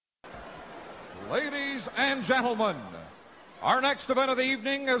Ladies and gentlemen, our next event of the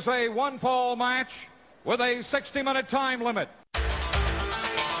evening is a one-fall match with a 60-minute time limit.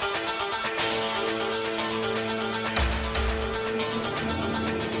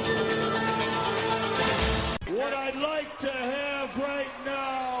 What I'd like to have right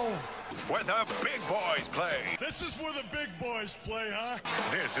now, where the big boys play. This is where the big boys play, huh?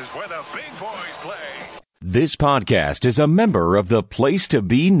 This is where the big boys play. This podcast is a member of the Place to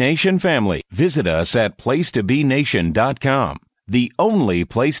Be Nation family. Visit us at placetobenation.com, the only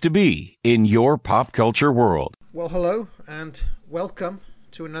place to be in your pop culture world. Well, hello and welcome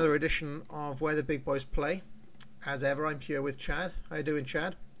to another edition of Where the Big Boys Play. As ever, I'm here with Chad. How you doing,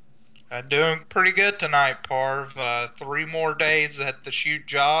 Chad? Doing pretty good tonight, Parv. 3 more days at the shoot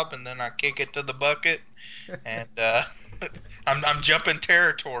job, and then I kick it to the bucket. And I'm jumping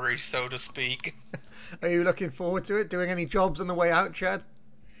territory, so to speak. Are you looking forward to it? Doing any jobs on the way out, Chad?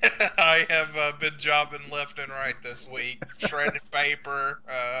 I have been jobbing left and right this week, shredding paper,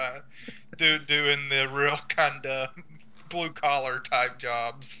 doing the real kind of blue-collar type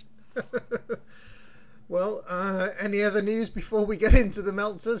jobs. Well, any other news before we get into the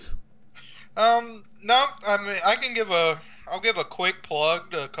Meltzers? No, I mean, I'll give a quick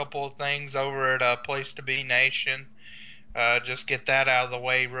plug to a couple of things over at Place to Be Nation. Just get that out of the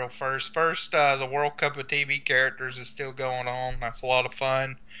way real first. First, the World Cup of TV characters is still going on. That's a lot of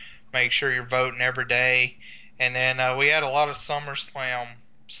fun. Make sure you're voting every day. And then we had a lot of SummerSlam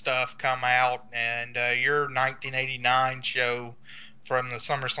stuff come out, and your 1989 show from the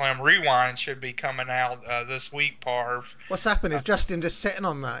SummerSlam Rewind should be coming out this week, Parv. What's happened is Justin just sitting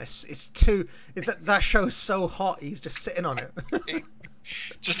on that. That show's so hot, he's just sitting on it.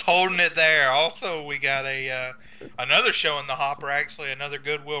 Just holding it there. Also, we got another show in the hopper, actually, another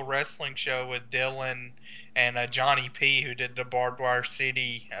Goodwill Wrestling show with Dylan and Johnny P, who did the Barbed Wire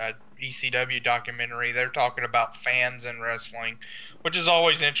City ECW documentary. They're talking about fans in wrestling, which is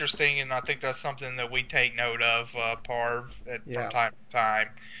always interesting, and I think that's something that we take note of, Parv, from time to time.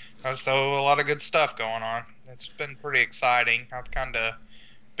 So a lot of good stuff going on. It's been pretty exciting. I've kind of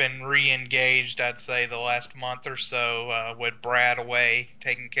been re-engaged, I'd say, the last month or so with Brad away,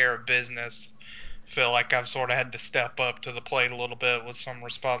 taking care of business. Feel like I've sort of had to step up to the plate a little bit with some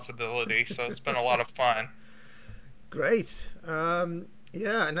responsibility, so it's been a lot of fun. Great.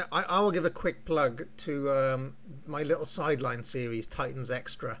 Yeah, and I will give a quick plug to my little sideline series, Titans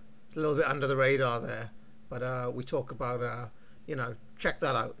Extra. It's a little bit under the radar there, but we talk about, check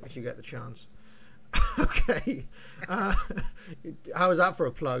that out if you get the chance. Okay. How was that for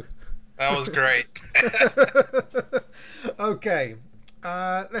a plug? That was great. Okay.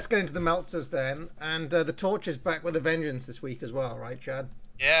 Let's get into the Meltzers then. And the Torch is back with a vengeance this week as well, right, Chad?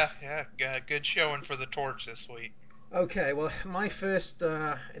 Yeah. Good showing for the Torch this week. Okay, well, my first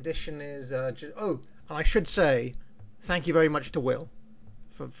edition is... and I should say, thank you very much to Will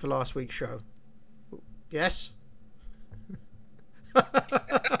for last week's show. Yes?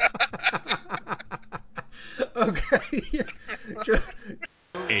 Okay.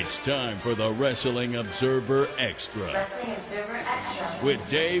 It's time for the Wrestling Observer Extra. Wrestling Observer Extra. With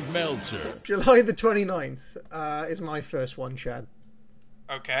Dave Meltzer. July the 29th is my first one, Chad.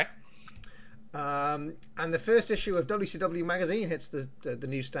 Okay. And the first issue of WCW Magazine hits the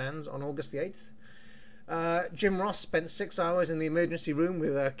newsstands on August the 8th. Jim Ross spent 6 hours in the emergency room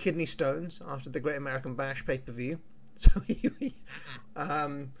with kidney stones after the Great American Bash pay-per-view. So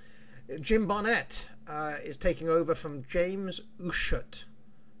Jim Barnett is taking over from James Ushut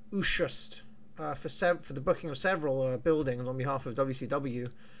for the booking of several buildings on behalf of WCW.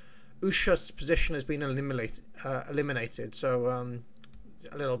 Ushut's position has been eliminated, so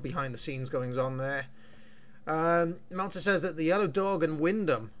a little behind the scenes goings on there. Meltzer says that the Yellow Dog and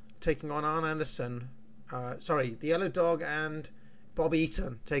Wyndham taking on Arn Anderson. The Yellow Dog and Bob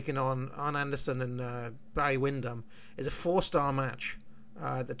Eaton taking on Arn Anderson and Barry Windham is a 4-star match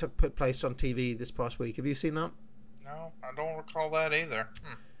that took place on TV this past week. Have you seen that? No, I don't recall that either.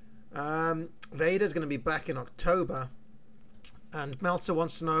 Vader's going to be back in October, and Meltzer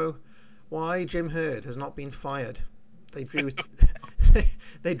wants to know why Jim Herd has not been fired. They drew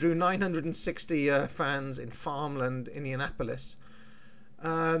they drew 960 fans in Farmland, Indianapolis.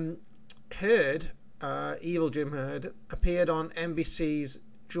 Herd, Evil Jim Herd, appeared on NBC's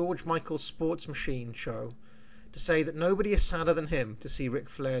George Michael's Sports Machine show to say that nobody is sadder than him to see Ric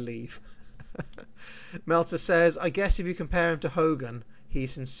Flair leave. Meltzer says, I guess if you compare him to Hogan,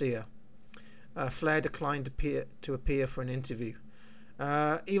 he's sincere. Flair declined to appear for an interview.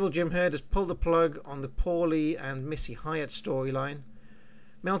 Evil Jim Herd has pulled the plug on the Paulie and Missy Hyatt storyline.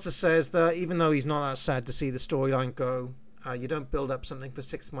 Meltzer says that even though he's not that sad to see the storyline go, you don't build up something for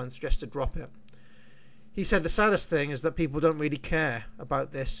 6 months just to drop it. He said the saddest thing is that people don't really care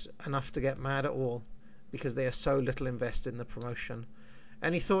about this enough to get mad at all because they are so little invested in the promotion.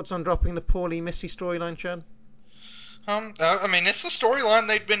 Any thoughts on dropping the Paulie Missy storyline, Chad? I mean, it's a storyline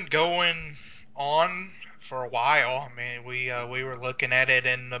they've been going on for a while. I mean, we were looking at it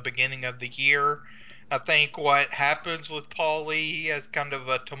in the beginning of the year. I think what happens with Paul Lee, he has kind of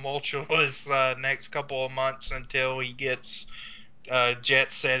a tumultuous next couple of months until he gets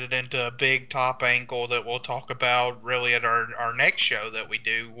jet set into a big top angle that we'll talk about really at our next show that we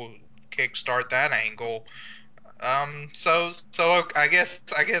do. We'll kickstart that angle. So I guess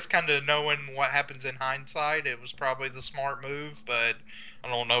kind of knowing what happens in hindsight, it was probably the smart move, but I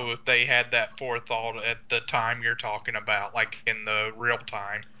don't know if they had that forethought at the time you're talking about, like in the real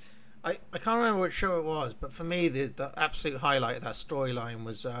time. I can't remember which show it was, but for me, the absolute highlight of that storyline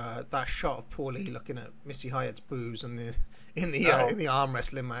was that shot of Paulie looking at Missy Hyatt's boobs Oh, in the arm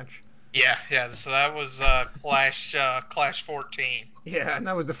wrestling match. yeah. So that was Clash 14. Yeah, and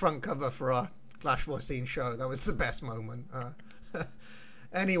that was the front cover for our Clash 14 show. That was the best moment.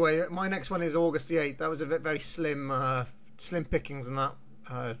 Anyway, my next one is August the 8th. That was a very slim pickings in that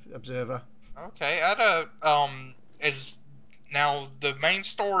Observer. Okay, is now the main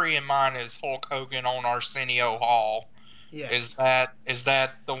story in mine is Hulk Hogan on Arsenio Hall. Yes. Is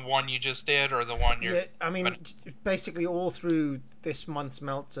that the one you just did, or the one you're? Yeah, I mean, basically all through this month's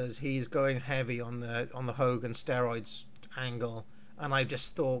Meltzers, he's going heavy on the Hogan steroids angle, and I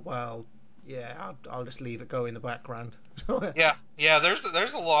just thought, well, yeah, I'll just leave it go in the background. Yeah. There's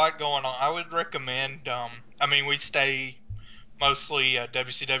a lot going on. I would recommend. I mean, we stay mostly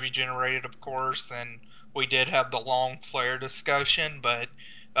WCW generated, of course, and we did have the long Flair discussion, but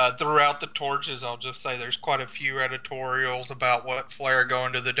throughout the torches, I'll just say there's quite a few editorials about what Flair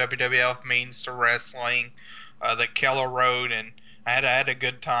going to the WWF means to wrestling that Keller wrote, and I had a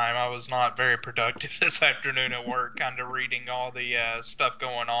good time. I was not very productive this afternoon at work, kind of reading all the stuff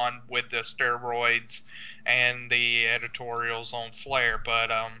going on with the steroids and the editorials on Flair,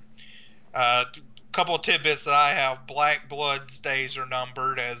 but couple of tidbits that I have: Black Blood's days are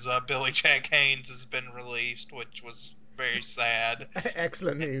numbered as Billy Jack Haynes has been released, which was very sad.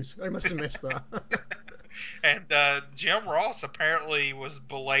 Excellent news. I must have missed that. And Jim Ross apparently was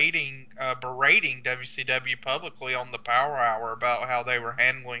berating WCW publicly on the Power Hour about how they were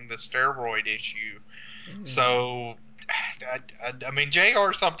handling the steroid issue. So, I mean,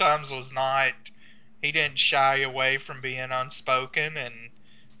 JR sometimes was not, he didn't shy away from being unspoken, and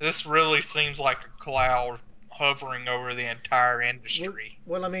this really seems like a cloud hovering over the entire Well, industry.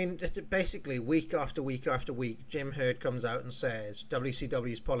 well, I mean, basically, week after week after week, Jim Herd comes out and says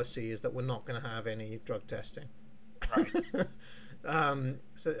WCW's policy is that we're not going to have any drug testing. Right.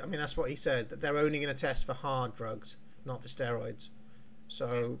 So, I mean, that's what he said, that they're only going to test for hard drugs, not for steroids.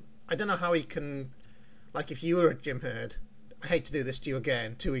 So, I don't know how he can, like, if you were at Jim Herd, I hate to do this to you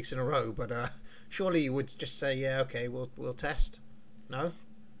again, 2 weeks in a row, but surely you would just say, yeah, okay, we'll test. No?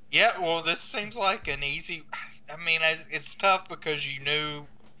 Yeah, well, this seems like an easy. I mean, it's tough because you knew.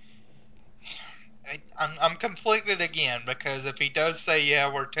 I'm conflicted again because if he does say,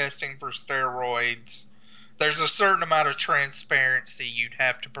 yeah, we're testing for steroids, there's a certain amount of transparency you'd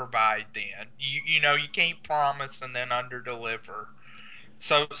have to provide then. You can't promise and then underdeliver.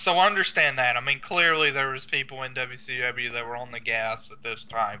 So understand that. I mean, clearly there was people in WCW that were on the gas at this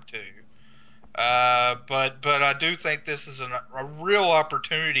time too. But I do think this is a real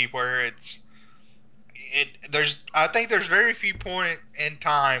opportunity where there's I think there's very few point in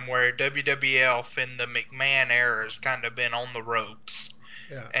time where WWF in the McMahon era has kind of been on the ropes.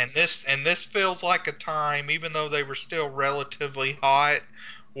 Yeah. And this feels like a time, even though they were still relatively hot,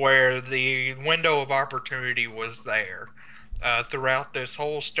 where the window of opportunity was there throughout this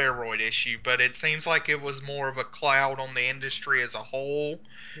whole steroid issue. But it seems like it was more of a cloud on the industry as a whole,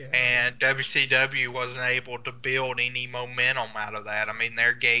 Yeah. and WCW wasn't able to build any momentum out of that. I mean,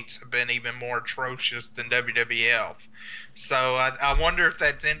 their gates have been even more atrocious than WWF. So I wonder if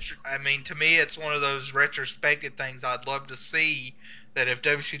that's I mean, to me, it's one of those retrospective things I'd love to see, that if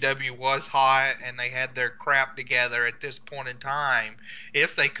WCW was hot and they had their crap together at this point in time,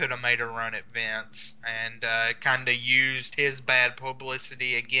 if they could have made a run at Vince and kind of used his bad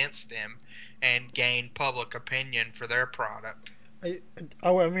publicity against him and gained public opinion for their product. I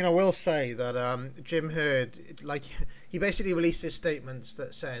mean, I will say that Jim Herd, like, he basically released his statements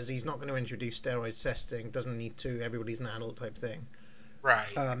that says he's not going to introduce steroid testing, doesn't need to, everybody's an adult type thing. Right.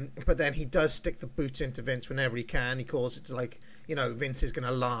 But then he does stick the boots into Vince whenever he can. He calls it to, like, Vince is going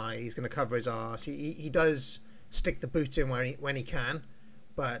to lie, he's going to cover his ass. He does stick the boot in when he can.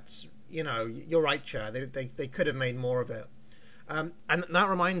 But, you're right, Chad. They could have made more of it. And that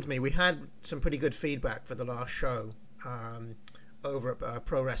reminds me, we had some pretty good feedback for the last show over at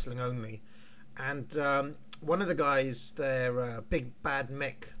Pro Wrestling Only, and one of the guys there, Big Bad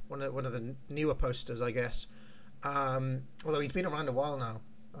Mick, one of the newer posters, I guess. Although he's been around a while now,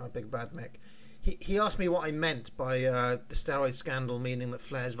 Big Bad Mick. He asked me what I meant by the steroid scandal, meaning that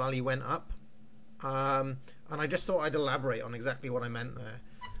Flair's value went up. And I just thought I'd elaborate on exactly what I meant there.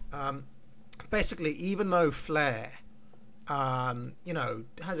 Basically, even though Flair,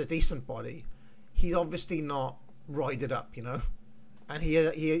 has a decent body, he's obviously not roided up, and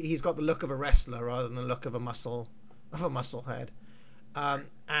he's got the look of a wrestler rather than the look of a muscle head.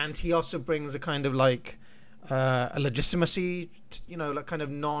 And he also brings a kind of like a legitimacy, like kind of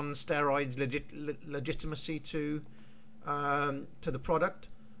non-steroid legitimacy to the product.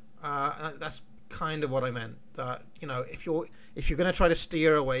 That's kind of what I meant. That if you're going to try to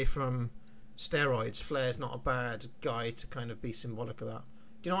steer away from steroids, Flair's not a bad guy to kind of be symbolic of that.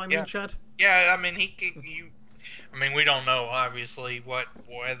 Do you know what I mean, Chad? Yeah, I mean we don't know obviously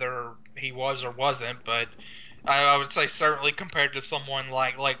whether he was or wasn't, but I would say certainly compared to someone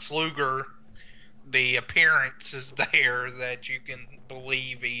like Lex Luger, the appearance is there that you can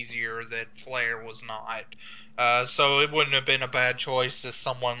believe easier that Flair was not. So it wouldn't have been a bad choice as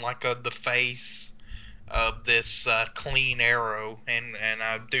someone like the face of this clean arrow, and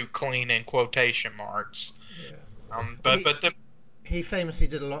I do clean in quotation marks. Yeah. But he famously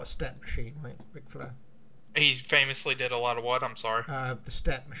did a lot of step machine, right, Ric Flair? He famously did a lot of what? I'm sorry. The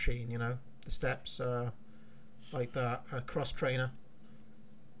step machine, the steps, like that cross trainer.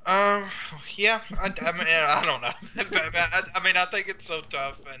 Yeah. I mean, I don't know. I think it's so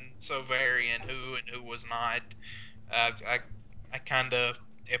tough and so varying who was not. I kind of,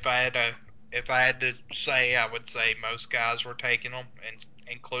 if I had to say, I would say most guys were taking them, and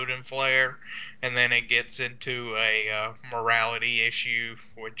including Flair, and then it gets into a morality issue,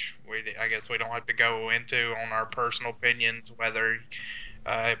 which I guess we don't have to go into on our personal opinions, whether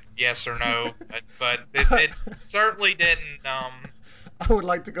yes or no, but it certainly didn't. I would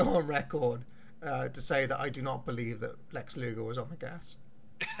like to go on record to say that I do not believe that Lex Luger was on the gas.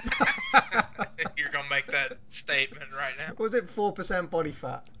 You're gonna make that statement right now. Was it 4% body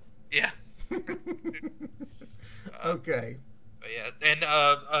fat? Yeah. Okay. Yeah, and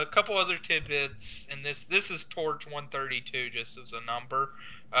a couple other tidbits, and this is Torch 132, just as a number.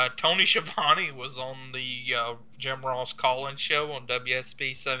 Tony Schiavone was on the Jim Ross call-in show on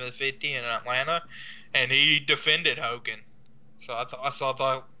WSB 750 in Atlanta, and he defended Hogan. So I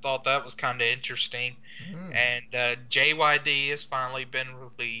thought that was kind of interesting. And JYD has finally been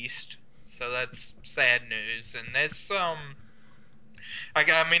released, so that's sad news. And that's I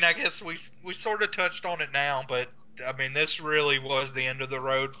guess we sort of touched on it now, but I mean, this really was the end of the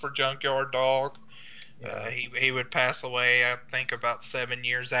road for Junkyard Dog. Yeah. He would pass away, I think, about 7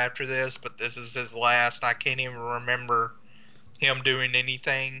 years after this, but this is his last. I can't even remember him doing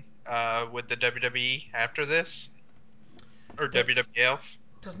anything with the WWE after this, or WWF.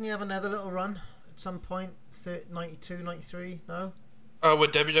 Doesn't he have another little run at some point? 92, 93? No?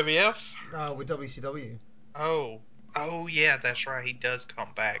 With WWF? No, with WCW. Oh yeah, that's right. He does come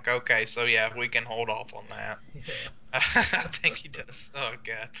back. Okay, so yeah, we can hold off on that. Yeah. I think he does. Oh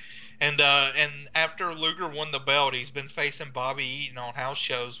god. And after Luger won the belt, he's been facing Bobby Eaton on house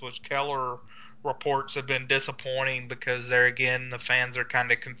shows, which Keller reports have been disappointing because there again the fans are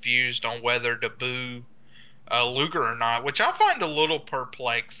kind of confused on whether to boo Luger or not, which I find a little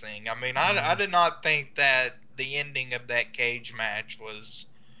perplexing. I mean, I did not think that the ending of that cage match was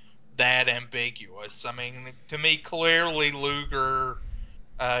that ambiguous. I mean, to me, clearly Luger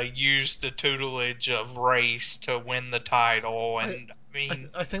used the tutelage of Race to win the title, and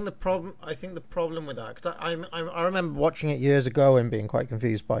I think the problem with that, because I remember watching it years ago and being quite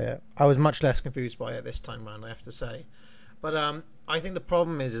confused by it. I was much less confused by it this time round, I have to say. But I think the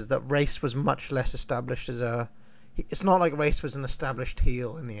problem is that Race was much less established as a. It's not like Race was an established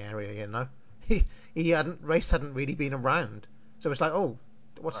heel in the area, Race hadn't really been around, so it's like, oh,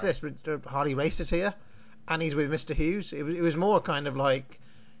 what's this? Harley Race is here, and he's with Mr. Hughes. It was more kind of like,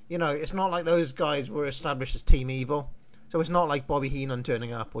 it's not like those guys were established as Team Evil, so it's not like Bobby Heenan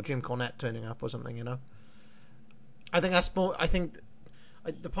turning up or Jim Cornette turning up or something, I think that's more. I think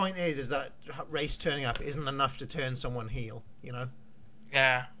the point is that Race turning up isn't enough to turn someone heel,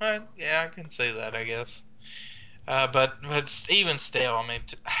 Yeah, I can see that, I guess. But even still, I mean,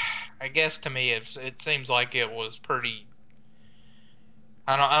 I guess to me it seems like it was pretty.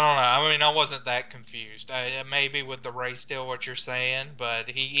 I don't know. I mean, I wasn't that confused. Maybe with the Race deal, what you're saying, but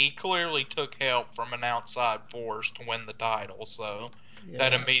he clearly took help from an outside force to win the title. So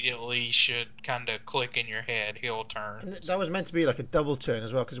that immediately should kind of click in your head. Heel turn. And that was meant to be like a double turn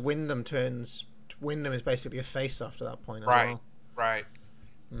as well, because Wyndham is basically a face after that point as well. Right.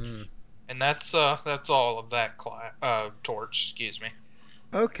 Mm. And that's all of that torch. Excuse me.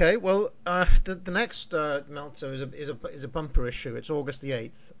 Okay, well, the next Meltzer is a bumper issue. It's August the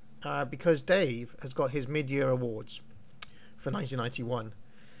 8th, because Dave has got his mid-year awards for 1991.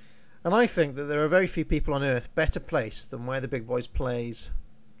 And I think that there are very few people on Earth better placed than Where the Big Boys plays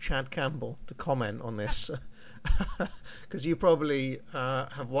Chad Campbell to comment on this. Because you probably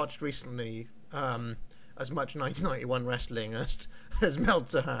have watched recently as much 1991 wrestling as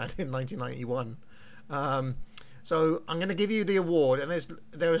Meltzer had in 1991. So I'm going to give you the award, and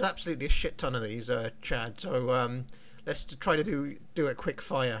there is absolutely a shit ton of these, Chad. So let's try to do it quick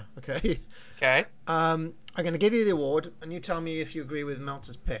fire, okay? Okay. I'm going to give you the award, and you tell me if you agree with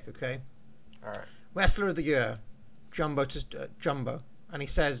Meltzer's pick, okay? All right. Wrestler of the Year, Jumbo, and he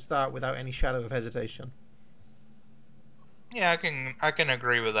says that without any shadow of hesitation. Yeah, I can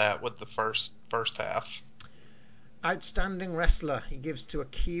agree with that with the first half. Outstanding Wrestler, he gives to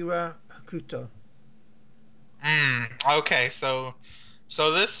Akira Hakuto. Okay, so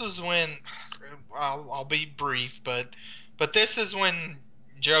this was when I'll be brief, but this is when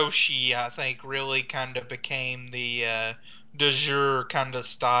Joshi, I think, really kind of became the de jure kind of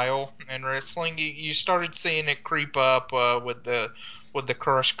style in wrestling. You started seeing it creep up with the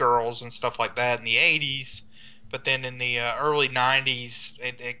Crush Girls and stuff like that in the 80s, but then in the early 90s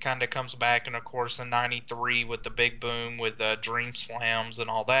it kind of comes back, and of course in 93 with the big boom with Dream Slams and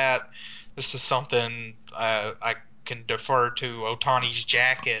all that. This is something I can defer to Otani's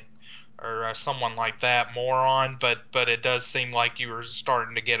Jacket or someone like that more on, but it does seem like you were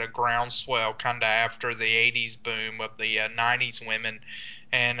starting to get a groundswell kind of after the 80s boom of the 90s women,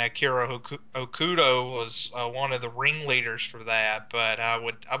 and Akira Okudo was one of the ringleaders for that. But I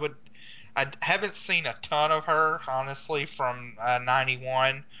haven't seen a ton of her, honestly, from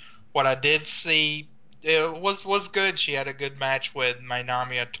 91. What I did see, it was good. She had a good match with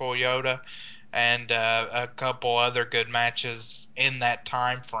Minamiya Toyota, and a couple other good matches in that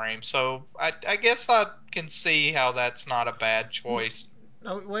time frame. So I guess I can see how that's not a bad choice.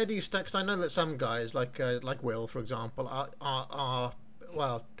 Now, where do you stand? Because I know that some guys, like Will, for example, are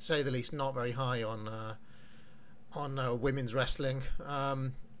well, to say the least, not very high on women's wrestling.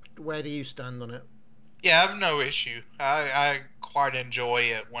 Where do you stand on it? Yeah, I have no issue. I quite enjoy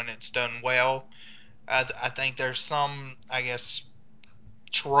it when it's done well. I think there's some, I guess,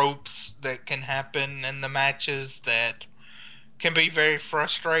 tropes that can happen in the matches that can be very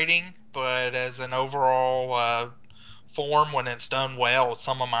frustrating, but as an overall form, when it's done well,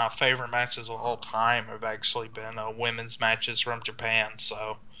 some of my favorite matches of all time have actually been women's matches from Japan.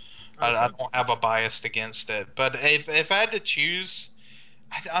 So I don't have a bias against it. But if I had to choose,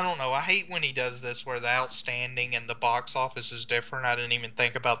 I don't know. I hate when he does this where the outstanding and the box office is different. I didn't even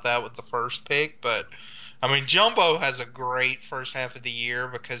think about that with the first pick, but I mean, Jumbo has a great first half of the year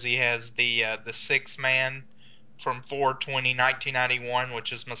because he has the six man from 4/20 1991,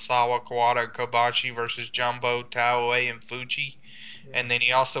 which is Masawa, Kawada, and Kobashi versus Jumbo, Taue, and Fuji. Yeah. And then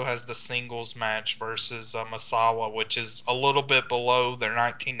he also has the singles match versus Masawa, which is a little bit below their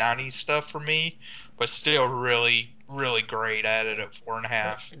 1990s stuff for me, but still really, really great at it at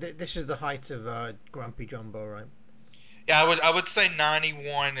 4.5. This is the height of Grumpy Jumbo, right? Yeah, I would say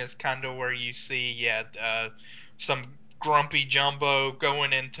 91 is kind of where you see some grumpy Jumbo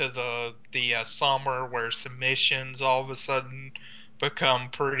going into the summer where submissions all of a sudden become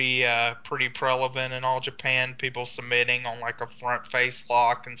pretty prevalent in all Japan. People submitting on like a front face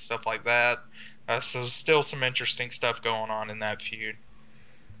lock and stuff like that. So still some interesting stuff going on in that feud.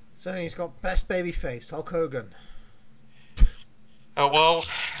 So then he's got best baby face, Hulk Hogan. Well,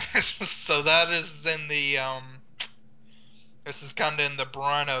 so that is in the this is kind of in the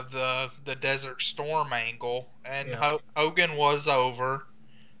brunt of the Desert Storm angle, and Yeah. Hogan was over.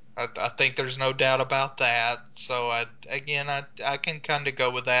 I think there's no doubt about that. So I can kind of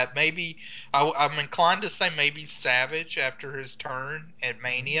go with that. Maybe I'm inclined to say maybe Savage after his turn at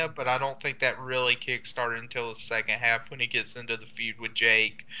Mania, but I don't think that really kickstarted until the second half when he gets into the feud with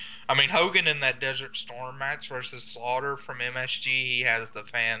Jake. I mean, Hogan in that Desert Storm match versus Slaughter from MSG, he has the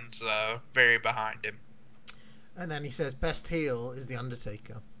fans very behind him. And then he says best heel is the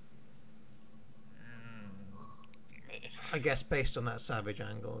Undertaker. I guess based on that Savage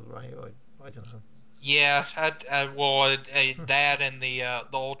angle, right? Or, I don't know. Yeah, that and the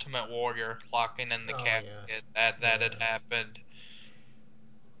Ultimate Warrior locking in the casket that had happened.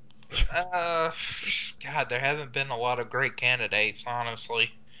 God, there haven't been a lot of great candidates,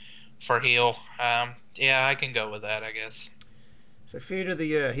 honestly, for heel. Yeah, I can go with that, I guess. So feud of the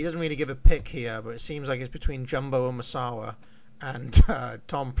year. He doesn't really give a pick here, but it seems like it's between Jumbo Omisawa and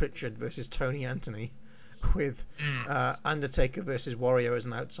Tom Pritchard versus Tony Anthony, with Undertaker versus Warrior as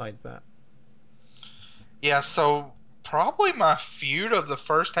an outside bet. Yeah, so probably my feud of the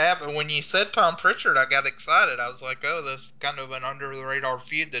first half. And when you said Tom Pritchard, I got excited. I was like, oh, this is kind of an under the radar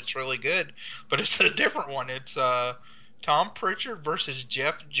feud that's really good. But it's a different one. It's Tom Pritchard versus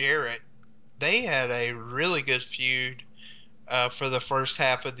Jeff Jarrett. They had a really good feud for the first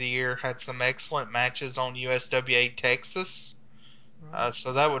half of the year. Had some excellent matches on USWA Texas.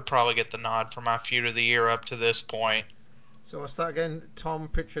 So that would probably get the nod for my feud of the year up to this point. So what's that again? Tom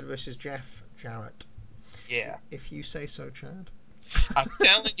Pritchard versus Jeff Jarrett. Yeah. If you say so, Chad. I'm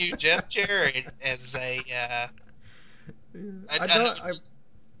telling you, Jeff Jarrett is I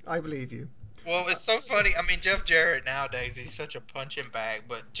believe you. Well, it's so funny. I mean, Jeff Jarrett nowadays, he's such a punching bag,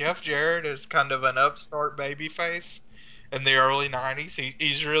 but Jeff Jarrett is kind of an upstart babyface in the early 90s.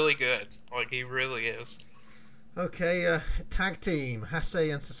 He's really good. Like, he really is. Okay, tag team, Hase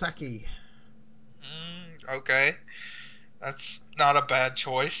and Sasaki. Okay. That's not a bad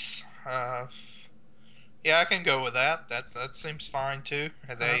choice. Yeah, I can go with that. That seems fine, too.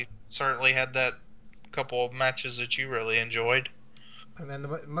 They certainly had that couple of matches that you really enjoyed. And then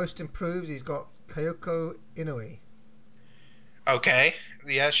the most improved, he's got Kyoko Inoue. Okay.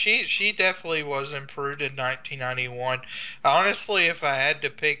 Yeah, she definitely was improved in 1991. Honestly, if I had to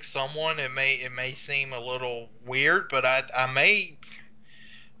pick someone, it may seem a little weird, but I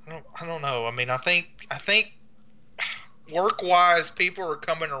don't know. I mean, I think work-wise people are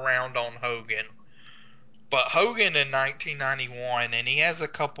coming around on Hogan. But Hogan in 1991, and he has a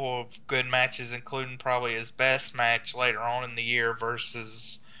couple of good matches, including probably his best match later on in the year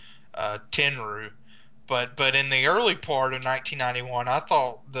versus Tenryu. But in the early part of 1991, I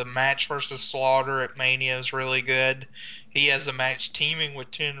thought the match versus Slaughter at Mania is really good. He has a match teaming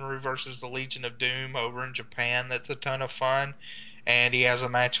with Tenryu versus the Legion of Doom over in Japan that's a ton of fun. And he has a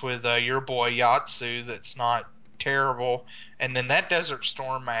match with your boy Yatsu that's not terrible. And then that Desert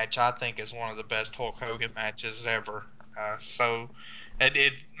Storm match, I think, is one of the best Hulk Hogan matches ever. So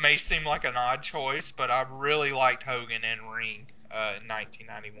it may seem like an odd choice, but I really liked Hogan in ring in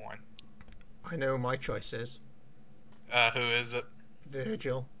 1991. I know my choice is. Who is it?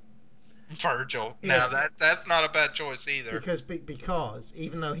 Virgil. Virgil. Yeah. Now that's not a bad choice either. Because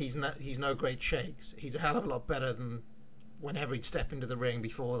even though he's no great shakes, he's a hell of a lot better than whenever he'd step into the ring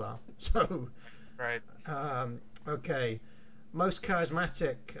before that. So. Right. Okay. Most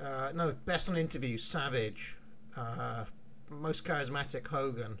charismatic. No, best on interview. Savage. Most charismatic.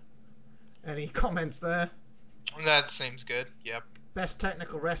 Hogan. Any comments there? That seems good. Yep. Best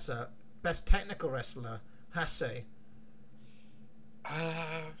technical wrestler. Best technical wrestler. Hase.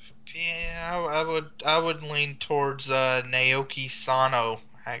 Yeah, I would lean towards Naoki Sano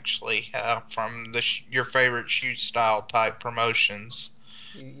actually from your favorite shoot style type promotions.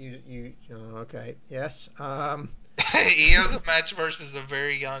 Okay. Yes. He has a match versus a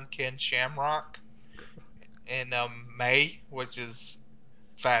very young Ken Shamrock in May, which is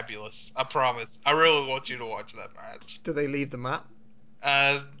fabulous. I promise. I really want you to watch that match. Do they leave the map?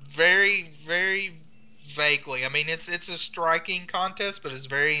 Very, very vaguely. I mean, it's a striking contest, but it's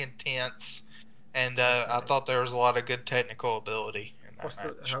very intense, and I thought there was a lot of good technical ability in that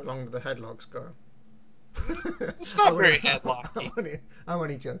match. How long do the headlocks go? It's not very headlocky. I'm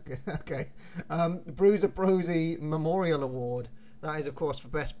only joking. Okay. Bruiser Brody Memorial Award. That is, of course, for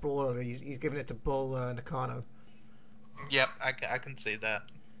best brawler. He's given it to Bull Nakano. Yep, I can see that.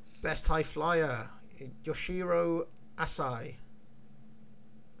 Best high flyer. Yoshiro Asai.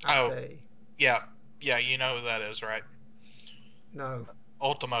 Oh, yeah, you know who that is, right? No.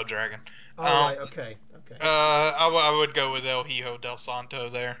 Ultimo Dragon. Oh, right, okay. I would go with El Hijo del Santo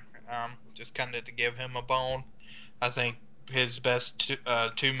there, just kind of to give him a bone. I think his best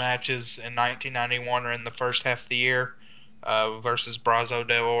two matches in 1991 are in the first half of the year, versus Brazo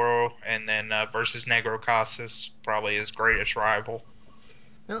del Oro, and then versus Negro Casas, probably his greatest rival.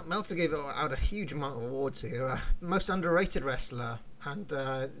 Meltzer gave out a huge amount of awards here. Most underrated wrestler, and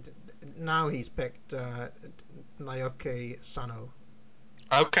now he's picked Naoki Sano.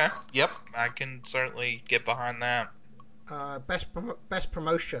 Okay, yep, I can certainly get behind that. Best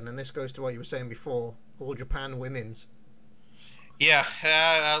promotion, and this goes to what you were saying before, All Japan Women's. Yeah,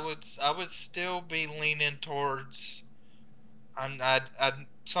 I would still be leaning towards. I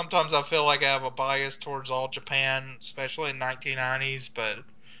sometimes I feel like I have a bias towards All Japan, especially in 1990s, but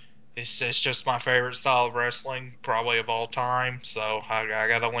it's just my favorite style of wrestling, probably of all time. So I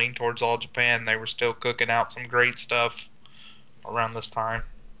gotta lean towards All Japan. They were still cooking out some great stuff around this time.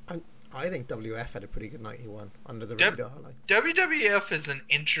 I think WF had a pretty good 91 under the radar. Like WWF is an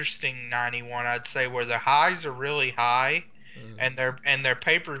interesting 91, I'd say, where their highs are really high, and their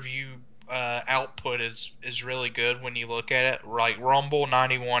pay-per-view output is really good when you look at it. Like Rumble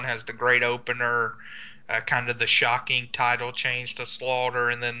 91 has the great opener, kind of the shocking title change to Slaughter,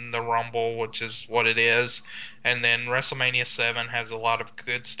 and then the Rumble, which is what it is, and then WrestleMania 7 has a lot of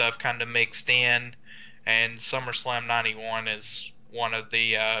good stuff kind of mixed in, and SummerSlam 91 is one of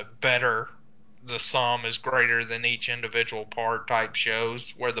the better. The sum is greater than each individual part type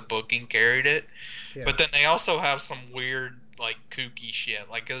shows where the booking carried it. yeah, But then they also have some weird, like, kooky shit.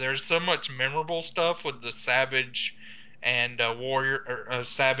 Like, there's so much memorable stuff with the Savage and Warrior, or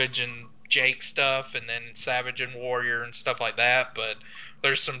Savage and Jake stuff, and then Savage and Warrior and stuff like that. But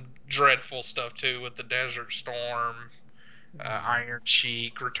there's some dreadful stuff too with the Desert Storm, Iron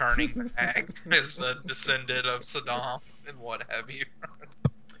Sheik returning back as a descendant of Saddam and what have you.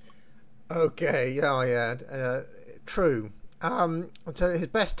 okay, yeah, true. So his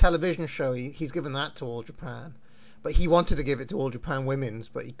best television show, he's given that to All Japan, but he wanted to give it to All Japan Women's,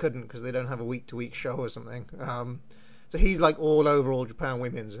 but he couldn't because they don't have a week-to-week show or something. So he's like all over All Japan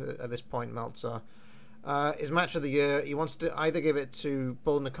Women's at this point, Meltzer. His match of the year, he wants to either give it to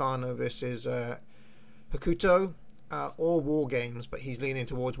Bull Nakano versus Hakuto or War Games, but he's leaning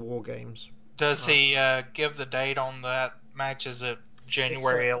towards War Games. Does he give the date on that match? Is it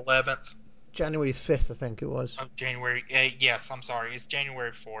January 11th? January 5th, I think it was. Oh, January. Yes, I'm sorry. It's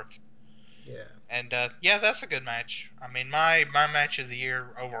January 4th. Yeah. And yeah, that's a good match. I mean, my match of the year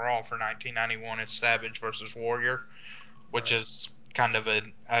overall for 1991 is Savage versus Warrior, which is kind of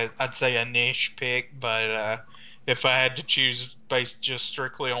I'd say a niche pick, but if I had to choose based just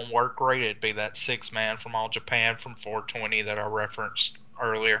strictly on work rate, it'd be that 6-man from All Japan from 420 that I referenced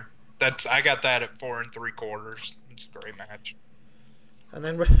earlier. I got that at 4 3/4. It's a great match. And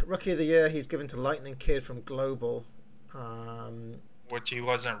then Rookie of the Year, he's given to Lightning Kid from Global. Which he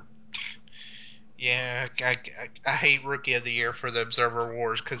wasn't. Yeah, I hate Rookie of the Year for the Observer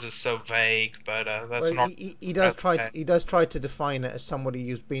Wars because it's so vague. But that's well, he does try to define it as somebody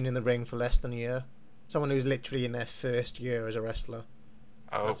who's been in the ring for less than a year, someone who's literally in their first year as a wrestler.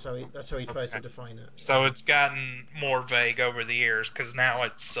 Oh, that's how he tries to define it. So it's gotten more vague over the years because now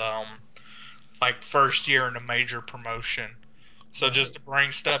it's like first year in a major promotion. So just to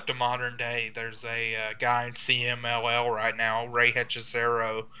bring stuff to modern day, there's a guy in CMLL right now, Ray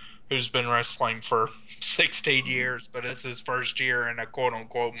Hechicero, who's been wrestling for 16 years, but it's his first year in a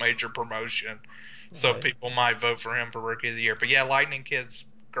quote-unquote major promotion. So people might vote for him for Rookie of the Year. But yeah, Lightning Kid's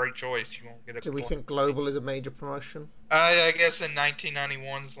great choice. You won't get a Do we think Global is a major promotion? I guess in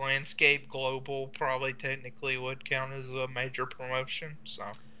 1991's landscape, Global probably technically would count as a major promotion. So.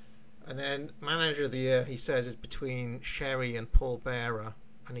 And then Manager of the Year, he says, is between Sherry and Paul Bearer,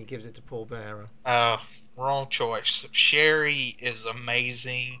 and he gives it to Paul Bearer. Wrong choice. Sherry is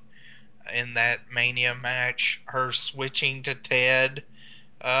amazing in that Mania match. Her switching to Ted,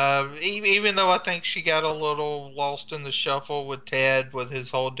 even though I think she got a little lost in the shuffle with Ted with his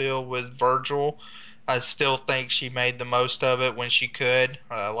whole deal with Virgil, I still think she made the most of it when she could.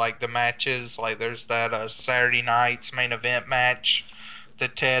 Like the matches, like there's that Saturday night's main event match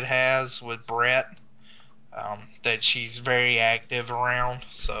that Ted has with Brett, that she's very active around.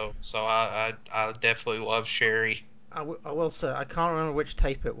 So I definitely love Sherry. I will say I can't remember which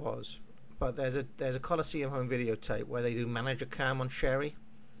tape it was, but there's a Coliseum home video tape where they do manager cam on Sherry.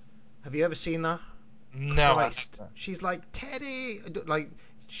 Have you ever seen that? No. Christ, she's like Teddy, like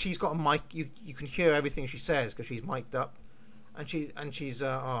she's got a mic. You can hear everything she says because she's mic'd up, and she's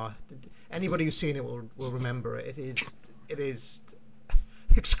anybody who's seen it will remember it. It is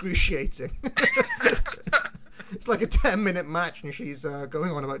excruciating. It's like a 10-minute match and she's going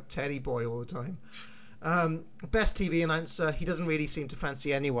on about Teddy Boy all the time. Best TV announcer, he doesn't really seem to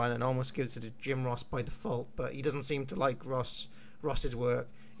fancy anyone and almost gives it to Jim Ross by default, but he doesn't seem to like Ross's work.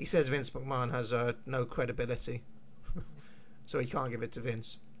 He says Vince McMahon has no credibility, so he can't give it to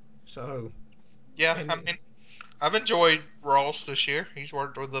Vince. So yeah, I mean, I've enjoyed Ross this year. He's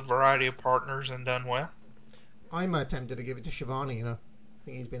worked with a variety of partners and done well. I'm tempted to give it to Shivani, I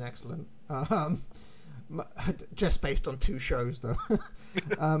think he's been excellent. Just based on 2 shows, though.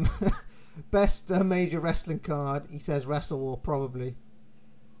 Best major wrestling card, he says Wrestle War, probably.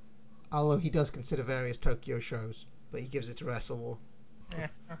 Although he does consider various Tokyo shows, but he gives it to Wrestle War. Yeah,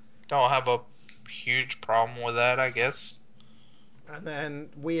 don't have a huge problem with that, I guess. And then,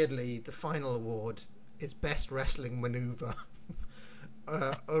 weirdly, the final award is Best Wrestling Maneuver.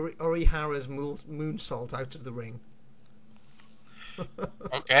 Orihara's moonsault out of the ring.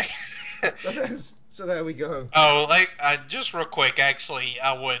 Okay. So So there we go. Oh, just real quick. Actually,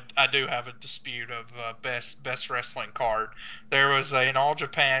 I do have a dispute of best wrestling card. There was an All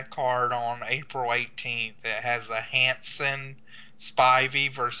Japan card on April 18th that has a Hanson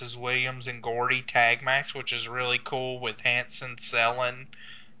Spivey versus Williams and Gordy tag match, which is really cool with Hanson selling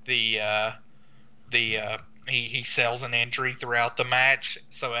the he sells an injury throughout the match.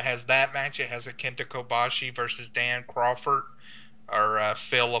 So it has that match. It has a Kenta Kobashi versus Dan Crawford or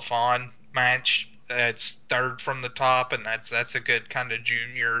Phil LaFon match. It's third from the top, and that's a good kind of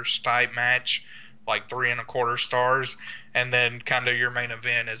juniors type match, like 3.25 stars. And then kind of your main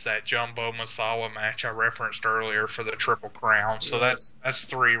event is that Jumbo Masawa match I referenced earlier for the Triple Crown. So that's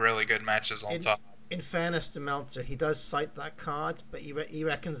 3 really good matches on top. In fairness to Meltzer, he does cite that card, but he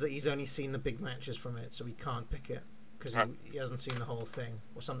reckons that he's only seen the big matches from it, so he can't pick it because he hasn't seen the whole thing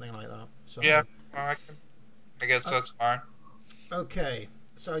or something like that. So yeah, I guess that's fine. Okay,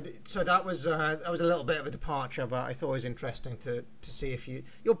 so that was a little bit of a departure, but I thought it was interesting to see if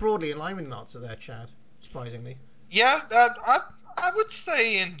you're broadly in line with Meltzer there, Chad. Surprisingly. Yeah, I would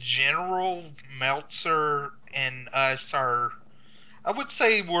say in general, Meltzer and us are. I would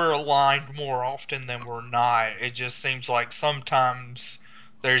say we're aligned more often than we're not. It just seems like sometimes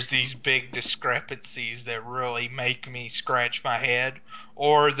there's these big discrepancies that really make me scratch my head,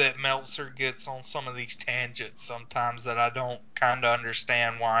 or that Meltzer gets on some of these tangents sometimes that I don't kind of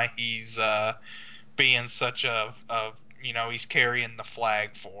understand why he's being such he's carrying the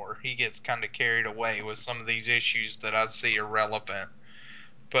flag for. He gets kind of carried away with some of these issues that I see are relevant.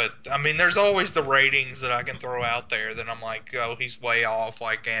 But, I mean, there's always the ratings that I can throw out there that I'm like, oh, he's way off,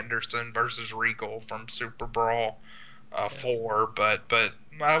 like Anderson versus Regal from Super Brawl 4. But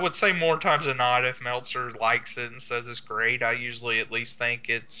I would say more times than not, if Meltzer likes it and says it's great, I usually at least think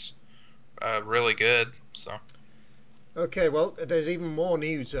it's really good. So. Okay, well, there's even more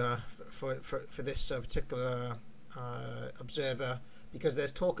news for this particular observer, because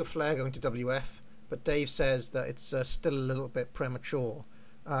there's talk of Flair going to WF, but Dave says that it's still a little bit premature.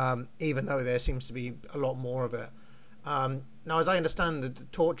 Even though there seems to be a lot more of it. Now, as I understand, the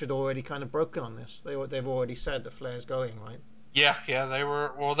Torch had already kind of broken on this. They've already said that Flair's going, right? Yeah, they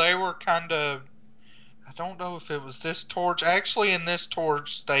were. Well, they were kind of. I don't know if it was this Torch. Actually, in this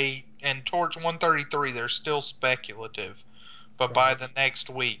Torch, in Torch 133, they're still speculative. But by the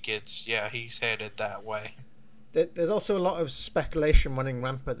next week, he's headed that way. There's also a lot of speculation running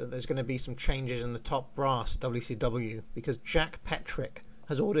rampant that there's going to be some changes in the top brass at WCW, because Jack Petrick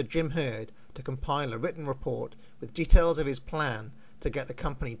has ordered Jim Herd to compile a written report with details of his plan to get the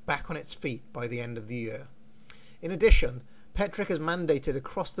company back on its feet by the end of the year. In addition, Petrick has mandated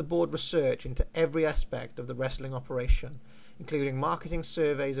across-the-board research into every aspect of the wrestling operation, including marketing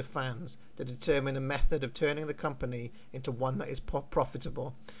surveys of fans to determine a method of turning the company into one that is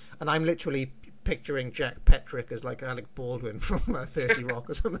profitable. And I'm literally picturing Jack Petrick as like Alec Baldwin from 30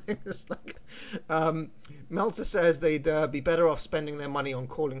 Rock or something. It's like, Meltzer says they'd be better off spending their money on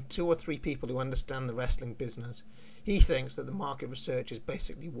calling 2 or 3 people who understand the wrestling business. He thinks that the market research is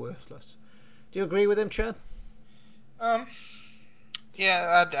basically worthless. Do you agree with him, Chad?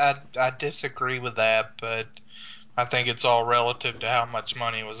 Yeah, I disagree with that, but I think it's all relative to how much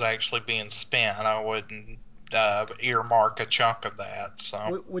money was actually being spent. I wouldn't earmark a chunk of that.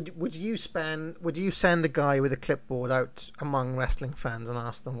 So would you send a guy with a clipboard out among wrestling fans and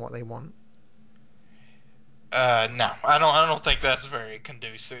ask them what they want? No, I don't think that's very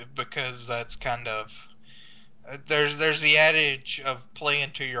conducive, because that's kind of there's the adage of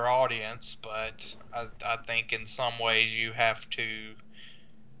playing to your audience, but I think in some ways you have to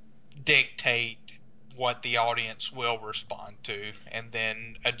dictate what the audience will respond to and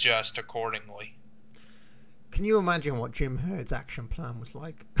then adjust accordingly. Can you imagine what Jim Herd's action plan was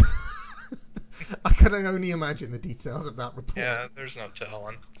like? I can only imagine the details of that report. Yeah, there's no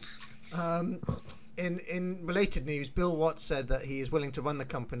telling. In related news, Bill Watts said that he is willing to run the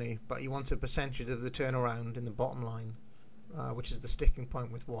company, but he wants a percentage of the turnaround in the bottom line, which is the sticking point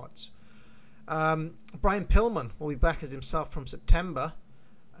with Watts. Brian Pillman will be back as himself from September.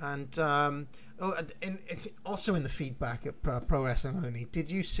 And also in the feedback at Pro Wrestling Only, did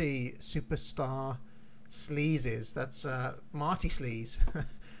you see Superstar Sleazes? That's Marty Sleaze,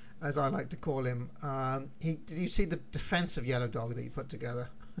 as I like to call him. Did you see the defense of Yellow Dog that he put together?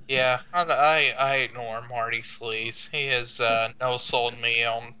 Yeah, I ignore Marty Sleaze. He has no-sold me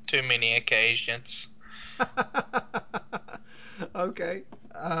on too many occasions. Okay.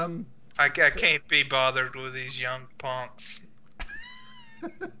 I can't be bothered with these young punks.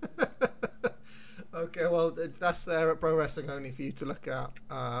 Okay, well, that's there at Pro Wrestling Only for you to look at.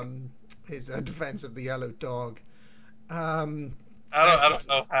 His defense of the Yellow Dog. I don't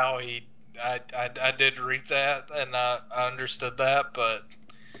know how he. I did read that, and I understood that, but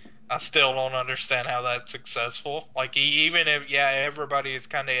I still don't understand how that's successful. Like, even if, yeah, everybody is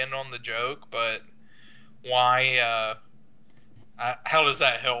kind of in on the joke, but why, how does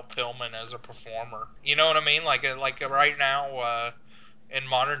that help Pillman as a performer? You know what I mean? Like right now, in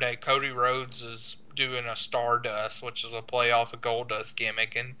modern day, Cody Rhodes is doing a Stardust, which is a play off a Goldust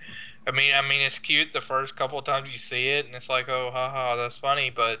gimmick, and I mean, it's cute the first couple of times you see it, and it's like, oh, haha, that's funny.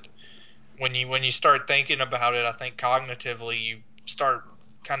 But when you start thinking about it, I think cognitively you start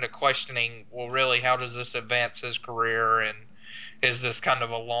kind of questioning, well, really, how does this advance his career, and is this kind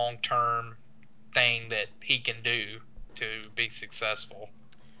of a long term thing that he can do to be successful?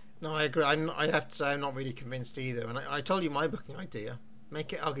 No, I agree. I have to say I'm not really convinced either. And I told you my booking idea.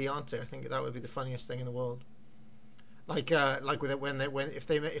 Make it El Gigante. I think that would be the funniest thing in the world. Like with it when if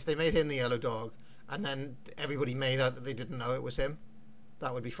they made him the yellow dog, and then everybody made out that they didn't know it was him,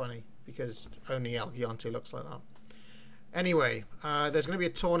 that would be funny because only El Gigante looks like that. Anyway, there's going to be a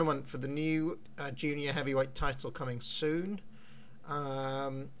tournament for the new junior heavyweight title coming soon.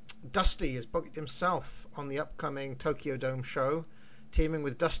 Dusty has booked himself on the upcoming Tokyo Dome show, teaming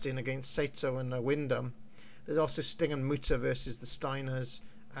with Dustin against Saito and Wyndham. There's also Sting and Muta versus the Steiners,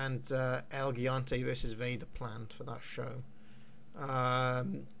 and El Gigante versus Vader planned for that show.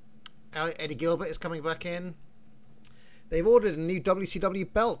 Eddie Gilbert is coming back in. They've ordered a new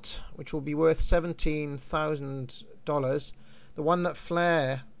WCW belt, which will be worth $17,000. The one that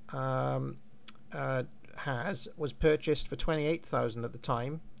Flair has was purchased for $28,000 at the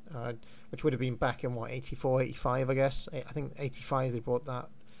time, which would have been back in 84, 85, I guess. I think 85 they brought that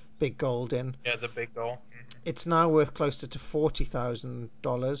big gold in. Yeah, the big goal. It's now worth closer to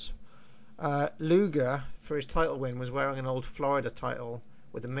 $40,000. Luger, for his title win, was wearing an old Florida title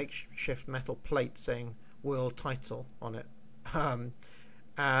with a makeshift metal plate saying world title on it.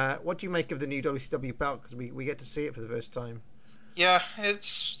 What do you make of the new WCW belt? Because we get to see it for the first time. Yeah,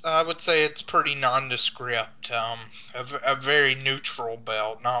 I would say it's pretty nondescript. A very neutral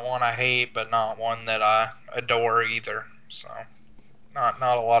belt. Not one I hate, but not one that I adore either. So, not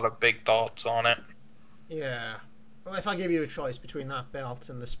a lot of big thoughts on it. Yeah. Well, if I give you a choice between that belt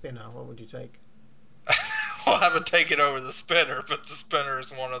and the spinner, what would you take? Well, I would take it over the spinner, but the spinner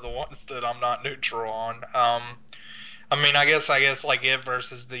is one of the ones that I'm not neutral on. I mean, I guess like it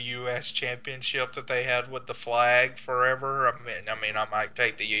versus the U.S. Championship that they had with the flag forever. I mean, I might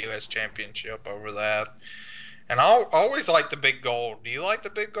take the U.S. Championship over that. And I always like the big gold. Do you like the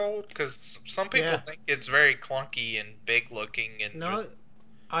big gold? Because some people Yeah. think it's very clunky and big looking, and No,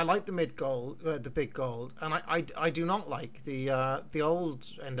 I like the mid gold, the big gold, and I do not like the old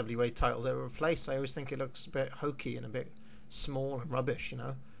NWA title that it replaced. I always think it looks a bit hokey and a bit small and rubbish.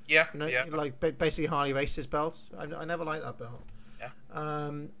 yeah, You know, yeah, like basically Harley Race's belt. I never liked that belt. yeah.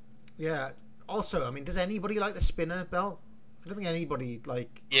 Um, yeah. Also, I mean, does anybody like the spinner belt? I don't think anybody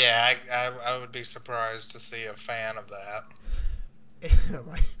like. Yeah, I would be surprised to see a fan of that.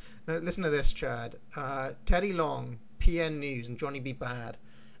 Right. Now, listen to this, Chad. Teddy Long, PN News, and Johnny B. Bad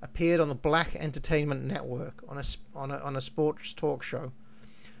appeared on the Black Entertainment Network on a sports talk show.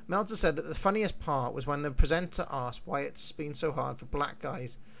 Meltzer said that the funniest part was when the presenter asked why it's been so hard for black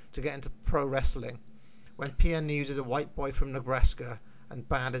guys to get into pro wrestling, when PN News is a white boy from Nebraska and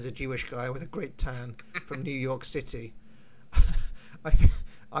Bad is a Jewish guy with a great tan from New York City. I, th-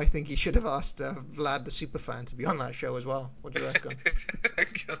 I think he should have asked Vlad the Superfan to be on that show as well. What do you reckon? I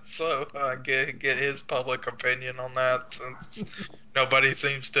guess so. Get his public opinion on that, since nobody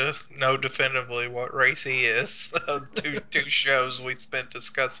seems to know definitively what race he is. Two shows we spent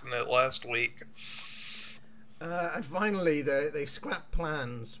discussing it last week. And finally, they've scrapped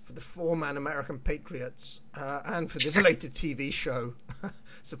plans for the four-man American Patriots and for the related TV show.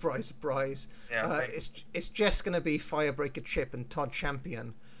 Surprise, surprise. Yeah, It's just going to be Firebreaker Chip and Todd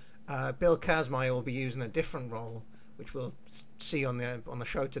Champion. Bill Kazmaier will be using a different role, which we'll see on the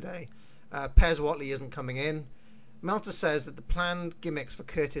show today. Pez Whatley isn't coming in. Meltzer says that the planned gimmicks for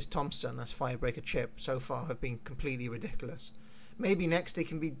Curtis Thompson, that's Firebreaker Chip, so far have been completely ridiculous. Maybe next he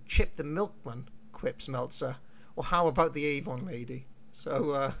can be Chip the Milkman, quips Meltzer. Or how about the Avon lady?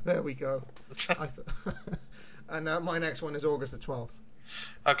 So there we go. And my next one is August the 12th.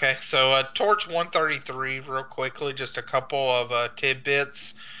 Okay, so Torch 133, real quickly, just a couple of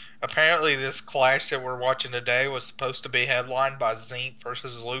tidbits. Apparently, this clash that we're watching today was supposed to be headlined by Zink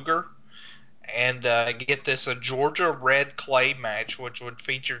versus Luger. And get this, a Georgia red clay match, which would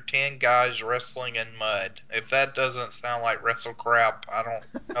feature 10 guys wrestling in mud. If that doesn't sound like wrestle crap, I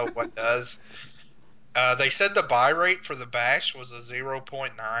don't know what does. They said the buy rate for the bash was a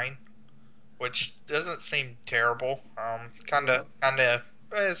 0.9, which doesn't seem terrible. Kind Yeah. of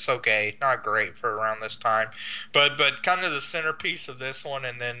it's okay, not great for around this time, but kind of the centerpiece of this one,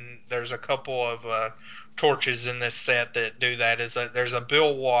 and then there's a couple of torches in this set that do that. Is that there's a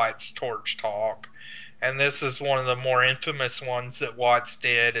Bill Watts torch talk, and this is one of the more infamous ones that Watts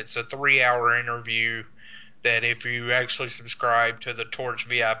did. It's a 3-hour interview that if you actually subscribe to the Torch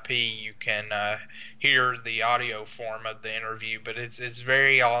VIP, you can hear the audio form of the interview. But it's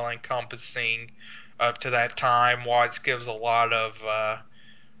very all encompassing up to that time. Watts gives a lot of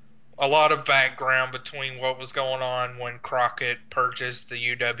background between what was going on when Crockett purchased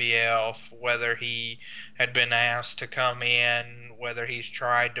the UWF, whether he had been asked to come in, whether he's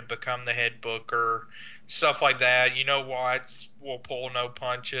tried to become the head booker, stuff like that. You know, Watts will pull no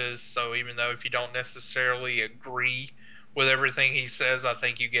punches, so even though if you don't necessarily agree with everything he says, I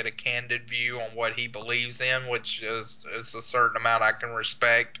think you get a candid view on what he believes in, which is a certain amount I can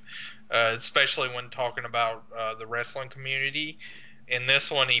respect, especially when talking about the wrestling community. In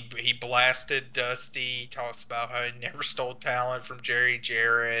this one, he blasted Dusty. He talks about how he never stole talent from Jerry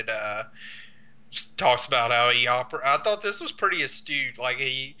Jarrett. Talks about how I thought this was pretty astute. Like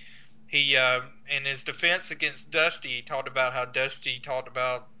he in his defense against Dusty, he talked about how Dusty talked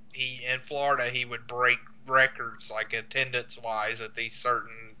about he in Florida he would break records like attendance wise at these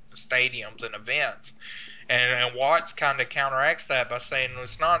certain stadiums and events. And Watts kind of counteracts that by saying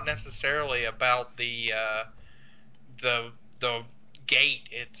it's not necessarily about the the gate.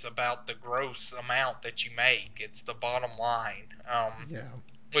 It's about the gross amount that you make. It's the bottom line. Yeah.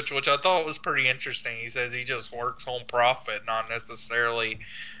 Which I thought was pretty interesting. He says he just works home profit, not necessarily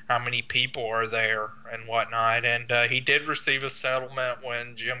how many people are there and whatnot. And he did receive a settlement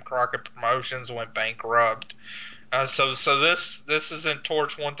when Jim Crockett Promotions went bankrupt. So this is in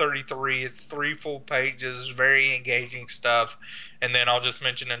Torch 133. It's 3 full pages, very engaging stuff. And then I'll just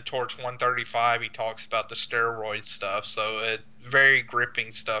mention in Torch 135, he talks about the steroid stuff. So very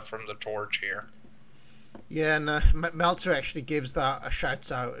gripping stuff from the Torch here. Yeah, and Meltzer actually gives that a shout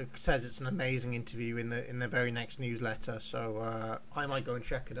out. It says it's an amazing interview in the very next newsletter, so I might go and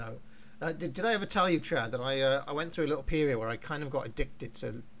check it out. Did I ever tell you, Chad, that I went through a little period where I kind of got addicted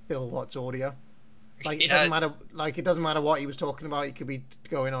to Bill Watts audio? Like, it doesn't matter what he was talking about. He could be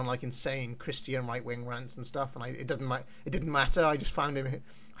going on like insane Christian right wing rants and stuff, and it didn't matter. I just found him.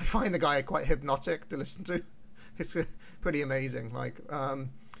 I find the guy quite hypnotic to listen to. It's pretty amazing.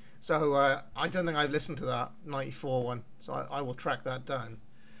 So I don't think I've listened to that 94 one, so I will track that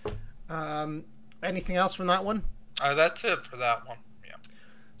down. Anything else from that one? That's it for that one.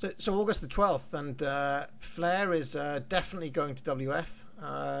 Yeah. So August the 12th, and Flair is definitely going to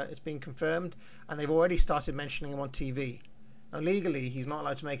WF. It's been confirmed, and they've already started mentioning him on TV. Now, legally, he's not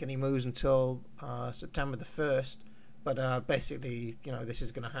allowed to make any moves until September the 1st, but basically, this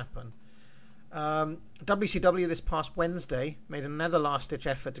is going to happen. WCW this past Wednesday made another last-ditch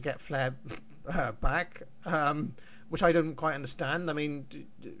effort to get Flair back, which I don't quite understand. I mean,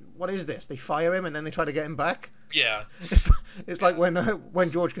 what is this? They fire him and then they try to get him back? Yeah. It's like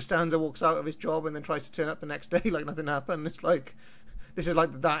when George Costanza walks out of his job and then tries to turn up the next day like nothing happened. It's like, this is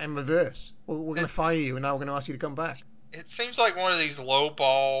like that in reverse. We're going to fire you and now we're going to ask you to come back. It seems like one of these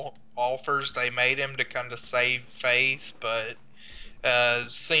low-ball offers they made him to kind of save face, but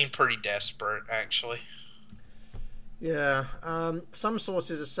seemed pretty desperate, actually. Yeah, some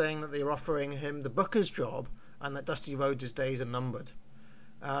sources are saying that they're offering him the Booker's job and that Dusty Rhodes' days are numbered.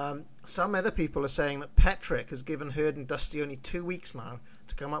 Some other people are saying that Patrick has given Herd and Dusty only 2 weeks now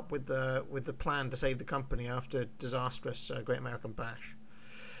to come up with the plan to save the company after disastrous Great American Bash.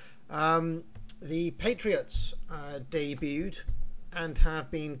 The Patriots debuted and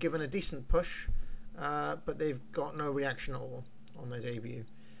have been given a decent push, but they've got no reaction at all on their debut.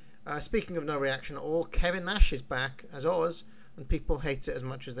 Speaking of no reaction at all, Kevin Nash is back as Oz, and people hate it as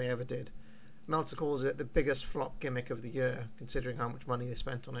much as they ever did. Meltzer calls it the biggest flop gimmick of the year, considering how much money they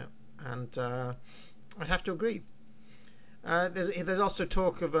spent on it, and I have to agree. There's also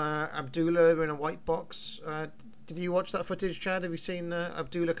talk of Abdullah in a white box. Did you watch that footage, Chad? Have you seen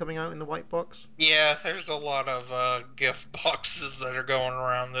Abdullah coming out in the white box? Yeah, there's a lot of gift boxes that are going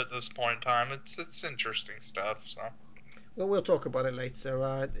around at this point in time. It's interesting stuff. So. Well, we'll talk about it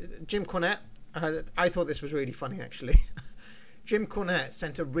later. Jim Cornette, I thought this was really funny, actually. Jim Cornette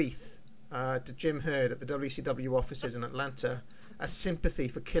sent a wreath to Jim Herd at the WCW offices in Atlanta as sympathy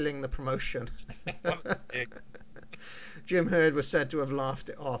for killing the promotion. Jim Herd was said to have laughed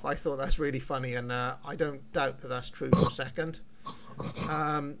it off. I thought that's really funny, and I don't doubt that that's true for a second.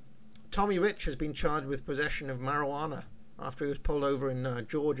 Tommy Rich has been charged with possession of marijuana after he was pulled over in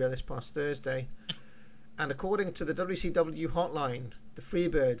Georgia this past Thursday. And according to the WCW hotline, the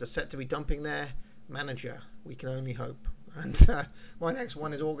Freebirds are set to be dumping their manager. We can only hope. And my next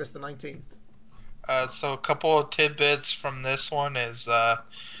one is August the 19th. So a couple of tidbits from this one is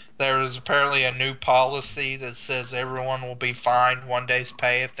there is apparently a new policy that says everyone will be fined 1 day's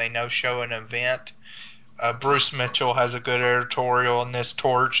pay if they no-show an event. Bruce Mitchell has a good editorial in this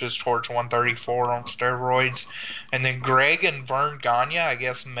Torch. Is Torch 134 on steroids. And then Greg and Vern Gagne, I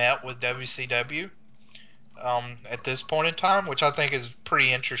guess, met with WCW at this point in time, which I think is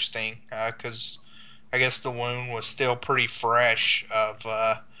pretty interesting because I guess the wound was still pretty fresh of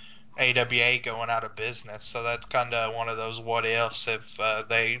AWA going out of business. So that's kind of one of those what ifs if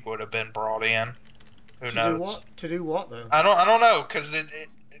they would have been brought in. Who To do knows? what? To do what though? I don't know because it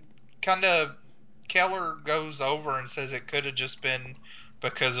kind of Keller goes over and says it could have just been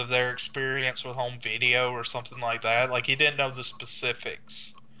because of their experience with home video or something like that. Like he didn't know the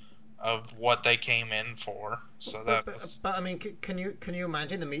specifics of what they came in for. So But I mean, can you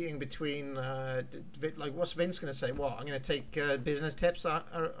imagine the meeting between like what's Vince going to say? What, I'm going to take business tips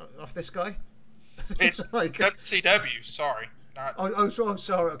off this guy? It's like WCW. Sorry, not.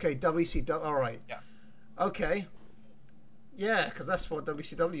 Sorry. Okay, WCW. All right. Yeah. Okay. Yeah, because that's what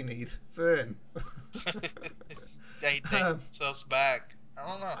WCW need. Vern. They themselves back. I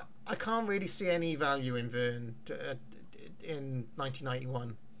don't know. I can't really see any value in Vern in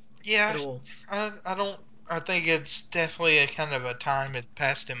 1991. Yeah, At all. I don't. I think it's definitely a kind of a time it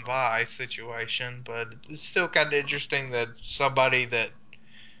passed him by situation, but it's still kind of interesting that somebody that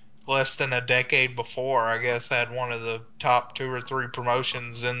less than a decade before, I guess, had one of the top 2 or 3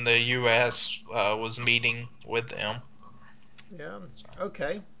 promotions in the U.S. Was meeting with them. Yeah.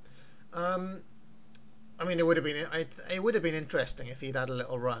 Okay. I mean, it would have been interesting if he'd had a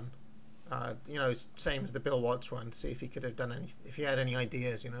little run. Same as the Bill Watts run, to see if he could have done if he had any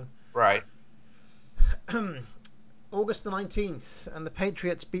ideas. Right. August the 19th, and the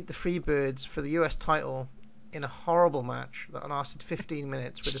Patriots beat the Freebirds for the US title in a horrible match that lasted 15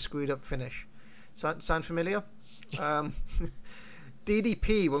 minutes with a screwed up finish. Sound familiar?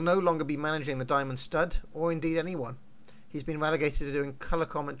 DDP will no longer be managing the Diamond Stud, or indeed anyone. He's been relegated to doing colour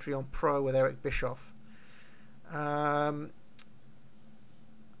commentary on Pro with Eric Bischoff.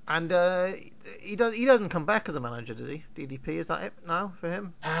 And he doesn't come back as a manager, does he? DDP, is that it now for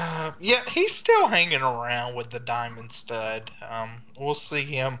him? Yeah, he's still hanging around with the Diamond Stud. We'll see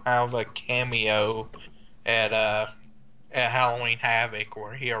him have a cameo at Halloween Havoc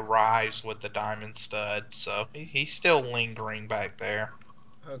where he arrives with the Diamond Stud. So he's still lingering back there.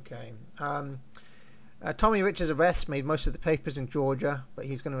 Okay. Tommy Rich's arrest made most of the papers in Georgia, but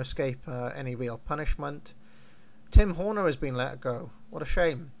he's going to escape any real punishment. Tim Horner has been let go. What a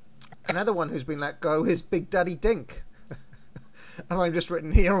shame. Another one who's been let go is Big Daddy Dink. And I've just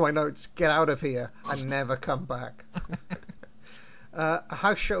written here on my notes, get out of here and never come back. A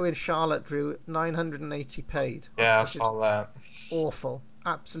house show in Charlotte drew 980 paid. Yeah, I saw that. Awful.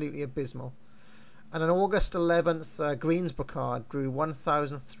 Absolutely abysmal. And on August 11th, Greensboro card drew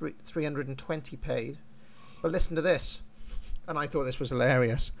 1,320 paid. But listen to this. And I thought this was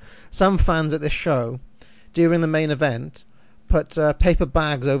hilarious. Some fans at this show, during the main event, put paper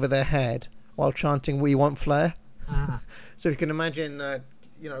bags over their head while chanting "We want Flair." So you can imagine,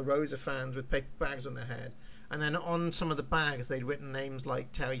 rows of fans with paper bags on their head, and then on some of the bags they'd written names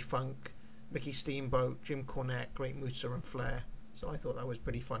like Terry Funk, Ricky Steamboat, Jim Cornette, Great Muta, and Flair. So I thought that was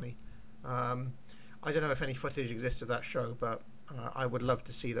pretty funny. I don't know if any footage exists of that show, but I would love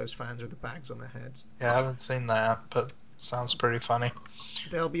to see those fans with the bags on their heads. Yeah, I haven't seen that, but sounds pretty funny.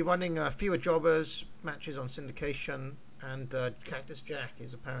 They'll be running fewer jobbers matches on syndication, and Cactus Jack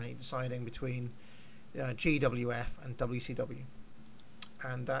is apparently deciding between GWF and WCW.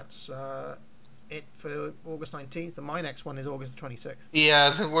 And that's it for August 19th. And my next one is August 26th.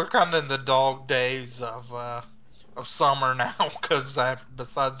 Yeah, we're kind of in the dog days of summer now, because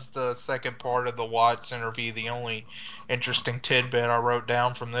besides the second part of the Watts interview, the only interesting tidbit I wrote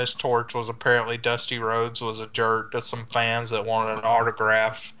down from this Torch was apparently Dusty Rhodes was a jerk to some fans that wanted an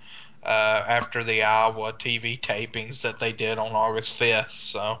autograph after the Iowa TV tapings that they did on August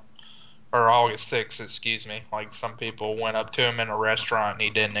 5th, or August 6th, excuse me. Like, some people went up to him in a restaurant and he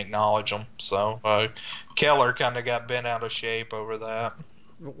didn't acknowledge them. So Keller kind of got bent out of shape over that.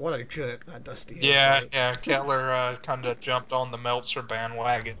 What a jerk that Dusty is. Yeah, yeah. Kettler kind of jumped on the Meltzer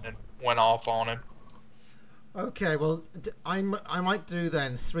bandwagon and went off on him. Okay, well, I might do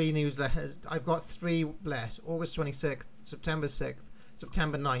then 3 newsletters. I've got 3 left. August 26th, September 6th,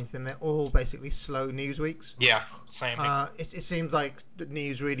 September 9th, and they're all basically slow news weeks. Yeah, same. It seems like the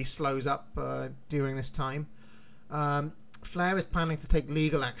news really slows up during this time. Flair is planning to take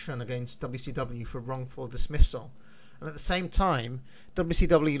legal action against WCW for wrongful dismissal. And at the same time,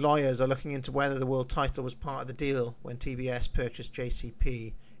 WCW lawyers are looking into whether the world title was part of the deal when TBS purchased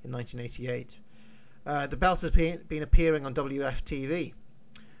JCP in 1988. The belt has been appearing on WFTV.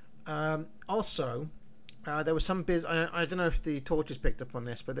 Also, there was some I don't know if the Torch has picked up on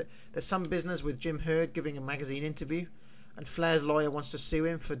this, but there's some business with Jim Herd giving a magazine interview, and Flair's lawyer wants to sue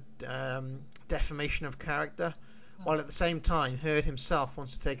him for defamation of character, while at the same time Herd himself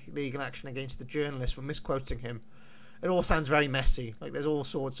wants to take legal action against the journalist for misquoting him. It all sounds very messy. Like there's all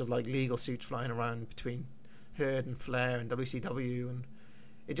sorts of like legal suits flying around between Herd and Flair and WCW, and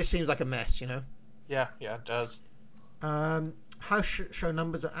it just seems like a mess, you know. Yeah, it does. House show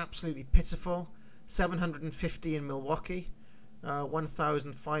numbers are absolutely pitiful. 750 in Milwaukee,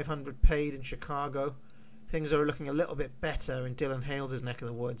 1,500 paid in Chicago. Things are looking a little bit better in Dylan Hales' neck of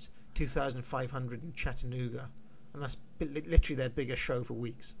the woods, 2,500 in Chattanooga, and that's literally their biggest show for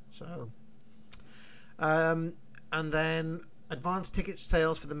weeks. So, and then advanced ticket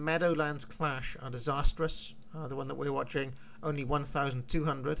sales for the Meadowlands Clash are disastrous. The one that we're watching, only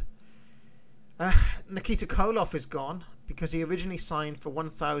 1,200. Nikita Koloff is gone because he originally signed for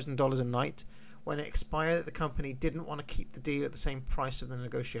 $1,000 a night. When it expired, the company didn't want to keep the deal at the same price of the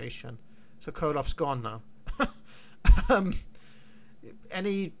negotiation. So Koloff's gone now.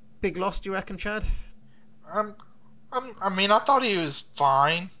 Any big loss, do you reckon, Chad? I mean, I thought he was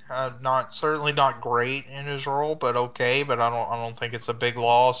fine. Certainly not great in his role, but okay. But I don't think it's a big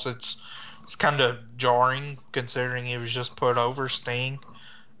loss. It's kind of jarring considering he was just put over Sting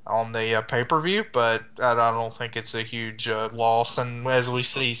on the pay-per-view, but I don't think it's a huge loss. And as we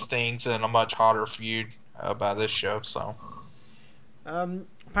see, Sting's in a much hotter feud by this show. So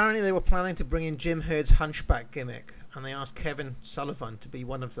apparently they were planning to bring in Jim Herd's Hunchback gimmick, and they asked Kevin Sullivan to be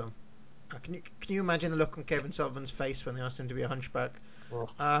one of them. Can you imagine the look on Kevin Sullivan's face when they asked him to be a hunchback?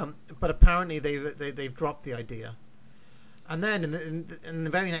 But apparently they've dropped the idea. And then in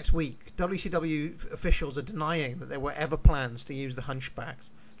the very next week, WCW officials are denying that there were ever plans to use the Hunchbacks.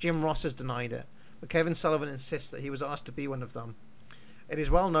 Jim Ross has denied it, but Kevin Sullivan insists that he was asked to be one of them. It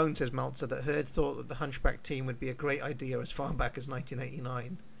is well known, says Meltzer, that Herd thought that the Hunchback team would be a great idea as far back as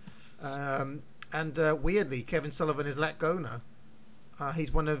 1989. Weirdly, Kevin Sullivan is let go now.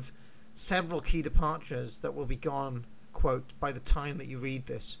 He's one of several key departures that will be gone, quote, by the time that you read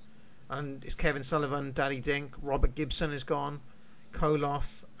this. And it's Kevin Sullivan, Daddy Dink, Robert Gibson is gone,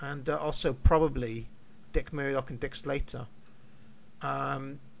 Koloff, and also probably Dick Murdoch and Dick Slater.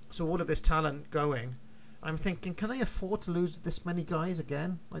 So all of this talent going. I'm thinking, can they afford to lose this many guys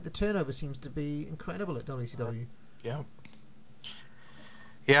again? Like, the turnover seems to be incredible at WCW. Yeah,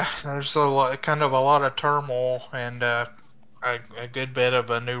 there's a lot of turmoil and a good bit of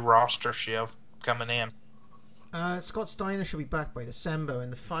a new roster shift coming in. Scott Steiner should be back by December,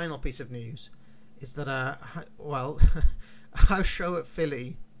 and the final piece of news is that a house show at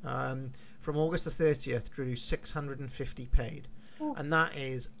Philly from August the 30th drew 650 paid. And that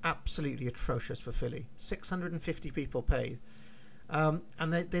is absolutely atrocious for Philly. 650 people paid. And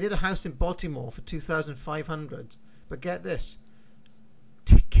they did a house in Baltimore for 2,500. But get this.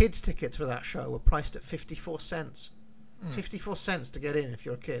 Kids' tickets for that show were priced at 54 cents. 54 cents to get in if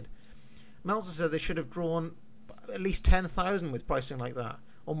you're a kid. Meltzer said they should have drawn at least 10,000 with pricing like that.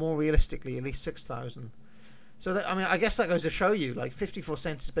 Or more realistically, at least 6,000. So, I guess that goes to show you, like, 54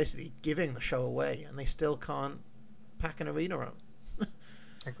 cents is basically giving the show away. And they still can't pack an arena out.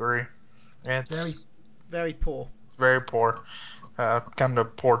 Agree. It's very poor. Very poor. Kind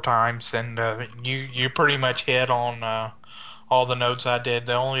of poor times, and you pretty much hit on all the notes I did.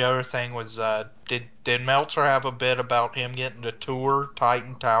 The only other thing was, did Meltzer have a bit about him getting to tour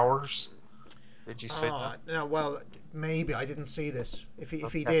Titan Towers? Did you see that? No, well, maybe I didn't see this. If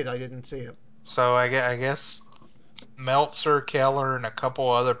he did, I didn't see it. So I guess Meltzer, Keller, and a couple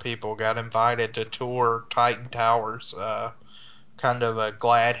other people got invited to tour Titan Towers. Kind of a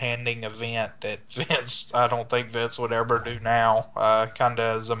glad-handing event that I don't think Vince would ever do now, kind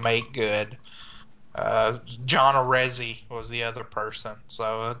of as a make good. John Arezzi was the other person,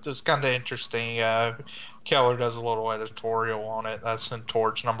 so it's kind of interesting. Keller does a little editorial on it. That's in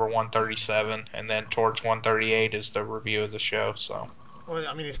Torch number 137, and then Torch 138 is the review of the show. So, well,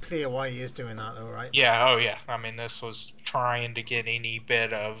 I mean, it's clear why he is doing that, though, right? Yeah, I mean, this was trying to get any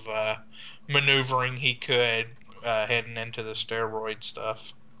bit of maneuvering he could heading into the steroid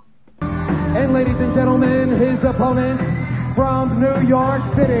stuff. And ladies and gentlemen, his opponent from New York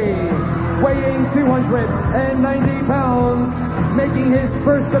City, weighing 290 pounds, making his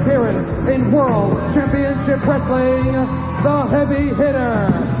first appearance in World Championship Wrestling, the heavy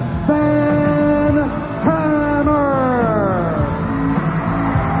hitter, Van Hammer.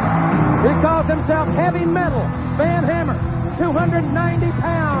 Here comes calls himself Heavy Metal Van Hammer, 290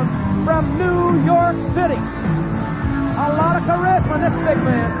 pounds from New York City. A lot of charisma, this big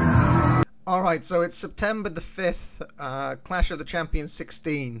man. All right, so it's September the 5th, Clash of the Champions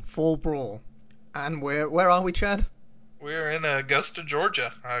 16, Fall Brawl. And where are we, Chad? We're in Augusta,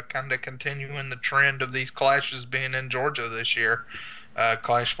 Georgia, kind of continuing the trend of these clashes being in Georgia this year.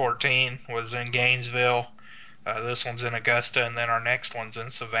 Clash 14 was in Gainesville. This one's in Augusta, and then our next one's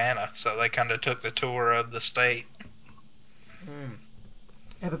in Savannah. So they kind of took the tour of the state.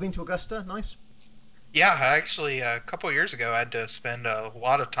 Ever been to Augusta? Nice. Yeah, actually, a couple of years ago, I had to spend a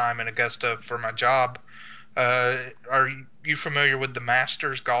lot of time in Augusta for my job. Are you familiar with the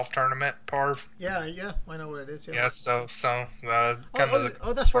Masters golf tournament, Parv? Yeah, I know what it is. Yeah. Yeah, so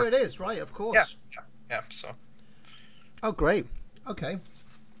That's where it is, right? Of course. Yeah. So. Oh, great. Okay.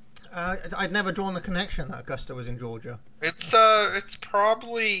 I'd never drawn the connection that Augusta was in Georgia. It's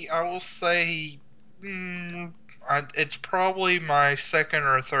probably, I will say, it's probably my second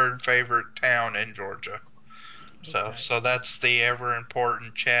or third favorite town in Georgia. So that's the ever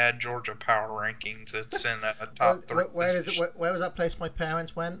important Chad Georgia Power Rankings. It's in a top three. Where was that place my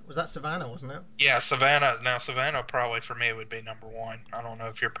parents went? Was that Savannah, wasn't it? Yeah, Savannah. Now Savannah probably for me would be number one. I don't know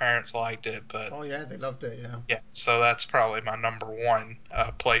if your parents liked it, but oh yeah, they loved it. Yeah. Yeah, so that's probably my number one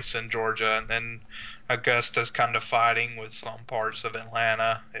place in Georgia, and then Augusta's kind of fighting with some parts of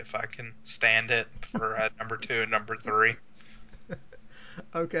Atlanta if I can stand it for number two and number three.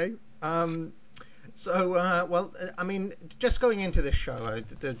 Okay. I mean, just going into this show,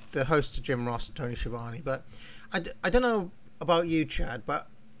 the hosts are Jim Ross and Tony Schiavone, but I don't know about you, Chad, but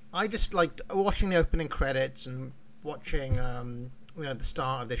I just like watching the opening credits and watching the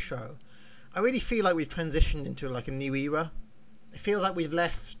start of this show. I really feel like we've transitioned into like a new era. It feels like we've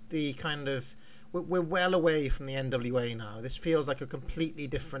left the kind of we're well away from the NWA now. This feels like a completely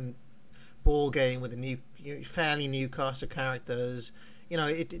different ball game with a new, fairly new cast of characters. Do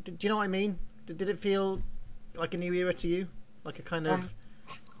you know what I mean? Did it feel like a new era to you? Like a kind of...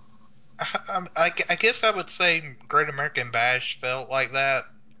 I guess I would say Great American Bash felt like that.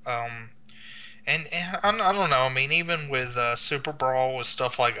 And I don't know. I mean, even with Super Brawl, with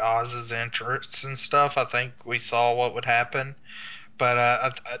stuff like Oz's entrance and stuff, I think we saw what would happen. But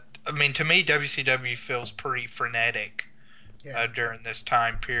I mean, to me, WCW feels pretty frenetic during this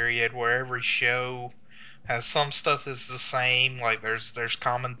time period, where every show has some stuff is the same. Like there's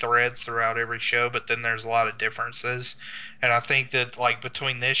common threads throughout every show, but then there's a lot of differences. And I think that like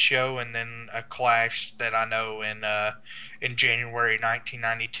between this show and then a Clash that I know in January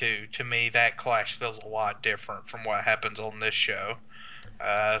 1992, to me that Clash feels a lot different from what happens on this show.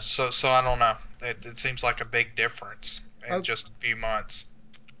 So I don't know. It seems like a big difference in just a few months.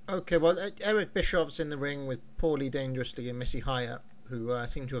 Okay, well, Eric Bischoff's in the ring with Paulie Dangerously and Missy Hyatt, who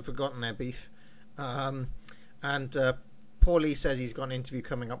seem to have forgotten their beef. And Paulie says he's got an interview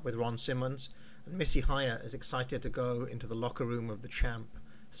coming up with Ron Simmons, and Missy Hyatt is excited to go into the locker room of the champ,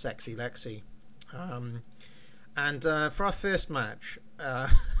 Sexy Lexi. And for our first match,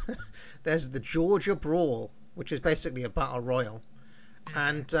 there's the Georgia Brawl, which is basically a battle royal.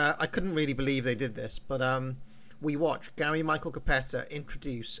 And I couldn't really believe they did this, but we watched Gary Michael Capetta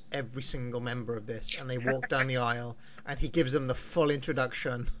introduce every single member of this, and they walk down the aisle, and he gives them the full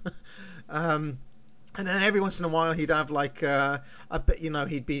introduction. And then every once in a while he'd have like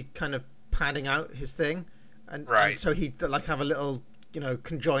he'd be kind of padding out his thing, and so he'd like have a little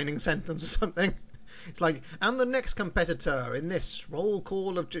conjoining sentence or something. It's like, and the next competitor in this roll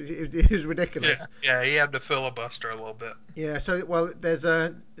call of... It was ridiculous. Yeah, he had to filibuster a little bit. Yeah, so, well, there's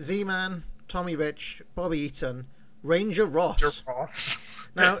Z-Man, Tommy Rich, Bobby Eaton, Ranger Ross.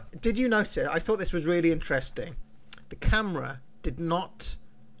 Now, did you notice? I thought this was really interesting. The camera did not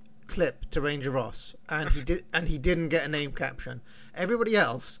clip to Ranger Ross, and he didn't get a name caption. Everybody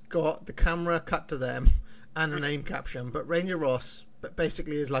else got the camera cut to them and a name caption, but Ranger Ross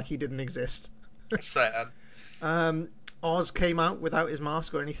basically is like he didn't exist. Sad. Oz came out without his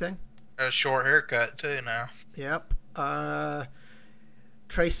mask or anything. A short haircut too now. Yep.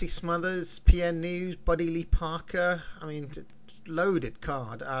 Tracy Smothers, PN News, Buddy Lee Parker. I mean, loaded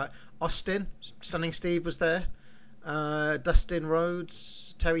card. Austin, Stunning Steve was there. Dustin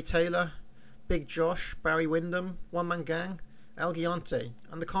Rhodes, Terry Taylor, Big Josh, Barry Windham, One Man Gang, El Gigante.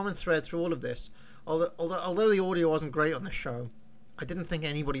 And the common thread through all of this, although the audio wasn't great on the show, I didn't think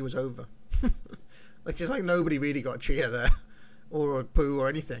anybody was over. Just like nobody really got a cheer there, or a boo or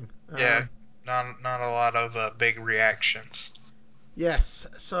anything. Yeah, not a lot of big reactions. Yes,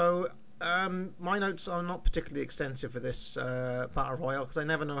 so my notes are not particularly extensive for this Battle Royale because I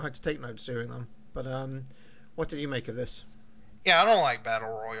never know how to take notes during them. But what did you make of this? Yeah, I don't like battle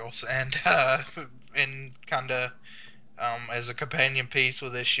royals, and kind of as a companion piece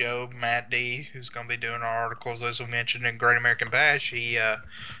with this show, Matt D, who's going to be doing our articles as we mentioned in Great American Bash, he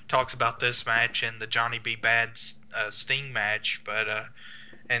talks about this match and the Johnny B. Bad Sting match, but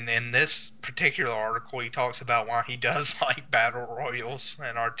and in this particular article, he talks about why he does like battle royals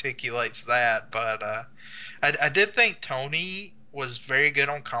and articulates that. But I did think Tony was very good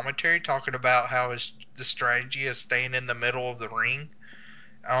on commentary, talking about how the strategy is staying in the middle of the ring.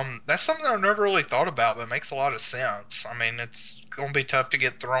 That's something I've never really thought about, but it makes a lot of sense. I mean, it's going to be tough to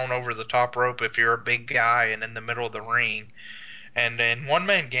get thrown over the top rope if you're a big guy and in the middle of the ring. And then One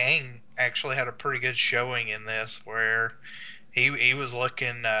Man Gang actually had a pretty good showing in this, where he was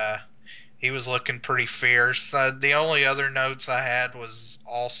looking pretty fierce. The only other notes I had was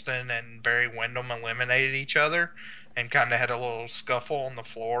Austin and Barry Windham eliminated each other and kind of had a little scuffle on the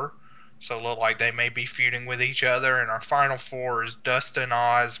floor. So it looked like they may be feuding with each other. And our final four is Dustin,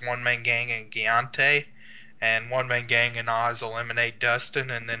 Oz, One Man Gang, and Giante. And One Man Gang and Oz eliminate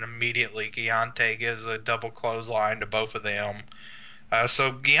Dustin, and then immediately Giante gives a double clothesline to both of them.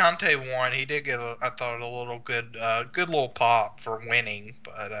 So Giante won. He did get, I thought, a little good little pop for winning.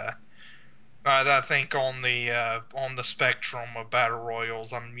 But I think on the spectrum of battle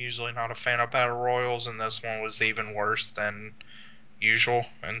royals, I'm usually not a fan of battle royals, and this one was even worse than usual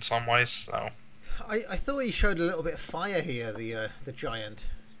in some ways. So I thought he showed a little bit of fire here, the Giant,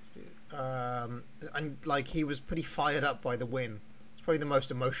 and like he was pretty fired up by the win. It's probably the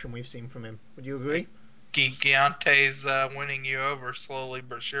most emotion we've seen from him. Would you agree? Giante's winning you over slowly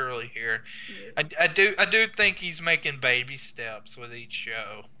but surely here. Yeah. I do think he's making baby steps with each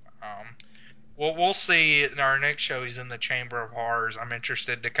show. We'll see in our next show. He's in the Chamber of Horrors. I'm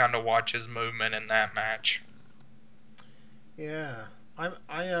interested to kind of watch his movement in that match. Yeah.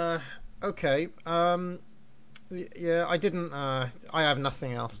 Okay. Yeah, I didn't. I have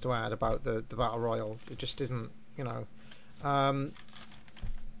nothing else to add about the battle royal. It just isn't.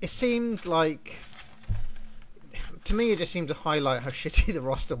 It seemed like, to me, it just seemed to highlight how shitty the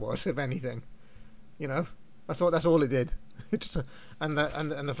roster was. If anything, that's all it did. And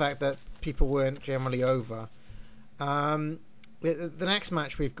the fact that people weren't generally over. The next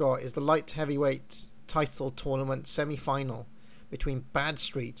match we've got is the light heavyweight title tournament semi-final between Bad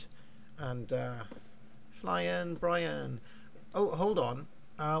Street and Flyin' Brian. Oh, hold on.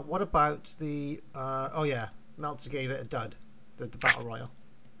 What about the? Oh yeah, Meltzer gave it a dud. The battle royal.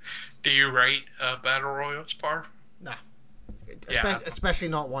 Do you rate battle royals, Par? Nah. Yeah. Especially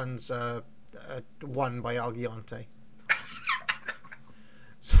not ones won by Al Giante.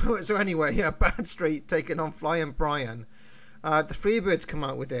 So anyway, yeah, Bad Street taking on Flyin' Brian. The Freebirds come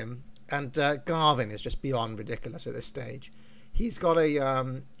out with him, and Garvin is just beyond ridiculous at this stage. He's got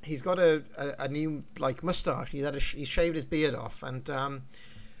a new like mustache. He shaved his beard off, and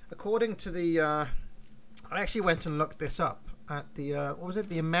according to I actually went and looked this up at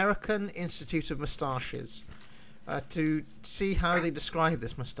the American Institute of Mustaches to see how they describe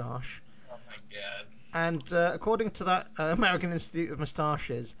this mustache. Oh my god. And according to that American Institute of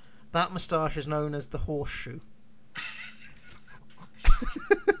Mustaches, that mustache is known as the horseshoe.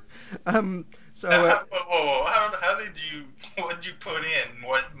 Whoa, how did you, what did you put in?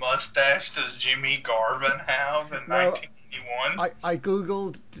 What mustache does Jimmy Garvin have in 1981? I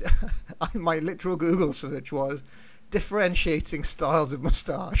googled, my literal Google search was differentiating styles of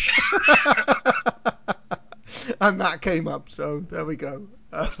mustache. And that came up, so there we go.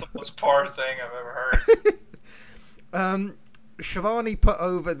 That's the most par thing I've ever heard. Shivani put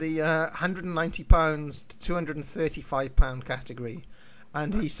over the 190 pounds to 235 pound category,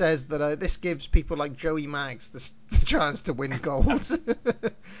 and he says that this gives people like Joey Maggs the chance to win gold.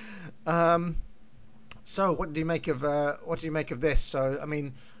 So what do you make of this? So I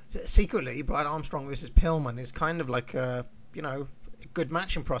mean, secretly, Brian Armstrong versus Pillman is kind of like a good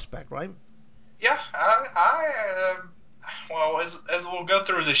matching prospect, right? Yeah, well, as we'll go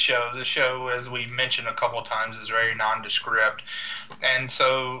through the show, as we mentioned a couple of times, is very nondescript, and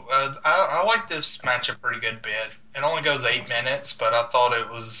so I like this match a pretty good bit. It only goes 8 minutes, but I thought it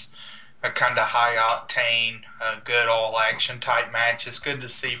was a kind of high octane, good all action type match. It's good to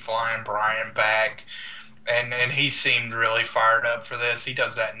see Flying Brian back, and he seemed really fired up for this. He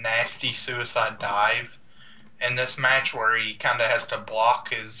does that nasty suicide dive in this match where he kind of has to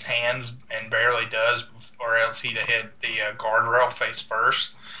block his hands and barely does, or else he'd have hit the guardrail face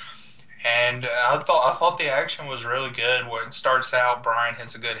first. And I thought the action was really good. Where it starts out, Brian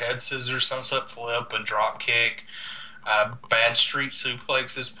hits a good head scissors, sunset flip, and drop kick. Bad Street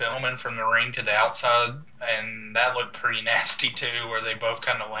suplexes Pillman from the ring to the outside, and that looked pretty nasty too, where they both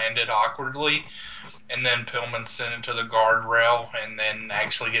kind of landed awkwardly. And then Pillman sent it to the guardrail, and then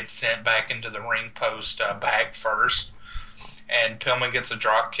actually gets sent back into the ring post back first. And Pillman gets a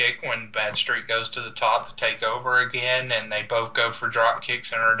drop kick when Bad Street goes to the top to take over again, and they both go for drop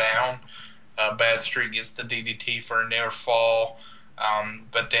kicks and are down. Bad Street gets the DDT for a near fall,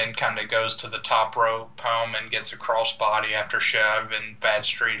 but then kind of goes to the top rope. Pillman gets a crossbody after shoving Bad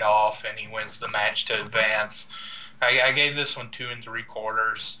Street off, and he wins the match to advance. I gave this one 2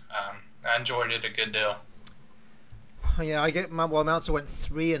 3/4. I enjoyed it a good deal. Yeah, Meltzer went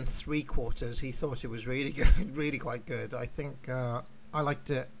 3 3/4. He thought it was really good, really quite good. I think I liked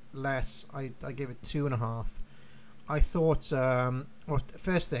it less. I gave it 2.5. I thought, well,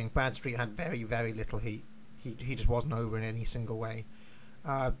 first thing, Bad Street had very, very little heat. He just wasn't over in any single way.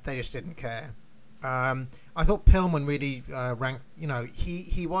 They just didn't care. I thought Pillman really ranked.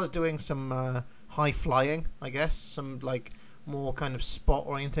 He was doing some high flying, I guess, some like more kind of spot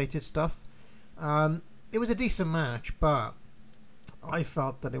orientated stuff. It was a decent match, but I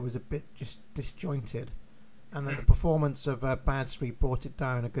felt that it was a bit just disjointed, and that the performance of Bad Street brought it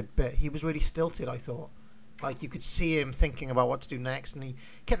down a good bit. He was really stilted, I thought. Like, you could see him thinking about what to do next, and he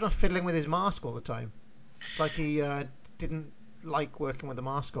kept on fiddling with his mask all the time. It's like he didn't like working with the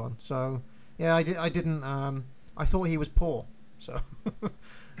mask on. So, yeah, I didn't. I thought he was poor. So,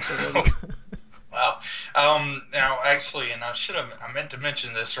 Wow. Now, actually, and I meant to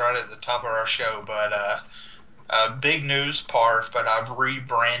mention this right at the top of our show, but big news, Parf, but I've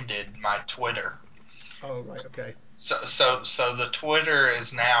rebranded my Twitter. Oh, right, okay. So the Twitter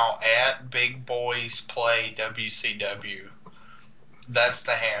is now at Big Boys Play WCW. That's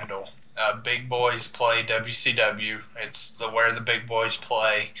the handle. Big Boys Play WCW. It's the Where the Big Boys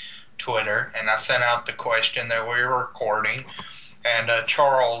Play Twitter. And I sent out the question that we were recording. And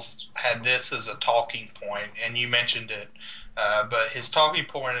Charles had this as a talking point, and you mentioned it. But his talking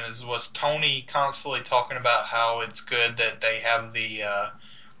point was Tony constantly talking about how it's good that they have the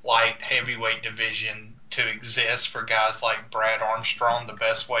light heavyweight division to exist for guys like Brad Armstrong, the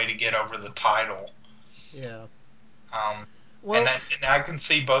best way to get over the title. Yeah. Well, and I can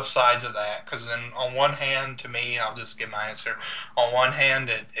see both sides of that, because on one hand, to me, I'll just give my answer. On one hand,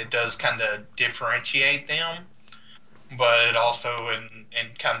 it does kind of differentiate them, but it also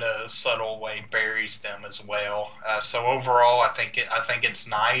in kind of subtle way buries them as well. So overall, I think it's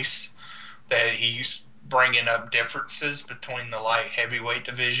nice that he's bringing up differences between the light heavyweight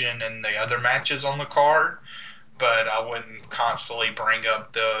division and the other matches on the card, but I wouldn't constantly bring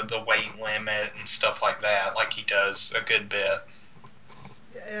up the weight limit and stuff like that like he does a good bit.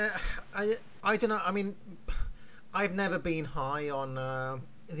 Yeah, I don't know. I mean, I've never been high on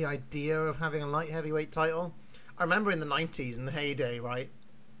the idea of having a light heavyweight title. I remember in the 90s, in the heyday, right?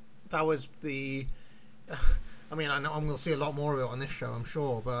 That was the... I mean, I know we'll see a lot more of it on this show, I'm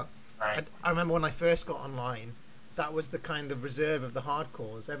sure, but right. I remember when I first got online, that was the kind of reserve of the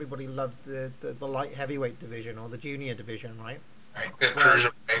hardcores. Everybody loved the light heavyweight division or the junior division, right? Right, the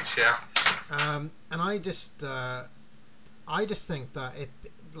cruiserweights, yeah. And I just think that it,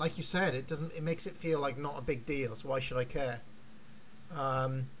 like you said, it makes it feel like not a big deal. So why should I care?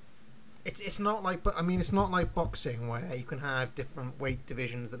 It's not like, but I mean, it's not like boxing where you can have different weight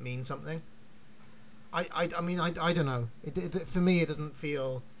divisions that mean something. I mean, I don't know. For me, it doesn't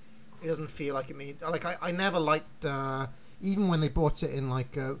feel like it means, like, I never liked even when they brought it in,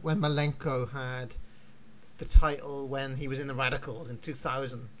 like when Malenko had the title when he was in the Radicals in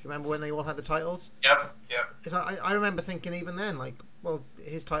 2000. Do you remember when they all had the titles? Yep. Because I remember thinking even then, like, well,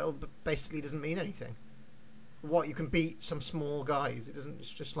 his title basically doesn't mean anything. What, you can beat some small guys? It doesn't.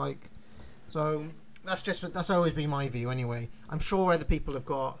 It's just like, so that's always been my view anyway. I'm sure other people have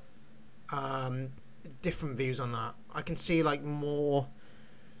got different views on that. I can see like more,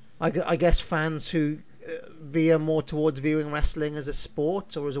 I guess, fans who veer more towards viewing wrestling as a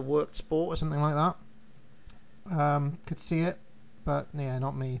sport or as a worked sport or something like that. Could see it, but yeah,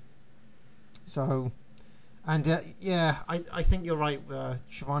 not me. So, and yeah, I think you're right.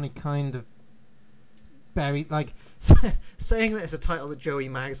 Schiavone kind of buried, like, saying that it's a title that Joey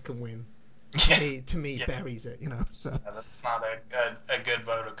Maggs can win. To me, yeah. Buries it, So yeah, that's not a good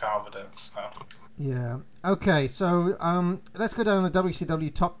vote of confidence. So. Yeah. Okay, so let's go down the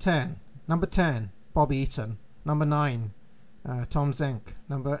WCW top 10. Number 10, Bob Eaton. Number 9, Tom Zenk.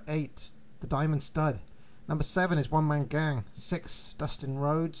 Number 8, The Diamond Stud. Number 7 is One Man Gang. 6, Dustin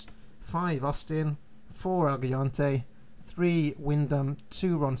Rhodes. 5, Austin. 4, El Gigante. 3, Wyndham.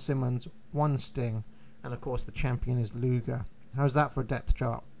 2, Ron Simmons. 1, Sting. And of course, the champion is Luger. How's that for a depth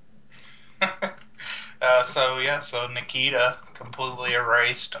chart? So Nikita completely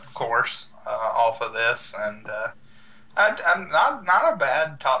erased, of course, off of this, and I'm not a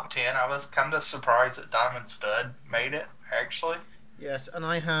bad top 10. I was kind of surprised that Diamond Stud made it, actually. Yes, and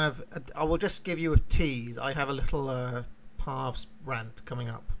I will just give you a tease. I have a little Parvs rant coming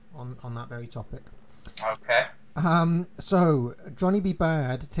up on that very topic. Okay. So Johnny B.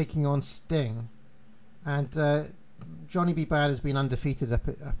 Bad taking on Sting, and Johnny B. Bad has been undefeated up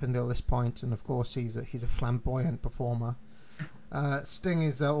until this point, and of course he's a flamboyant performer. Sting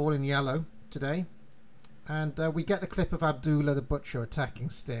is all in yellow today, and we get the clip of Abdullah the Butcher attacking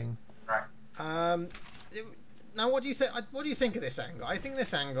Sting. Right. Now, what do you think? What do you think of this angle? I think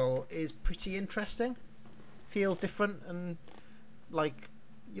this angle is pretty interesting. Feels different and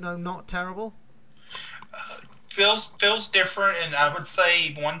not terrible. Feels different, and I would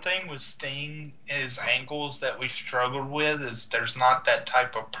say one thing with Sting is angles that we've struggled with is there's not that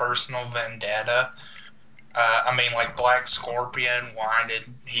type of personal vendetta. I mean, like Black Scorpion, why did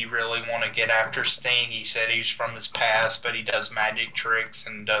he really want to get after Sting? He said he's from his past, but he does magic tricks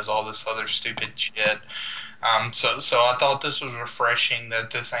and does all this other stupid shit. So I thought this was refreshing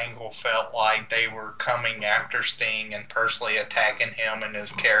that this angle felt like they were coming after Sting and personally attacking him and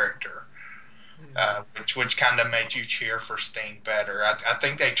his character. Which kind of made you cheer for Sting better. I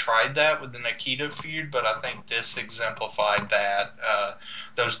think they tried that with the Nikita feud, but I think this exemplified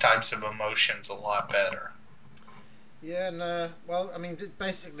those types of emotions a lot better. Yeah, and well, I mean,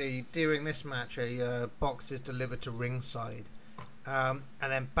 basically during this match, a box is delivered to ringside, and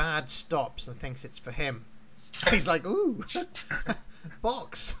then Bad stops and thinks it's for him. He's like, "Ooh,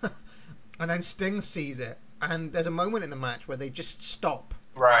 box," and then Sting sees it, and there's a moment in the match where they just stop.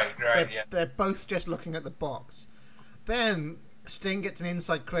 Right, yeah. They're both just looking at the box. Then Sting gets an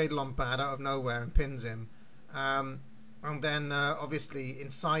inside cradle on Bad out of nowhere and pins him. And then obviously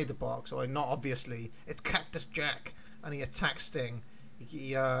inside the box, or not obviously, it's Cactus Jack, and he attacks Sting.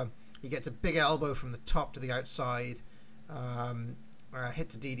 He gets a big elbow from the top to the outside,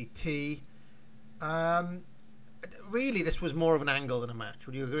 hits a DDT. Really, this was more of an angle than a match.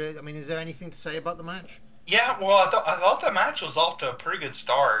 Would you agree? I mean, is there anything to say about the match? Yeah, well, I thought the match was off to a pretty good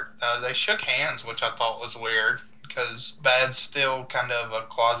start. They shook hands, which I thought was weird because Bad's still kind of a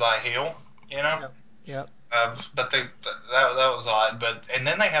quasi heel, you know. Yep. But that was odd. And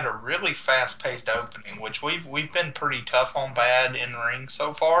then they had a really fast paced opening, which we've been pretty tough on Bad in ring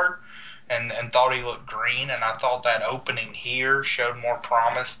so far, and thought he looked green. And I thought that opening here showed more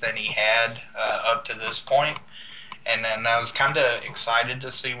promise than he had up to this point. And then I was kind of excited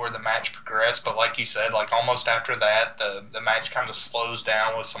to see where the match progressed, but like you said, like almost after that, the match kind of slows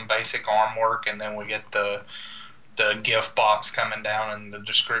down with some basic arm work, and then we get the gift box coming down and the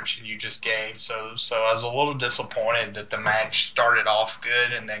description you just gave. So I was a little disappointed that the match started off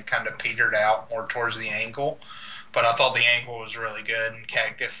good and then kind of petered out more towards the angle, but I thought the angle was really good and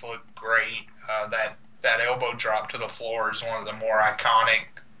Cactus looked great. That elbow drop to the floor is one of the more iconic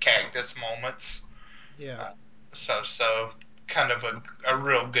Cactus moments. Yeah. So kind of a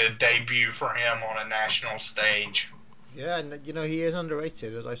real good debut for him on a national stage. Yeah, and he is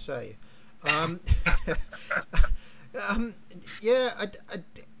underrated, as I say. Yeah,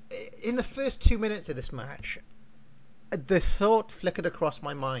 in the first 2 minutes of this match, the thought flickered across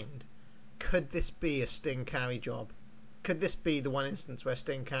my mind: could this be a Sting carry job? Could this be the one instance where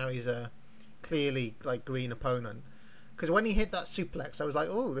Sting carries a clearly green opponent? Because when he hit that suplex, I was like,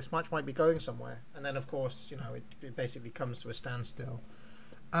 oh, this match might be going somewhere. And then, of course, it basically comes to a standstill.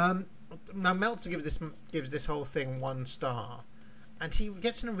 Now, Meltzer gives this whole thing 1 star. And he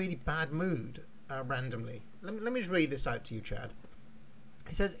gets in a really bad mood randomly. Let me just read this out to you, Chad.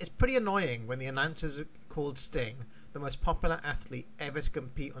 He says, it's pretty annoying when the announcers called Sting the most popular athlete ever to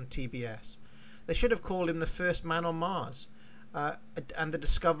compete on TBS. They should have called him the first man on Mars. And the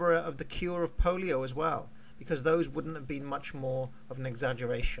discoverer of the cure of polio as well, because those wouldn't have been much more of an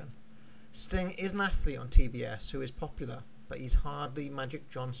exaggeration. Sting is an athlete on TBS who is popular, but he's hardly Magic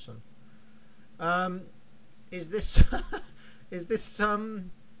Johnson. Is this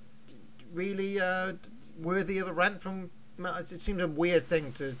really worthy of a rant from? It seemed a weird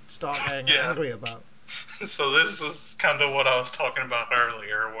thing to start getting angry about. So this is kind of what I was talking about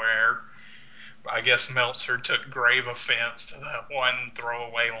earlier, where I guess Meltzer took grave offense to that one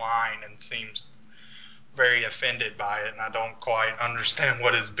throwaway line and seems very offended by it, and I don't quite understand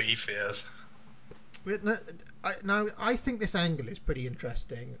what his beef is. I think this angle is pretty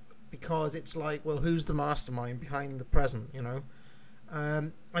interesting because it's like, well, who's the mastermind behind the present,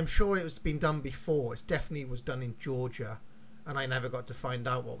 I'm sure it was been done before. It definitely was done in Georgia, and I never got to find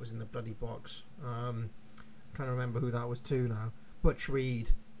out what was in the bloody box. Trying to remember who that was too now. Butch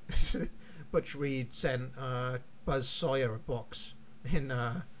Reed. Butch Reed sent Buzz Sawyer a box in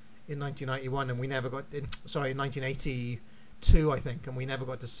 1991, and we never got in 1982, I think, and we never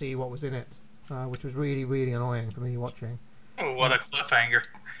got to see what was in it, which was really, really annoying for me watching. Oh, what a cliffhanger!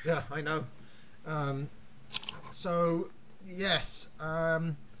 Yeah, I know. So yes,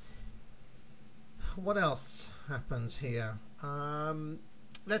 what else happens here?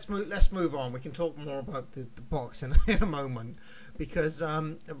 Let's move on. We can talk more about the box in a moment, because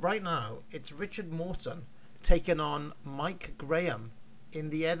right now it's Richard Morton taking on Mike Graham in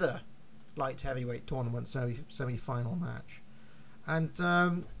the other light heavyweight tournament semi-final match. And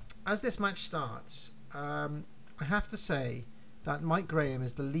as this match starts, I have to say that Mike Graham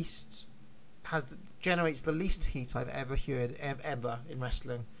is generates the least heat I've ever heard ever in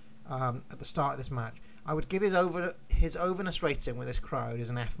wrestling. At the start of this match, I would give his overness rating with this crowd is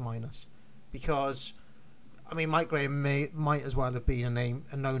an F-, because I mean Mike Graham might as well have been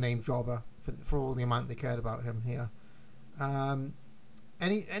a no-name jobber for all the amount they cared about him here.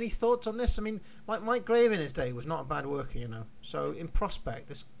 Any thoughts on this? I mean, Mike Graham in his day was not a bad worker, you know. So in prospect,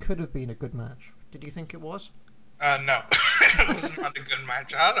 this could have been a good match. Did you think it was? No, it was not a good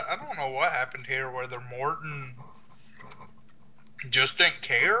match. I don't know what happened here, whether Morton just didn't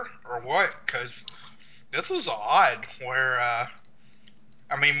care or what, because this was odd where, I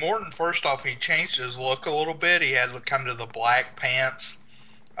mean, Morton, first off, he changed his look a little bit. He had kind of the black pants,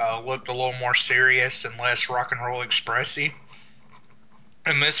 looked a little more serious and less rock and roll expressy.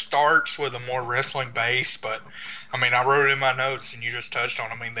 And this starts with a more wrestling base, but I mean, I wrote in my notes, and you just touched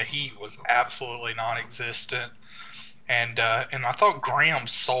on. I mean, the heat was absolutely non-existent, and I thought Graham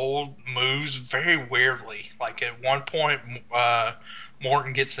sold moves very weirdly. Like at one point,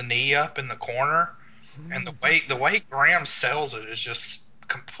 Morton gets a knee up in the corner, and the way Graham sells it is just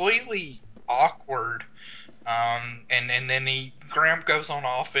completely awkward. And then Graham goes on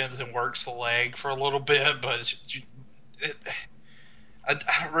offense and works the leg for a little bit, but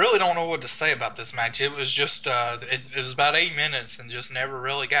I really don't know what to say about this match. It was just it was about 8 minutes and just never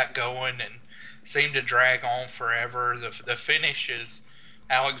really got going and seemed to drag on forever. The finish is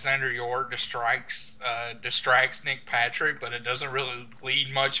Alexander York distracts Nick Patrick, but it doesn't really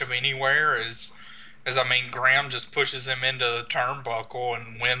lead much of anywhere. As I mean, Graham just pushes him into the turnbuckle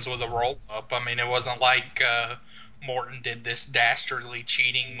and wins with a roll up. I mean, it wasn't like Morton did this dastardly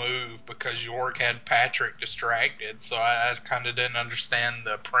cheating move because York had Patrick distracted. So I kind of didn't understand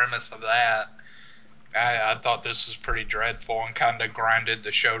the premise of that. I thought this was pretty dreadful and kind of grinded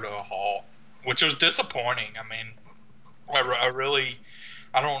the show to a halt, which was disappointing. I mean, I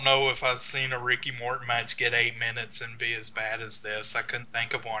don't know if I've seen a Ricky Morton match get 8 minutes and be as bad as this. I couldn't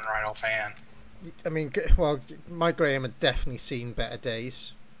think of one right offhand. I mean, well, Mike Graham had definitely seen better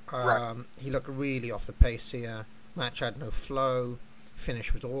days. Right. He looked really off the pace here. Match had no flow.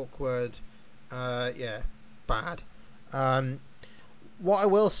 Finish was awkward. Yeah, bad. What I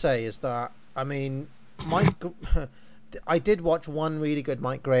will say is that, I mean, I did watch one really good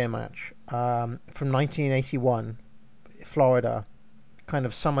Mike Graham match from 1981, Florida, kind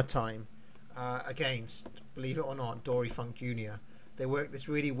of summertime, against, believe it or not, Dory Funk Jr. They worked this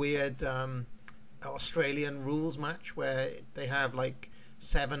really weird Australian rules match where they have like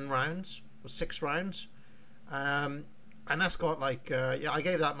 7 rounds or 6 rounds. And that's got like, I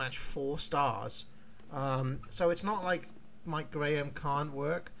gave that match 4 stars. So it's not like Mike Graham can't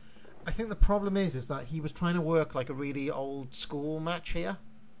work. I think the problem is that he was trying to work like a really old school match here,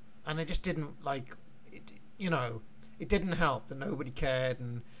 and it just didn't it didn't help that nobody cared,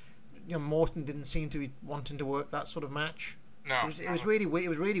 and Morton didn't seem to be wanting to work that sort of match. No, it was really weird. It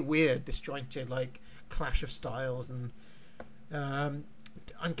was really weird, disjointed, like clash of styles, and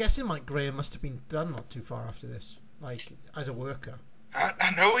I'm guessing Mike Graham must have been done not too far after this, like as a worker.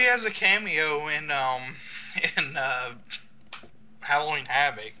 I know he has a cameo in Halloween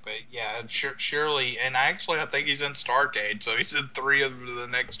Havoc, but yeah, surely, and actually I think he's in Starrcade, so he's in 3 of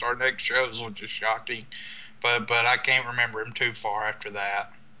our next shows, which is shocking. But I can't remember him too far after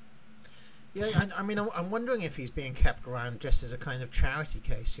that. Yeah, I mean, I'm wondering if he's being kept around just as a kind of charity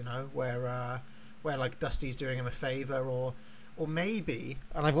case, where like Dusty's doing him a favor, or maybe,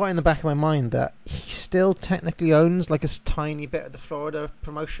 and I've got in the back of my mind that he still technically owns like a tiny bit of the Florida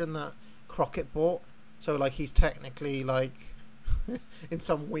promotion that Crockett bought, so like he's technically like in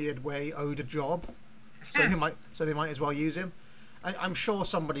some weird way owed a job, so they might as well use him. I'm sure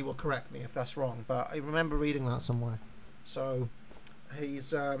somebody will correct me if that's wrong, but I remember reading that somewhere. So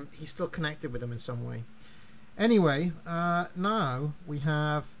he's still connected with them in some way. Anyway, now we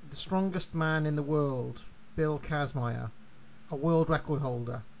have the strongest man in the world, Bill Kazmaier, a world record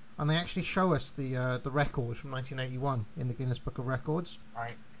holder, and they actually show us the record from 1981 in the Guinness Book of Records.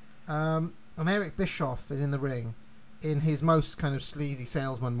 Right. And Eric Bischoff is in the ring in his most kind of sleazy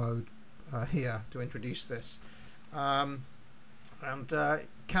salesman mode here to introduce this. And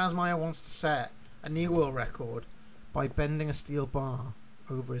Kazmaier wants to set a new world record by bending a steel bar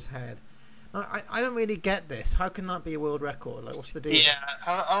over his head. Now, I don't really get this. How can that be a world record? Like, what's the deal? Yeah,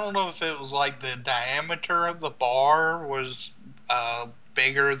 I don't know if it was like the diameter of the bar was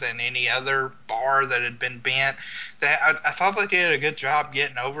bigger than any other bar that had been bent. That I thought they did a good job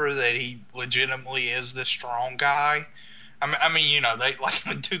getting over that he legitimately is this strong guy. I mean, you know, they like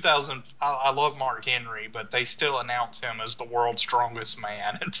in 2000. I love Mark Henry, but they still announce him as the world's strongest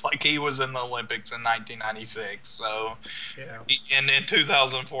man. It's like he was in the Olympics in 1996. So, Yeah. in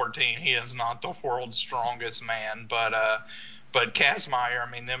 2014, he is not the world's strongest man. But Kazmaier,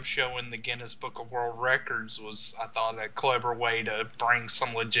 I mean, them showing the Guinness Book of World Records was, I thought, a clever way to bring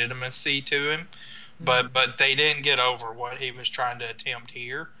some legitimacy to him. But they didn't get over what he was trying to attempt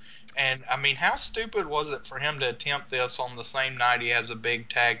here. And, I mean, how stupid was it for him to attempt this on the same night he has a big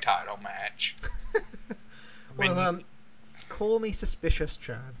tag title match? Well, call me suspicious,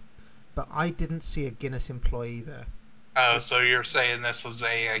 Chad, but I didn't see a Guinness employee there. Oh, so you're saying this was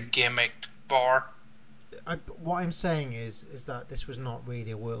a gimmick bar? What I'm saying is that this was not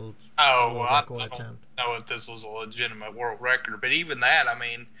really a world record attempt. I don't know if this was a legitimate world record, but even that, I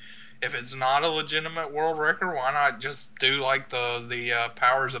mean, if it's not a legitimate world record, why not just do like the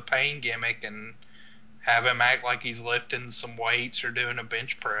Powers of Pain gimmick and have him act like he's lifting some weights or doing a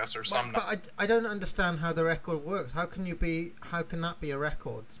bench press or something? But I don't understand how the record works. How can that be a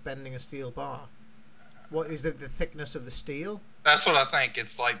record? Bending a steel bar. What is it? The thickness of the steel? That's what I think.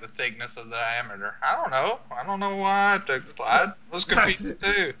 It's like the thickness of the diameter. I don't know. I don't know why. I was confused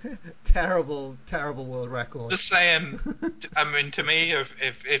too. Terrible world record. Just saying. I mean, to me,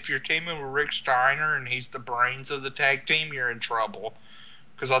 if you're teaming with Rick Steiner and he's the brains of the tag team, you're in trouble.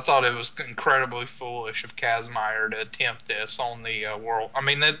 Because I thought it was incredibly foolish of Kazmaier to attempt this on the world. I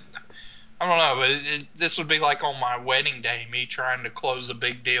mean, I don't know, but this would be like on my wedding day, me trying to close a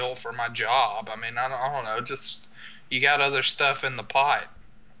big deal for my job. I mean, I don't know. Just, you got other stuff in the pot.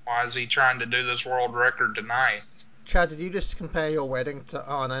 Why is he trying to do this world record tonight? Chad, did you just compare your wedding to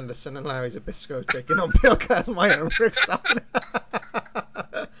Arn Anderson and Larry Zbyszko taking on Bill Kazmaier and Rick Steiner?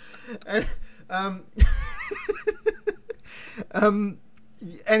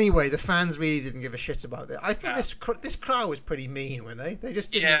 Anyway, the fans really didn't give a shit about it. I thought this crowd was pretty mean, weren't they? They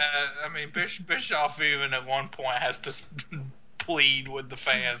just didn't. Yeah, I mean, Bischoff even at one point has to plead with the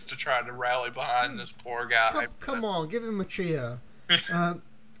fans to try to rally behind this poor guy. Come on, give him a cheer.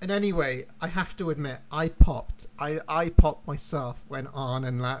 And anyway, I have to admit, I popped myself when Arn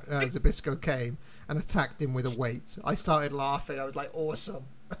and Zbyszko came and attacked him with a weight. I started laughing. I was like, awesome.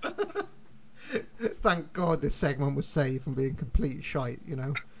 Thank God this segment was saved from being complete shite, you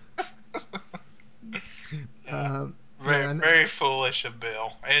know. Very foolish of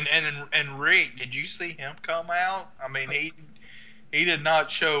Bill. And Rick, did you see him come out? I mean, he did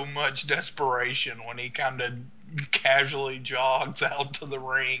not show much desperation when he kind of casually jogs out to the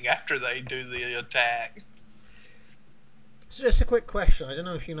ring after they do the attack. So just a quick question. I don't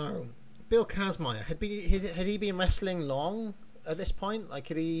know if you know, Bill Kazmaier, had he been wrestling long at this point? Like,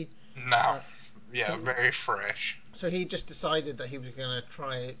 had he... No. Very fresh. So he just decided that he was going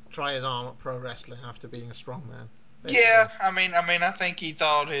to try his arm at pro wrestling after being a strongman. Yeah, I mean, I think he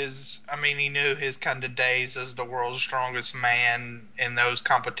thought he knew his kind of days as the world's strongest man in those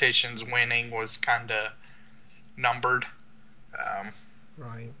competitions, winning was kind of numbered.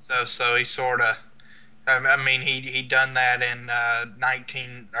 Right. So he sort of, I mean, he done that in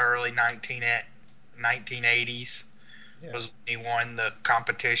early 1980s. Yeah. Was when he won the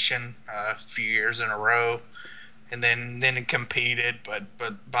competition a few years in a row, and then he competed, but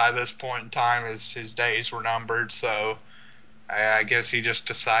by this point in time his days were numbered, so I guess he just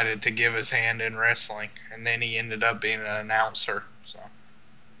decided to give his hand in wrestling, and then he ended up being an announcer. So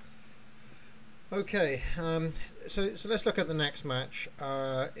okay, so let's look at the next match.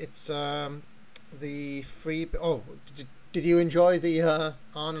 It's the free. Oh, did you enjoy the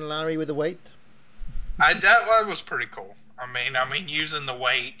Arn and Larry with the weight? That was pretty cool. I mean, using the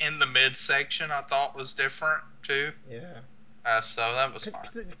weight in the midsection, I thought was different too. Yeah. So that was fine.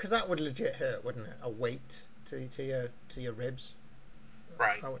 Because that would legit hurt, wouldn't it? A weight to your ribs.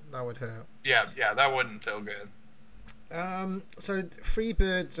 Right. That would hurt. Yeah, that wouldn't feel good. So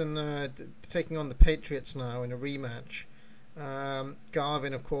Freebirds and taking on the Patriots now in a rematch.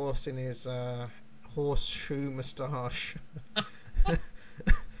 Garvin, of course, in his horseshoe moustache.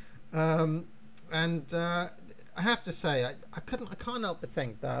 And I have to say, I can't help but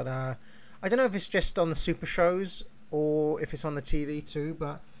think that I don't know if it's just on the Super shows or if it's on the TV too,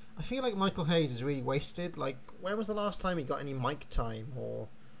 but I feel like Michael Hayes is really wasted. Like, when was the last time he got any mic time, or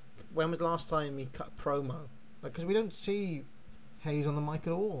when was the last time he cut a promo? Like, because we don't see Hayes on the mic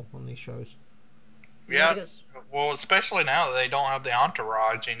at all on these shows. Yeah, well, especially now that they don't have the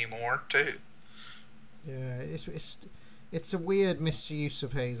entourage anymore, too. Yeah, it's a weird misuse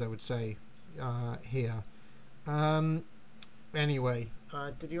of Hayes, I would say, here. Anyway,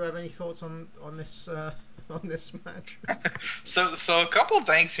 did you have any thoughts on this on this match? So a couple of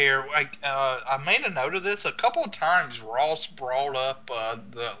things here. I made a note of this. A couple of times Ross brought up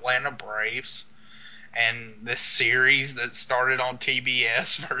the Atlanta Braves and this series that started on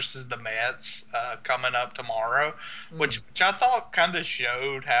TBS versus the Mets coming up tomorrow, which I thought kind of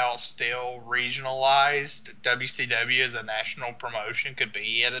showed how still regionalized WCW as a national promotion could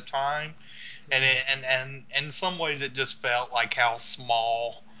be at a time. And in some ways it just felt like how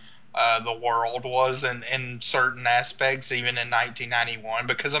small the world was in certain aspects, even in 1991.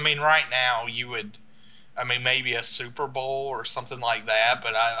 Because, I mean, right now maybe a Super Bowl or something like that,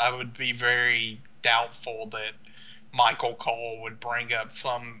 but I would be very doubtful that Michael Cole would bring up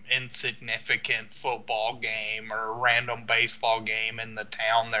some insignificant football game or random baseball game in the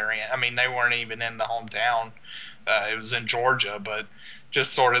town they're in. I mean, they weren't even in the hometown. It was in Georgia, but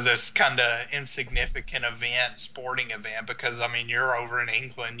just sort of this kind of insignificant sporting event, because, I mean, you're over in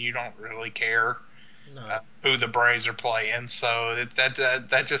England, you don't really care who the Braves are playing, so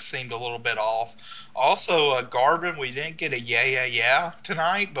that just seemed a little bit off. Also, Garvin, we didn't get a yeah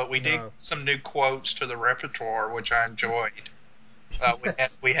tonight, but we did some new quotes to the repertoire, which I enjoyed.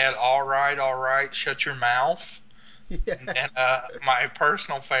 We had all right, shut your mouth. Yes. And my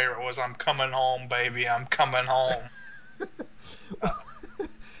personal favorite was "I'm coming home, baby, I'm coming home."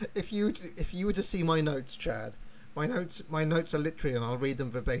 If you were to see my notes, Chad, my notes are literally, and I'll read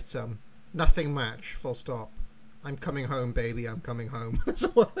them verbatim. Nothing match. Full stop. I'm coming home, baby. I'm coming home. That's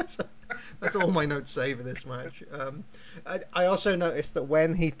all my notes say for this match. I also noticed that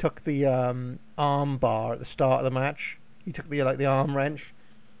when he took the arm bar at the start of the match, he took the arm wrench.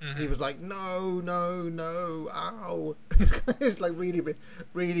 Mm-hmm. He was like, no, ow. It's like really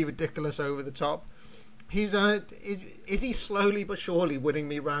ridiculous, over the top. He's is he slowly but surely winning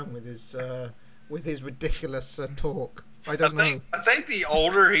me round with his ridiculous talk? I don't know. I think the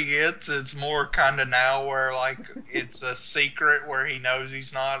older he gets, it's more kind of now where, like, it's a secret where he knows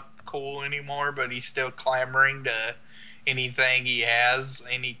he's not cool anymore, but he's still clamoring to anything he has,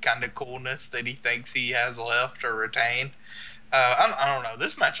 any kind of coolness that he thinks he has left or retained. I don't know.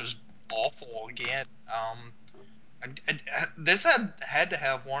 This match was awful again. This had to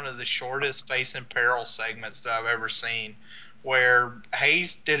have one of the shortest face in peril segments that I've ever seen, where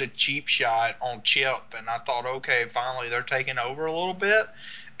Hayes did a cheap shot on Chip, and I thought, okay, finally they're taking over a little bit.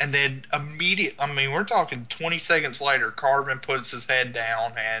 And then we're talking 20 seconds later, Carvin puts his head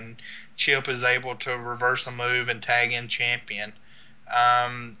down, and Chip is able to reverse a move and tag in champion.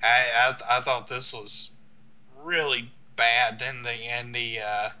 I thought this was really bad, and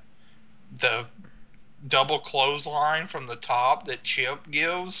the double clothesline from the top that Chip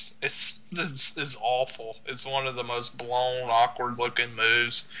gives is awful. It's one of the most blown, awkward looking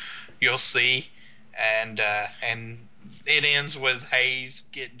moves you'll see, and it ends with Hayes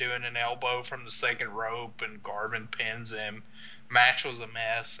doing an elbow from the second rope, and Garvin pins him. Match was a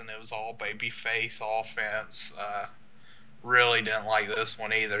mess, and it was all babyface offense. Really didn't like this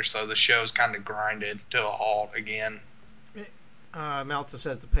one either, so the show's kind of grinded to a halt again. Meltzer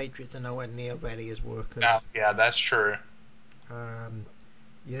says the Patriots are nowhere near ready as workers. Yeah, that's true.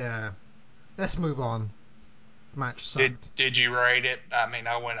 Yeah. Let's move on. Match sucked. Did you rate it? I mean,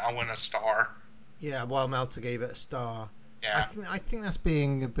 I went a star. Yeah, well, Meltzer gave it a star. Yeah. I think that's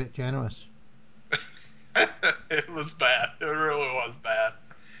being a bit generous. It was bad. It really was bad.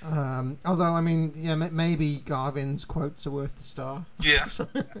 Although, I mean, yeah, maybe Garvin's quotes are worth the star. Yeah.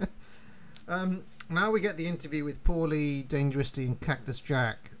 Now we get the interview with Paulie, Dangerously, and Cactus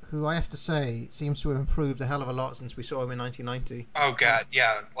Jack, who I have to say seems to have improved a hell of a lot since we saw him in 1990. Oh, God,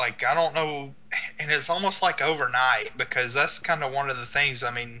 yeah. Like, I don't know. And it's almost like overnight, because that's kind of one of the things.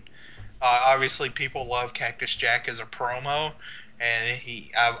 I mean, obviously people love Cactus Jack as a promo, and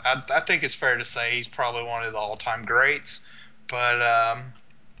I think it's fair to say he's probably one of the all-time greats.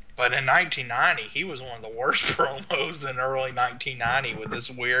 But in 1990, he was one of the worst promos in early 1990, with this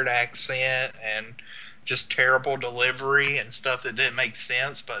weird accent and just terrible delivery and stuff that didn't make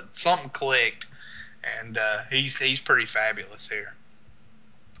sense. But something clicked, and he's pretty fabulous here.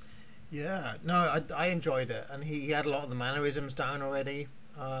 Yeah, no, I enjoyed it, and he had a lot of the mannerisms down already.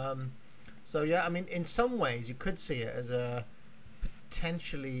 So yeah, I mean, in some ways you could see it as a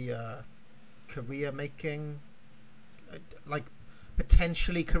potentially career-making, like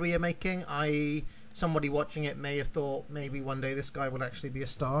potentially career making. Somebody watching it may have thought maybe one day this guy will actually be a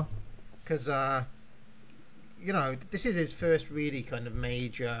star, because this is his first really kind of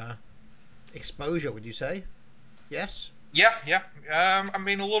major exposure. Would you say? Yes. Yeah. I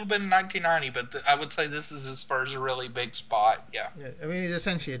mean, a little bit in 1990, but I would say this is his first really big spot. Yeah. I mean, he's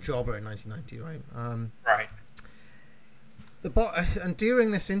essentially a jobber in 1990, right? Right. And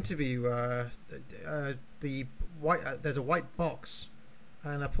during this interview, there's a white box,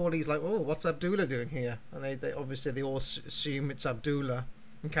 and Paulie's like, "Oh, what's Abdullah doing here?" And they obviously they all assume it's Abdullah,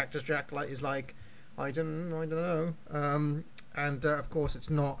 and Cactus Jack is like, "I don't know." And of course, it's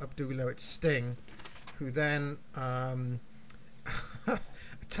not Abdullah, it's Sting, who then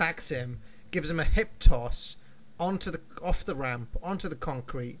attacks him, gives him a hip toss off the ramp onto the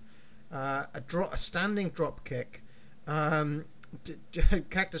concrete, a standing drop kick.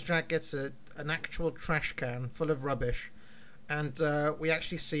 Cactus Jack gets an actual trash can full of rubbish, and we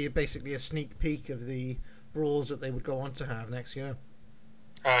actually see basically a sneak peek of the brawls that they would go on to have next year.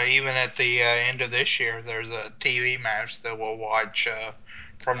 Even at the end of this year, there's a TV match that we'll watch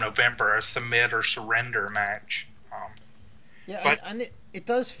from November, a Submit or Surrender match. And it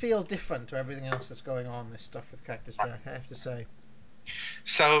does feel different to everything else that's going on, this stuff with Cactus Jack, I have to say.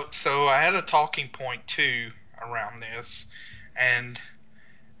 So I had a talking point, too, around this, and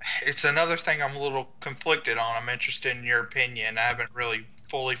it's another thing I'm a little conflicted on. I'm interested in your opinion. I haven't really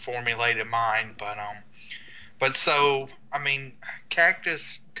fully formulated mine, but so, I mean,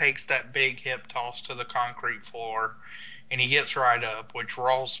 Cactus takes that big hip toss to the concrete floor, and he gets right up, which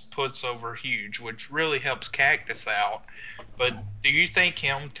Ross puts over huge, which really helps Cactus out. But do you think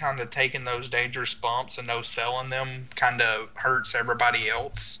him kind of taking those dangerous bumps and no selling them kind of hurts everybody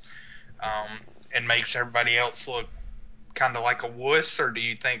else, and makes everybody else look kind of like a wuss? Or do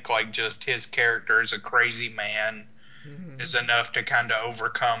you think like just his character as a crazy man is enough to kind of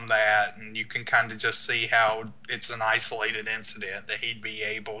overcome that, and you can kind of just see how it's an isolated incident that he'd be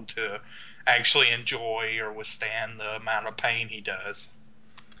able to actually enjoy or withstand the amount of pain he does?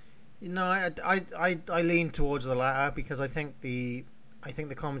 I lean towards the latter, because I think the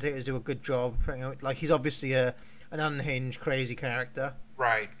commentators do a good job. Like, he's obviously an unhinged, crazy character,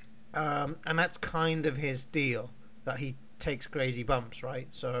 Right. and that's kind of his deal, that he takes crazy bumps, right?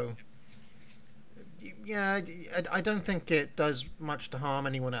 So yeah, I don't think it does much to harm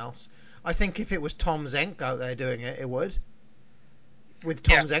anyone else. I think if it was Tom Zenk out there doing it, it would. With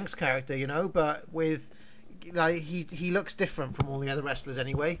Tom Zenk's character, but with he looks different from all the other wrestlers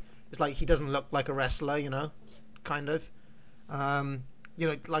anyway. It's like he doesn't look like a wrestler, kind of.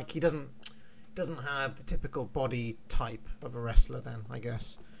 Like he doesn't have the typical body type of a wrestler then, I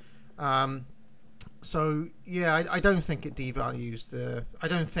guess. So yeah, I don't think it devalues I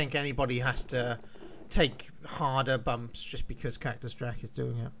don't think anybody has to take harder bumps just because Cactus Jack is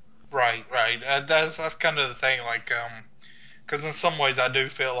doing it. Right. That's kind of the thing. Like, because in some ways I do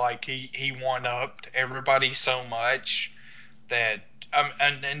feel like he one upped everybody so much that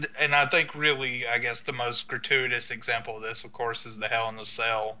and I think really, I guess the most gratuitous example of this, of course, is the Hell in a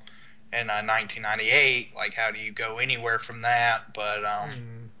Cell in 1998. Like, how do you go anywhere from that? But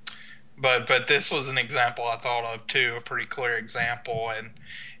this was an example I thought of too, a pretty clear example,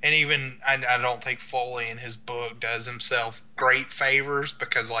 and even I don't think Foley in his book does himself great favors,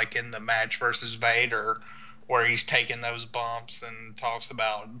 because like in the match versus Vader, where he's taking those bumps and talks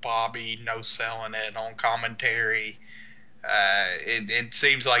about Bobby no selling it on commentary, it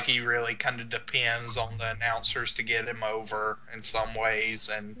seems like he really kind of depends on the announcers to get him over in some ways,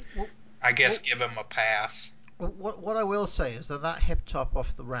 and I guess give him a pass. What I will say is that hip top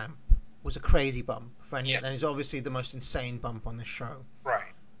off the ramp was a crazy bump for any, and it's obviously the most insane bump on this show. Right.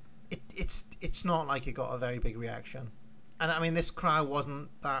 It's not like it got a very big reaction, and I mean this crowd wasn't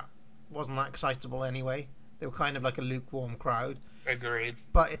that excitable anyway. They were kind of like a lukewarm crowd. Agreed.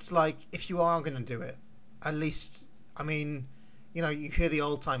 But it's like, if you are going to do it, at least, I mean, you hear the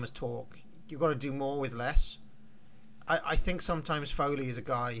old timers talk. You've got to do more with less. I think sometimes Foley is a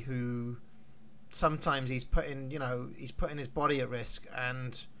guy who sometimes he's putting his body at risk,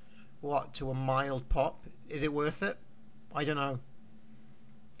 and to a mild pop, is it worth it? I don't know.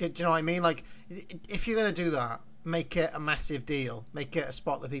 Do you know what I mean? Like, if you're going to do that, make it a massive deal. Make it a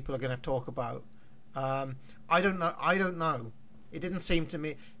spot that people are going to talk about. I don't know. It didn't seem to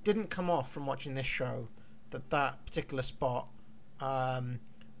me, didn't come off from watching this show that particular spot,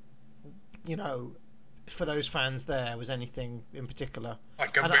 for those fans there was anything in particular.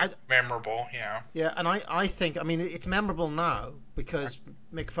 Like memorable, yeah. Yeah, and I think, I mean, it's memorable now because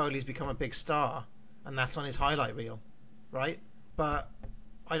Mick Foley's become a big star, and that's on his highlight reel, right? But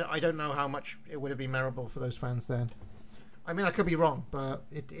I don't know how much it would have been memorable for those fans then. I mean, I could be wrong, but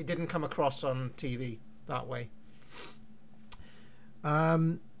it didn't come across on TV that way.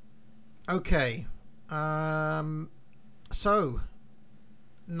 Okay. So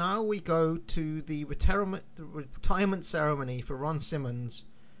now we go to the retirement ceremony for Ron Simmons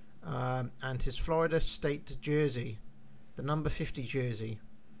and his Florida State jersey, the number 50 jersey.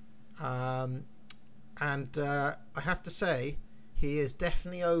 And I have to say, he is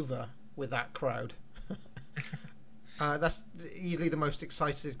definitely over with that crowd. That's easily the most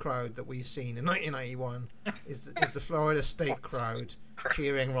excited crowd that we've seen in 1991 is the Florida State crowd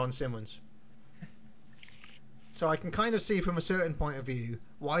cheering Ron Simmons. So I can kind of see from a certain point of view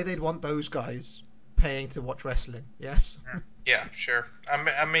why they'd want those guys paying to watch wrestling. Yes? Yeah, sure.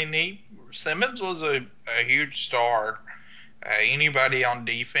 I mean, Simmons was a huge star. Anybody on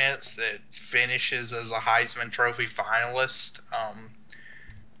defense that finishes as a Heisman Trophy finalist,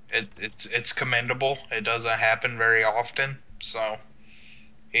 it's commendable. It doesn't happen very often. So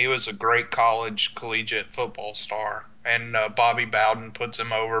he was a great collegiate football star. And Bobby Bowden puts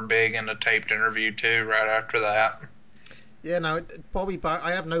him over big in a taped interview too right after that. Yeah, no, Bobby Bowden,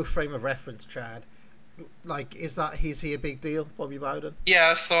 I have no frame of reference, Chad. Like, is he a big deal, Bobby Bowden?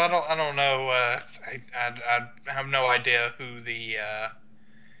 Yeah, so I don't know. I have no idea who the.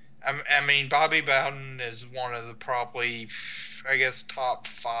 I mean, Bobby Bowden is one of the probably, I guess, top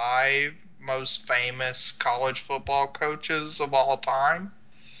 5 most famous college football coaches of all time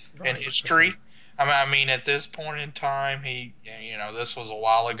in history. Okay. I mean, at this point in time, this was a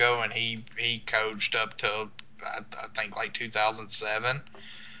while ago, and he coached up to I think like 2007.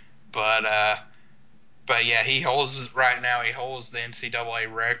 But yeah, he holds the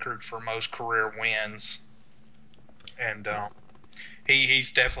NCAA record for most career wins, and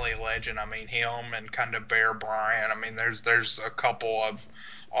he's definitely a legend. I mean, him and kind of Bear Bryant. I mean, there's a couple of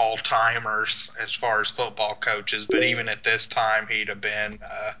all timers as far as football coaches, but even at this time, he'd have been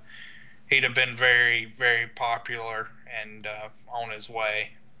very, very popular and on his way.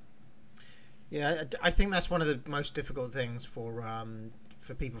 Yeah, I think that's one of the most difficult things for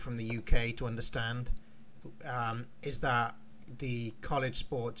people from the UK to understand, is that the college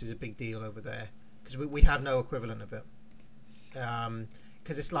sports is a big deal over there because we have no equivalent of it.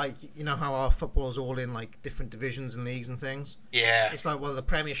 Because it's like, you know how our football's all in like different divisions and leagues and things. Yeah. It's like, well, the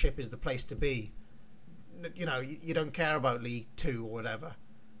Premiership is the place to be. You know, you don't care about League Two or whatever.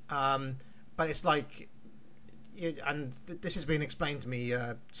 But it's like, and this has been explained to me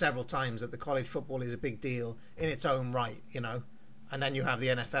several times, that the college football is a big deal in its own right, you know, and then you have the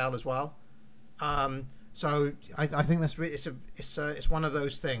NFL as well. So I think that's it's one of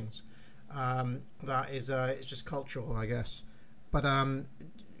those things that is it's just cultural, I guess. But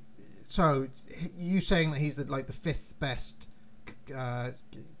so you saying that he's the 5th best kind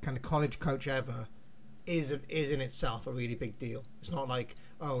of college coach ever is in itself a really big deal. It's not like,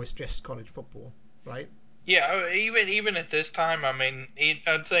 oh, it's just college football, right? Yeah, even at this time, I mean,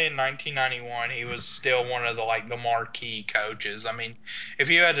 I'd say in 1991, he was still one of the marquee coaches. I mean, if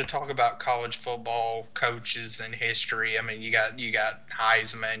you had to talk about college football coaches in history, I mean, you got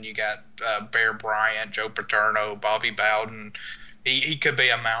Heisman, you got Bear Bryant, Joe Paterno, Bobby Bowden. He could be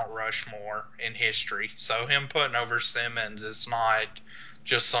a Mount Rushmore in history. So him putting over Simmons is not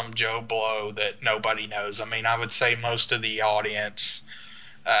just some Joe Blow that nobody knows. I mean, I would say most of the audience.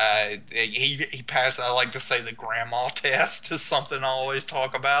 He passed. I like to say the grandma test is something I always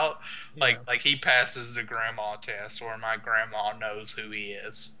talk about. Yeah. Like he passes the grandma test, or my grandma knows who he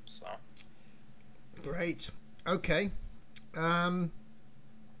is. So Great. Okay.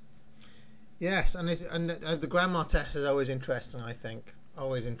 Yes, and the grandma test is always interesting. I think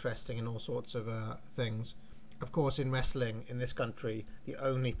always interesting in all sorts of things. Of course, in wrestling in this country, the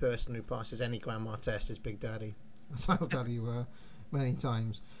only person who passes any grandma test is Big Daddy. As I'll tell you many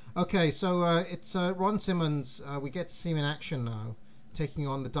times. Okay, so it's Ron Simmons. We get to see him in action now, taking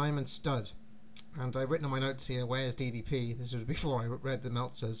on the Diamond Stud. And I've written on my notes here, where's DDP? This was before I read the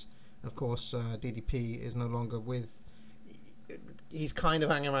Meltzers. Of course, DDP is no longer with... He's kind of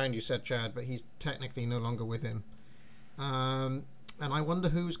hanging around, you said, Chad, but he's technically no longer with him. And I wonder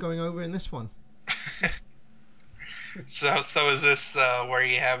who's going over in this one. So is this where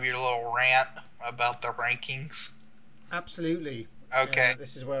you have your little rant about the rankings? Absolutely. Okay.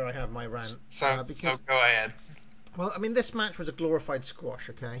 This is where I have my rant. So go ahead. Well, I mean, this match was a glorified squash,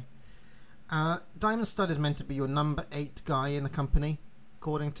 okay? Diamond Stud is meant to be your number 8 guy in the company,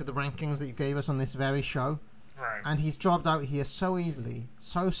 according to the rankings that you gave us on this very show. Right. And he's dropped out here so easily,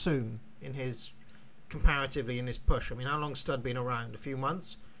 so soon comparatively in this push. I mean, how long's Stud been around? A few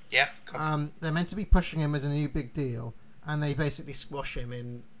months? Yeah. They're meant to be pushing him as a new big deal, and they basically squash him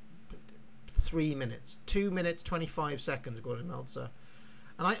in 3 minutes. 2 minutes 25 seconds, Gordon Meltzer.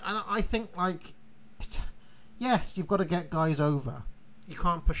 And I think, like, yes, you've got to get guys over. You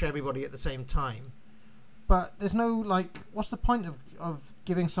can't push everybody at the same time. But there's no, like, what's the point of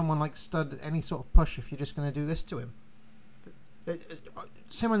giving someone like Studd any sort of push if you're just going to do this to him?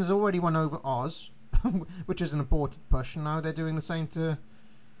 Simmons has already won over Oz, which is an important push, and now they're doing the same to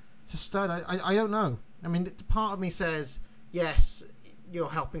Studd. I don't know. I mean, part of me says, yes, you're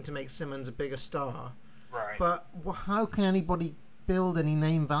helping to make Simmons a bigger star. Right. But how can anybody build any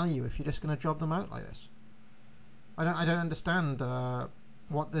name value if you're just going to job them out like this? I don't understand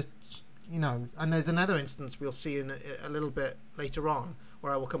what the... and there's another instance we'll see in a little bit later on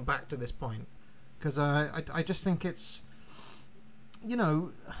where I will come back to this point. Because I just think it's...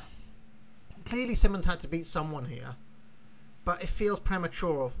 clearly Simmons had to beat someone here. But it feels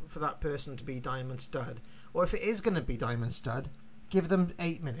premature for that person to be Diamond Studd. Or if it is going to be Diamond Studd, give them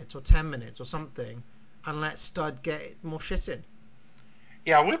 8 minutes or 10 minutes or something and let Studd get more shit in.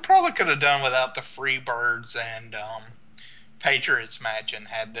 Yeah, we probably could have done without the Freebirds and Patriots match and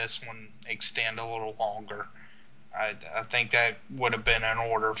had this one extend a little longer. I think that would have been in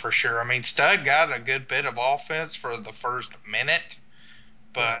order for sure. I mean, Studd got a good bit of offense for the first minute,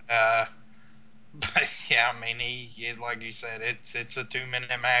 but yeah, I mean, he like you said, it's a 2-minute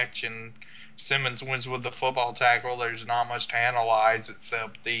match, and Simmons wins with the football tackle. There's not much to analyze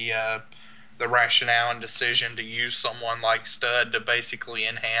except the rationale and decision to use someone like Studd to basically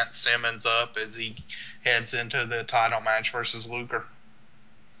enhance Simmons up as he heads into the title match versus Luger.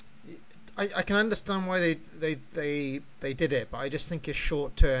 I can understand why they did it, but I just think it's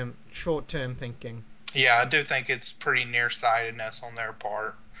short term thinking. Yeah, I do think it's pretty nearsightedness on their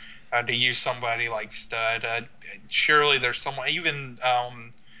part to use somebody like Studd. Surely there's someone, even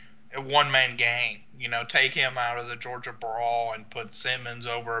a one-man gang, take him out of the Georgia Brawl and put Simmons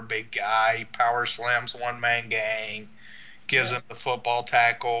over a big guy, power slams one-man gang, gives him the football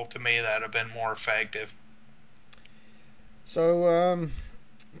tackle. To me, that would have been more effective. So,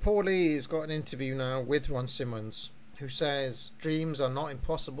 Paul Lee's got an interview now with Ron Simmons, who says, dreams are not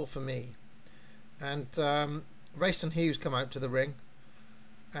impossible for me. And Rayson Hughes come out to the ring,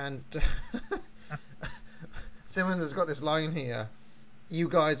 and Simmons has got this line here, you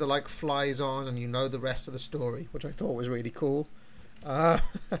guys are like flies on and you know the rest of the story, which I thought was really cool. I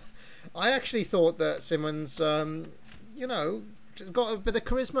actually thought that Simmons, has got a bit of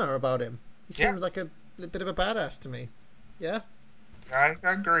charisma about him. He seems like a bit of a badass to me. Yeah? I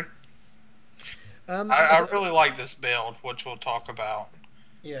agree. I really like this build, which we'll talk about.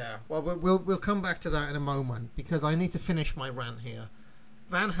 Yeah, well, we'll come back to that in a moment, because I need to finish my rant here.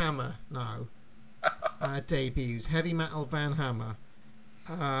 Van Hammer now debuts, Heavy Metal Van Hammer.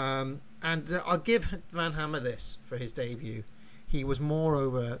 And I'll give Van Hammer this for his debut. He was more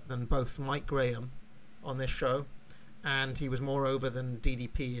over than both Mike Graham on this show, and he was more over than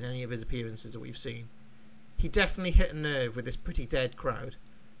DDP in any of his appearances that we've seen. He definitely hit a nerve with this Pretty Dead crowd.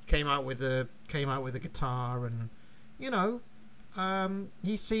 Came out with a guitar, and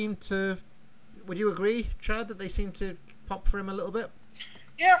he seemed to. Would you agree, Chad, that they seemed to pop for him a little bit?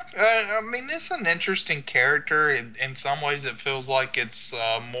 Yeah, I mean, it's an interesting character. In some ways, it feels like it's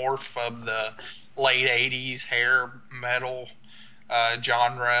morph of the late 80s hair metal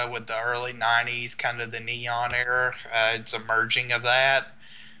genre with the early 90s, kind of the neon era. It's a merging of that.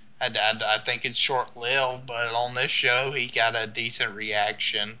 I think it's short-lived, but on this show, he got a decent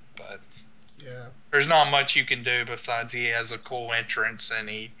reaction. But yeah, there's not much you can do besides he has a cool entrance and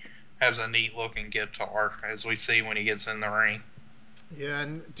he has a neat-looking guitar, as we see when he gets in the ring. Yeah,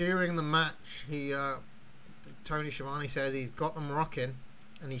 and during the match, Tony Schiavone says he's got them rocking,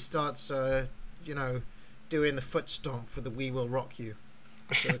 and he starts, doing the foot stomp for the "We Will Rock You,"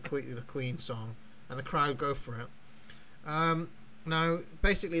 for the Queen song, and the crowd go for it. Now,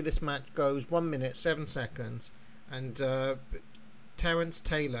 basically, this match goes 1 minute 7 seconds, and Terrence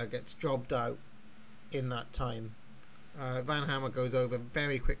Taylor gets jobbed out in that time. Van Hammer goes over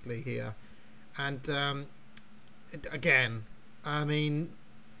very quickly here, and again. I mean,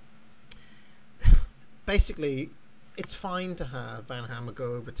 basically, it's fine to have Van Hammer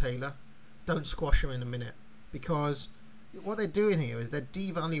go over Taylor. Don't squash him in a minute, because what they're doing here is they're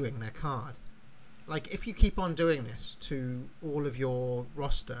devaluing their card. Like, if you keep on doing this to all of your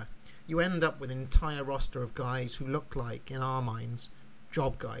roster, you end up with an entire roster of guys who look like, in our minds,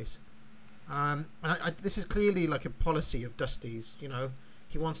 job guys. And this is clearly like a policy of Dusty's.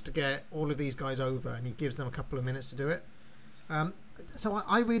 He wants to get all of these guys over, and he gives them a couple of minutes to do it. So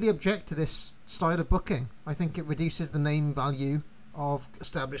I really object to this style of booking. I think it reduces the name value of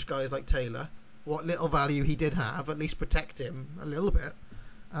established guys like Taylor. What little value he did have, at least protect him a little bit.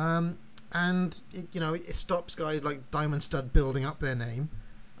 and it stops guys like Diamond Stud building up their name,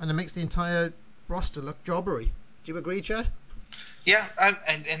 and it makes the entire roster look jobbery. Do you agree, Chad? Yeah,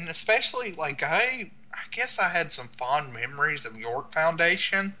 and especially like I guess I had some fond memories of York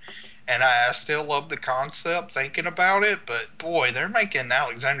Foundation, and I still love the concept thinking about it. But boy, they're making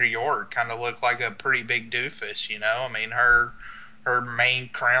Alexandra York kind of look like a pretty big doofus. I mean, her main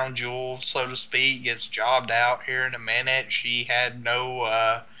crown jewel, so to speak, gets jobbed out here in a minute. She had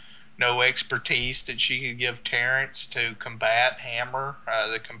no expertise that she could give Terrence to combat Hammer,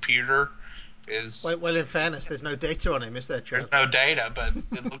 the computer. Well, in fairness, there's no data on him, is there, Chad? There's no data, but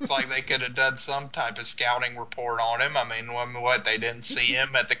it looks like they could have done some type of scouting report on him. I mean, what, they didn't see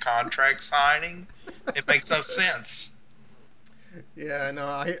him at the contract signing? It makes no sense. Yeah, no,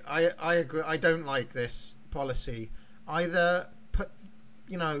 I agree. I don't like this policy. Either put,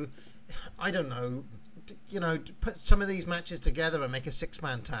 I don't know, put some of these matches together and make a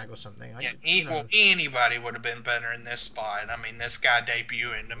 6-man tag or something. Well, anybody would have been better in this spot. I mean, this guy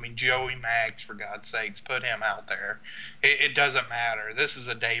debuting. I mean, Joey Mags, for God's sakes, put him out there. It doesn't matter. This is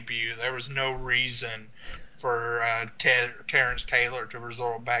a debut. There was no reason for Terrence Taylor to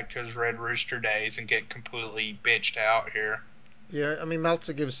resort back to his Red Rooster days and get completely bitched out here. Yeah, I mean,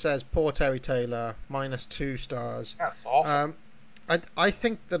 Meltzer says poor Terry Taylor, -2 stars. That's awful. I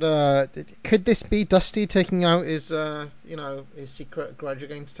think that could this be Dusty taking out his his secret grudge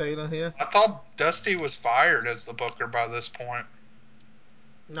against Taylor here? I thought Dusty was fired as the booker by this point.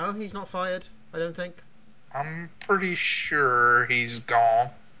 No, he's not fired. I don't think. I'm pretty sure he's gone.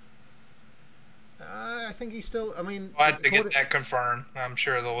 I think he's still. I mean, I'll have to get that confirmed. I'm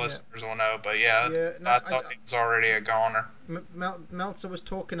sure the listeners will know, but I thought he was already a goner. Meltzer was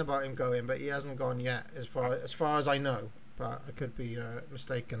talking about him going, but he hasn't gone yet, as far as I know. But I could be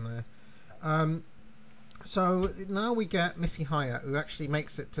mistaken there. So now we get Missy Hyatt, who actually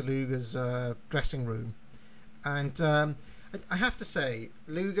makes it to Luger's dressing room, and I have to say,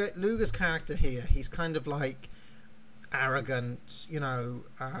 Luger's character here, he's kind of like arrogant,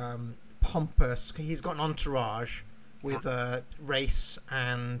 pompous. He's got an entourage with Race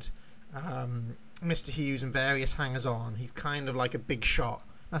and Mr. Hughes and various hangers-on. He's kind of like a big shot.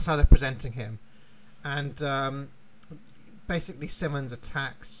 That's how they're presenting him, and basically Simmons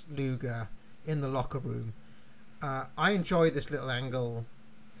attacks Luger in the locker room. I enjoy this little angle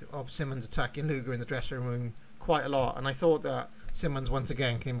of Simmons attacking Luger in the dressing room quite a lot, and I thought that Simmons once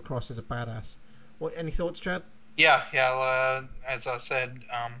again came across as a badass. Any thoughts, Chad? Yeah. As I said,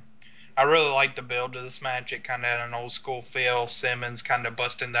 I really liked the build of this match. It kind of had an old school feel. Simmons kind of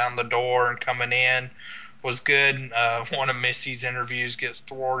busting down the door and coming in was good. One of Missy's interviews gets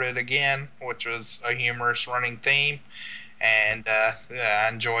thwarted again, which was a humorous running theme. And I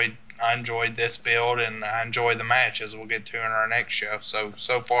enjoyed this build, and I enjoyed the match, as we'll get to in our next show.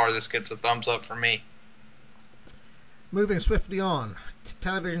 So far, this gets a thumbs up for me. Moving swiftly on,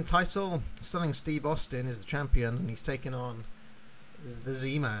 television title, Stunning Steve Austin is the champion, and he's taking on the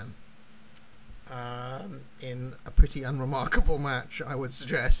Z-Man in a pretty unremarkable match, I would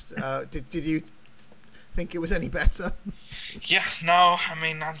suggest. Did you think it was any better? Yeah, no, I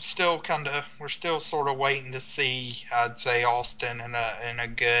mean, we're still sort of waiting to see, I'd say, Austin in a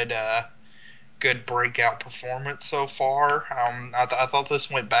good breakout performance so far. I thought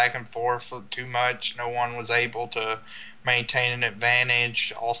this went back and forth too much. No one was able to maintain an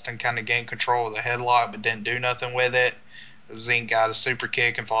advantage. Austin kind of gained control of the headlock but didn't do nothing with it. Zink got a super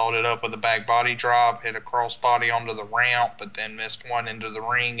kick and followed it up with a back body drop, hit a crossbody onto the ramp, but then missed one into the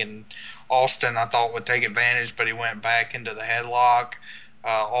ring. And Austin, I thought, would take advantage, but he went back into the headlock.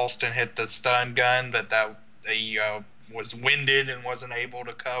 Austin hit the stun gun, but he was winded and wasn't able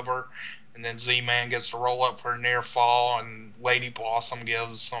to cover. And then Z-Man gets to roll up for a near fall, and Lady Blossom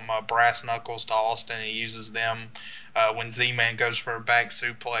gives some brass knuckles to Austin. He uses them when Z-Man goes for a back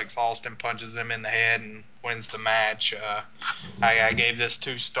suplex. Austin punches him in the head and wins the match. I gave this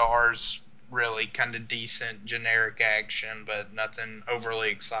 2 stars. Really kind of decent, generic action, but nothing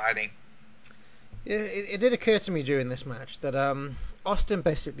overly exciting. Yeah, it did occur to me during this match that Austin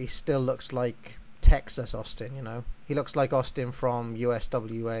basically still looks like Texas Austin, He looks like Austin from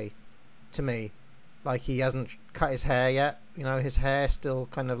USWA to me. Like, he hasn't cut his hair yet. His hair still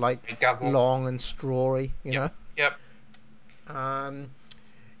kind of like long and strawy, Yep.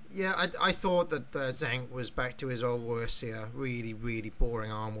 Yeah, I thought that Zank was back to his old worst here. Really, really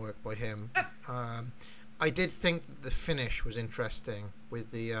boring arm work by him. I did think that the finish was interesting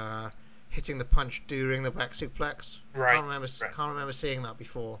with the hitting the punch during the back suplex. Right. Can't remember seeing that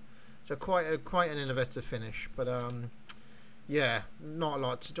before. So quite an innovative finish. But yeah, not a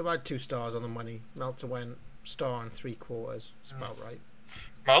lot. About 2 stars on the money. Meltzer went 1.75 stars. It's about right.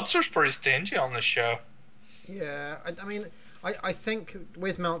 Meltzer's pretty stingy on the show. Yeah, I mean, I think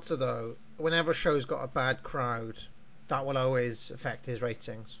with Meltzer though, whenever a show's got a bad crowd, that will always affect his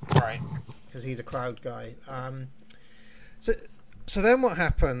ratings. Right. Because he's a crowd guy. So so then what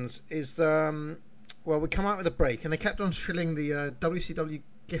happens is, well, we come out with a break, and they kept on shilling the WCW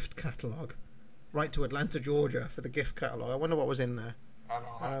gift catalogue right to Atlanta, Georgia for the gift catalogue. I wonder what was in there. I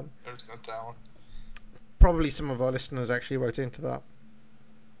don't know. There's no telling. Probably some of our listeners actually wrote into that.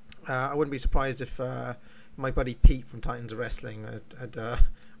 I wouldn't be surprised if my buddy Pete from Titans of Wrestling had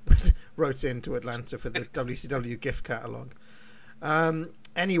wrote into Atlanta for the WCW gift catalogue.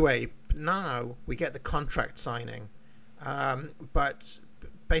 Anyway, now we get the contract signing. But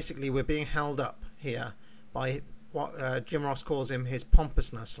basically we're being held up here by what Jim Ross calls him his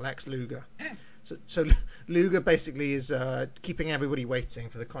pompousness, Lex Luger. So Luger basically is keeping everybody waiting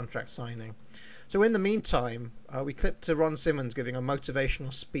for the contract signing. So in the meantime, we clip to Ron Simmons giving a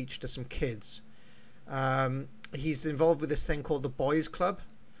motivational speech to some kids. He's involved with this thing called the Boys Club.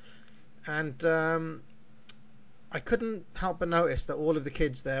 And I couldn't help but notice that all of the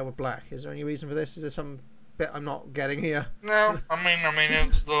kids there were black. Is there any reason for this? Is there some bit I'm not getting here? No, I mean it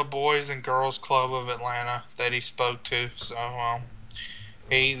was the Boys and Girls Club of Atlanta that he spoke to. So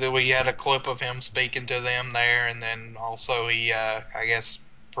we had a clip of him speaking to them there, and then also he I guess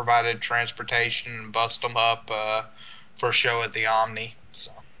provided transportation and bussed them up for a show at the Omni.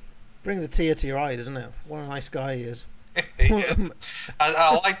 So brings a tear to your eye, doesn't it? What a nice guy he is.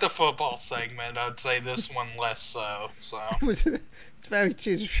 I like the football segment. I'd say this one less so. So it's very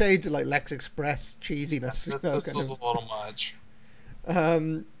shades of like Lex Express cheesiness. This was a little much.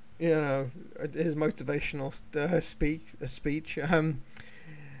 His motivational speech.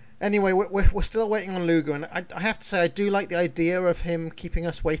 Anyway, we're still waiting on Luger, and I have to say I do like the idea of him keeping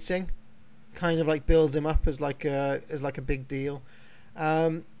us waiting. Kind of like builds him up as like a big deal.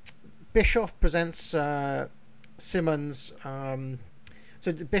 Bischoff presents Simmons.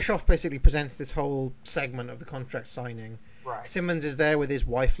 So Bischoff basically presents this whole segment of the contract signing. Right. Simmons is there with his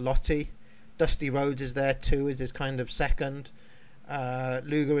wife Lottie. Dusty Rhodes is there too, as his kind of second.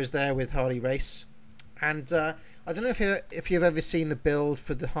 Luger is there with Harley Race, and I don't know if you've ever seen the build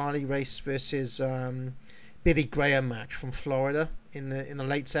for the Harley Race versus Billy Graham match from Florida in the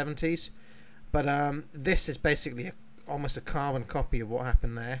late 70s, but this is basically almost a carbon copy of what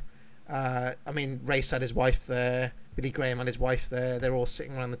happened there. I mean, Race had his wife there, Billy Graham had his wife there. They're all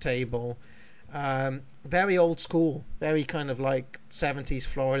sitting around the table. Very old school, very kind of like 70s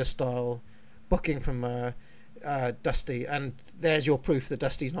Florida style booking from Dusty, and there's your proof that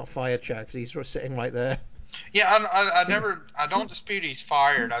Dusty's not fired, Chad, because he's sitting right there. Yeah, I don't dispute he's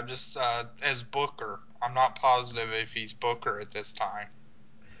fired. I'm just as Booker, I'm not positive if he's Booker at this time.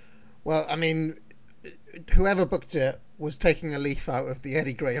 Well, I mean, whoever booked it was taking a leaf out of the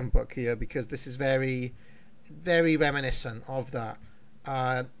Eddie Graham book here, because this is very, very reminiscent of that.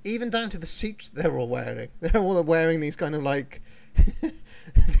 Even down to the suits they're all wearing. They're all wearing these kind of like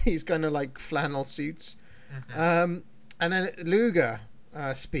flannel suits. Mm-hmm. And then Luger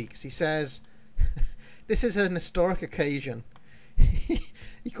speaks. He says, "This is an historic occasion."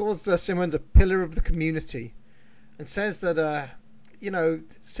 He calls Simmons a pillar of the community, and says that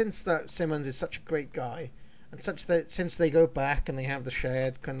since that Simmons is such a great guy, and such that since they go back and they have the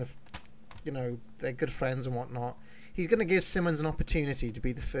shared kind of, they're good friends and whatnot, he's going to give Simmons an opportunity to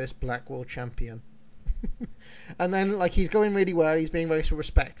be the first black world champion. And then, like, he's going really well, he's being very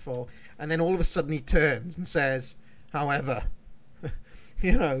respectful, and then all of a sudden he turns and says, "However,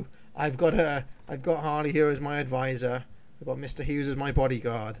 I've got Harley here as my advisor, I've got Mr. Hughes as my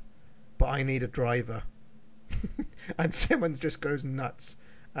bodyguard, but I need a driver." And Simmons just goes nuts,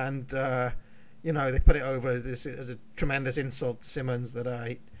 and they put it over as a tremendous insult to Simmons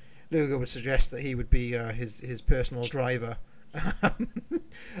that Luger would suggest that he would be his personal driver.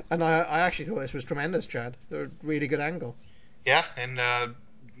 And I actually thought this was tremendous, Chad. A really good angle. Yeah, and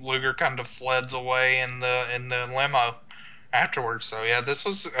Luger kind of fleds away in the limo afterwards. So yeah, this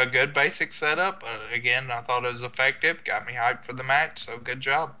was a good basic setup. Again, I thought it was effective. Got me hyped for the match. So good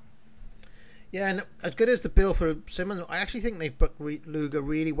job. Yeah, and as good as the bill for Simmons, I actually think they've booked Luger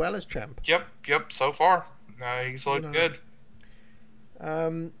really well as champ. Yep. So far, he's looked good.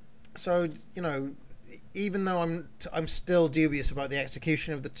 So even though I'm still dubious about the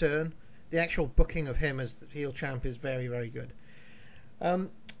execution of the turn, the actual booking of him as the heel champ is very, very good. And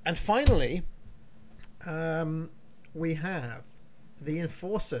finally, we have the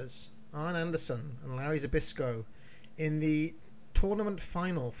Enforcers, Arn Anderson and Larry Zbyszko, in the tournament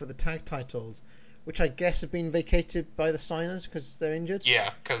final for the tag titles, which I guess have been vacated by the signers because they're injured.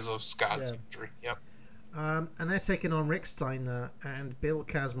 Yeah, because of Scott's injury. Yep. And they're taking on Rick Steiner and Bill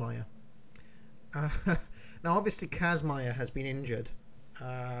Kazmaier. Now, obviously, Kazmaier has been injured,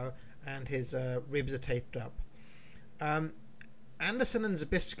 and his ribs are taped up. Anderson and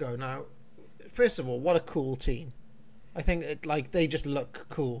Zbyszko. Now, first of all, what a cool team! I think they just look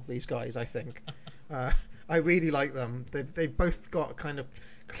cool. These guys, I think. I really like them. They've both got a kind of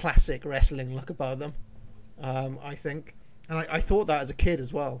classic wrestling look about them. I think, and I thought that as a kid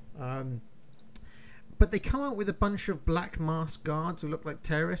as well. But they come out with a bunch of black masked guards who look like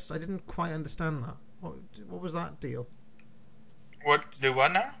terrorists. I didn't quite understand that. What was that deal? What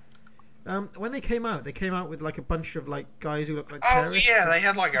now? When they came out with like a bunch of like guys who look like Oh terrorists. yeah, they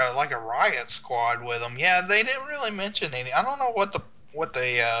had like a riot squad with them. Yeah, they didn't really mention any. I don't know what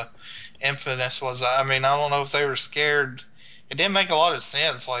the emphasis was. I mean, I don't know if they were scared. It didn't make a lot of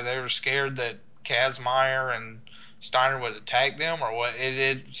sense. Like they were scared that Kazmaier and Steiner would attack them, or what?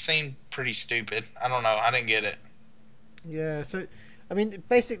 It seemed pretty stupid. I don't know. I didn't get it. Yeah. So, I mean,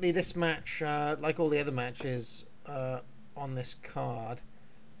 basically, this match, like all the other matches on this card,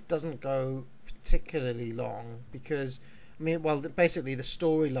 doesn't go particularly long because, I mean, well, basically the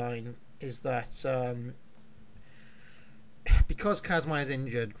storyline is that because Kazmaier is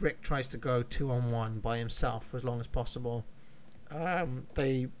injured, Rick tries to go 2-on-1 by himself for as long as possible.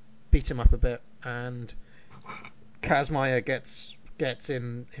 They beat him up a bit, and Kazmaier gets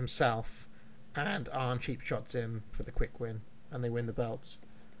in himself, and Arn cheap shots him for the quick win, and they win the belts.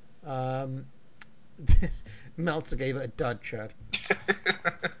 Meltzer gave it a dud, Chad.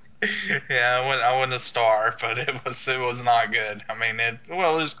 Yeah, I went a star, but it was not good. I mean, it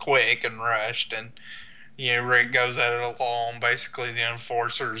was quick and rushed, and Rick goes at it alone. Basically, the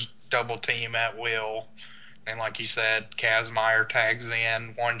enforcers double team at will, and like you said, Kazmaier tags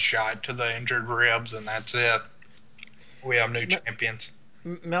in, one shot to the injured ribs, and that's it. We have new champions.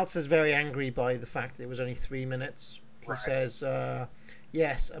 Meltzer's very angry by the fact that it was only 3 minutes. He says,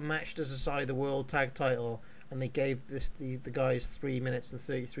 yes, a match to decide the world tag title, and they gave the guys 3 minutes and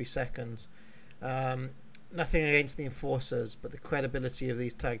 33 seconds. Nothing against the enforcers, but the credibility of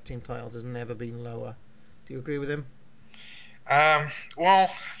these tag team titles has never been lower. Do you agree with him?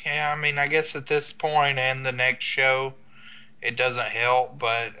 Well, yeah, I mean, I guess at this point and the next show, it doesn't help,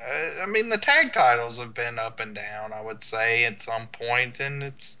 but I mean, the tag titles have been up and down, I would say, at some points,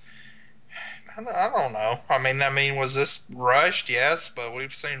 and I don't know. I mean, was this rushed? Yes, but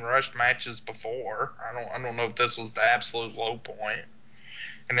we've seen rushed matches before. I don't know if this was the absolute low point.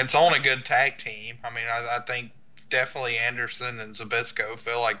 And it's on a good tag team. I mean, I think definitely Anderson and Zbyszko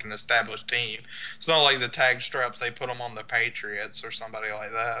feel like an established team. It's not like the tag straps they put them on the Patriots or somebody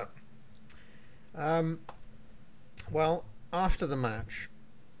like that. Well, after the match,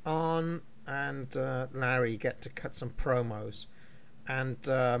 Arn and Larry get to cut some promos, and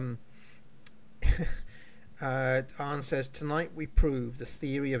Arn says, "Tonight we prove the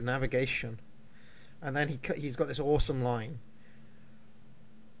theory of navigation," and then he's got this awesome line.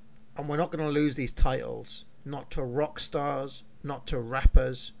 And we're not going to lose these titles, not to rock stars, not to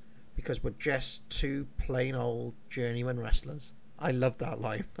rappers, because we're just two plain old journeyman wrestlers. I love that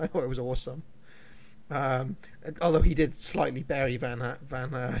line. I thought it was awesome. Although he did slightly bury Van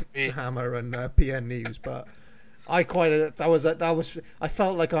Hammer and PN News, but I I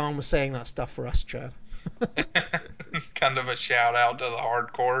felt like Arn was saying that stuff for us, Chad. Kind of a shout out to the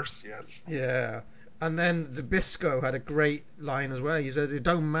hardcores, yes. Yeah. And then Zbyszko had a great line as well. He says, it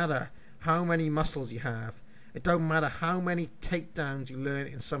don't matter how many muscles you have. It don't matter how many takedowns you learn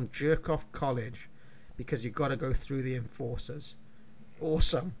in some jerk-off college, because you've got to go through the enforcers.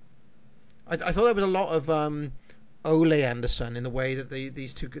 Awesome. I thought there was a lot of Ole Anderson in the way that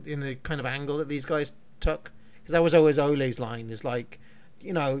these two, in the kind of angle that these guys took. Because that was always Ole's line, is like,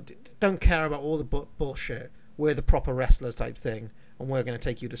 don't care about all the bullshit. We're the proper wrestlers type thing, and we're going to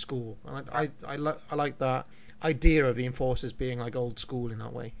take you to school. And I like that idea of the enforcers being like old school in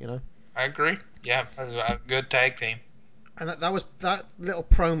that way, I agree. Yeah, a good tag team. And that little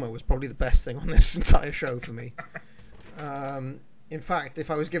promo was probably the best thing on this entire show for me. In fact, if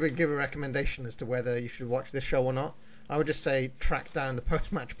I was give a recommendation as to whether you should watch this show or not, I would just say track down the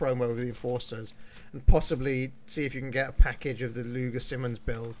post-match promo of the enforcers and possibly see if you can get a package of the Luger Simmons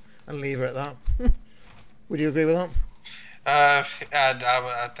build and leave it at that. Would you agree with that?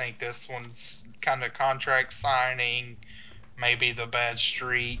 I think this one's kind of contract signing, maybe the Bad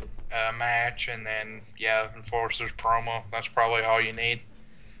Street match, and then, Enforcer's promo. That's probably all you need.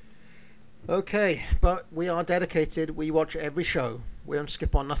 Okay, but we are dedicated. We watch every show. We don't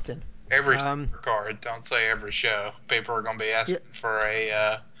skip on nothing. Every card. Don't say every show. People are going to be asking for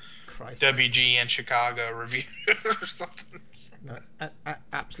a WG in Chicago review or something. No,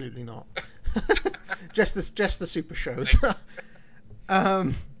 absolutely not. just the super shows.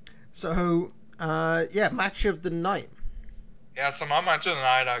 Match of the night. Yeah, so my match of the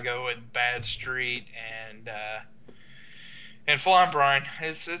night, I go with Bad Street and Flying Brian.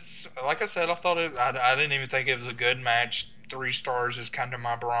 It's like I said, I didn't even think it was a good match. 3 stars is kind of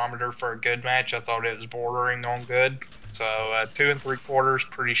my barometer for a good match. I thought it was bordering on good. So 2 3/4,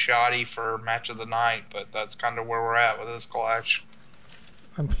 pretty shoddy for match of the night, but that's kind of where we're at with this clash.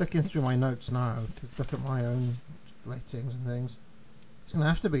 I'm flicking through my notes now to look at my own ratings and things. It's gonna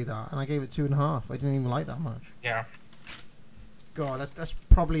have to be that, and I gave it 2.5. I didn't even like that much. Yeah. God, that's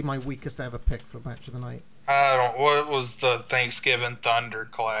probably my weakest ever pick for match of the night. What was the Thanksgiving Thunder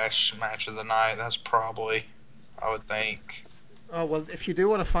Clash match of the night? That's probably, I would think. Oh, well, if you do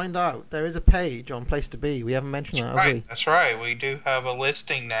want to find out, there is a page on Place to Be. We haven't mentioned that, have we? That's right. We do have a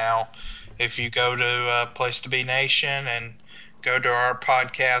listing now. If you go to Place to Be Nation and go to our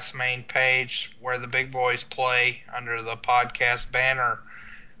podcast main page where the big boys play under the podcast banner,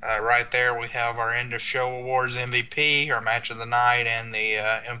 right there we have our End of Show Awards MVP, our Match of the Night, and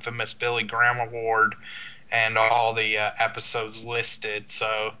the infamous Billy Graham Award, and all the episodes listed,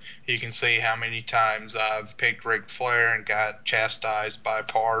 so you can see how many times I've picked Ric Flair and got chastised by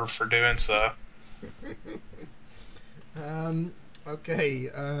Parv for doing so. Okay,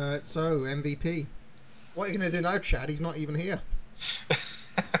 so MVP. What are you going to do now, Chad? He's not even here.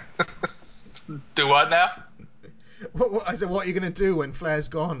 Do what now? I said, what are you going to do when Flair's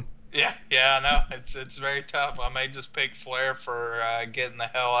gone? Yeah, I know. It's very tough. I may just pick Flair for getting the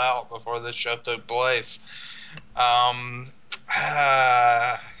hell out before this show took place. God,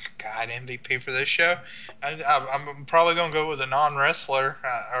 MVP for this show. I'm probably going to go with a non-wrestler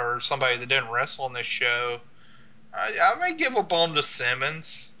or somebody that didn't wrestle in this show. I may give a bone to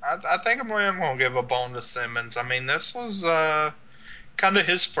Simmons. I think I'm going to give a bone to Simmons. I mean, this was kind of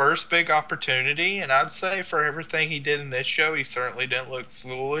his first big opportunity, and I'd say for everything he did in this show, he certainly didn't look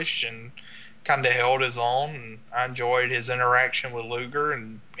foolish and kind of held his own. And I enjoyed his interaction with Luger,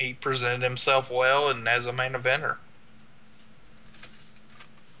 and he presented himself well and as a main eventer.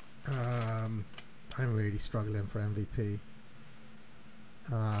 I'm really struggling for MVP.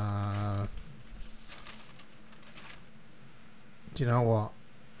 Do you know what?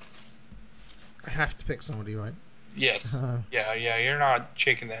 I have to pick somebody, right? Yes. Yeah, you're not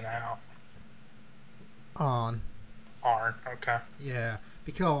chickening out. Arn. Okay. Yeah,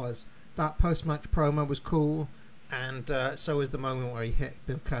 because that post-match promo was cool, and so was the moment where he hit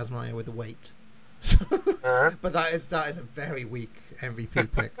Bill Kazmaier with the weight. But that is a very weak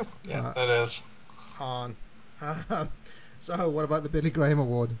MVP pick. Yeah, that is. Arn. So what about the Billy Graham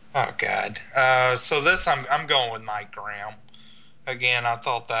Award? Oh God. So this I'm going with Mike Graham. Again, I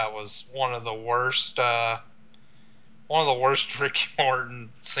thought that was one of the worst Ricky Morton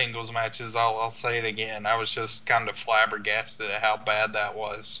singles matches. I'll say it again. I was just kind of flabbergasted at how bad that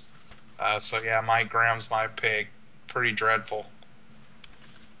was. So yeah, Mike Graham's my pick. Pretty dreadful.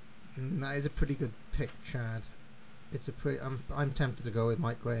 That is a pretty good pick, Chad. It's a pretty. I'm tempted to go with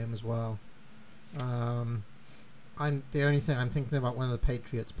Mike Graham as well. I'm the only thing I'm thinking about one of the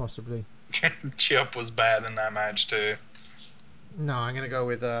Patriots possibly. Chip was bad in that match too. No, I'm gonna go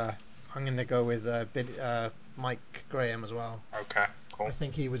with Mike Graham as well. Okay, cool. I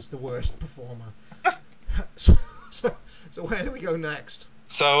think he was the worst performer. so where do we go next?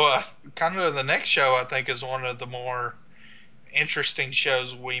 So kind of the next show I think is one of the more interesting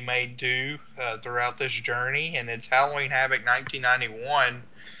shows we may do throughout this journey, and it's Halloween Havoc 1991.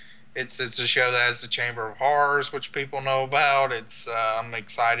 It's a show that has the Chamber of Horrors, which people know about. I'm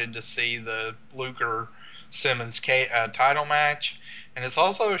excited to see the Luger Simmons title match, and it's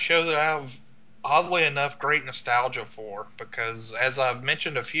also a show that I have, oddly enough, great nostalgia for, because as I've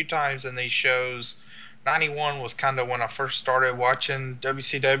mentioned a few times in these shows, 91 was kind of when I first started watching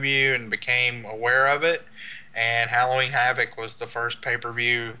WCW and became aware of it. And Halloween Havoc was the first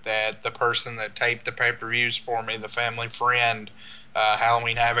pay-per-view that the person that taped the pay-per-views for me, the family friend,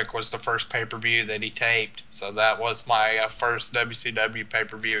 Halloween Havoc was the first pay-per-view that he taped. So that was my first WCW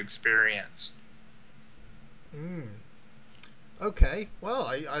pay-per-view experience. Okay, well,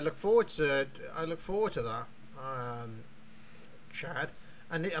 I look forward to that, Chad.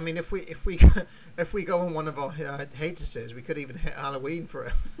 And I mean, if we go on one of our hiatuses, we could even hit Halloween for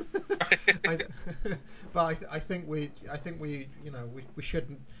it. But I think we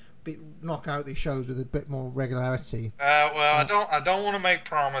shouldn't knock out these shows with a bit more regularity. I don't want to make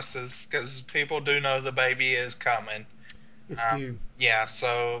promises because people do know the baby is coming. It's due. Yeah,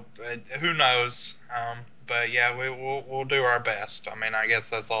 so who knows? But yeah, we'll do our best. I mean, I guess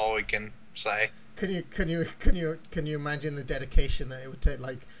that's all we can say. Can you imagine the dedication that it would take?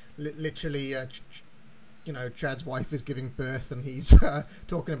 Like literally, Chad's wife is giving birth, and he's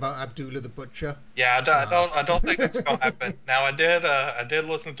talking about Abdullah the Butcher. Yeah, I don't think that's gonna happen. Now, I did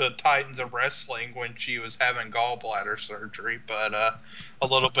listen to Titans of Wrestling when she was having gallbladder surgery, but a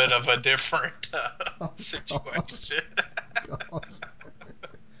little bit of a different situation. God.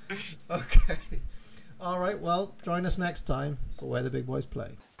 Okay. All right. Well, join us next time for Where the Big Boys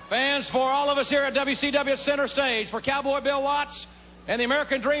Play. Fans, for all of us here at WCW Center Stage, for Cowboy Bill Watts and the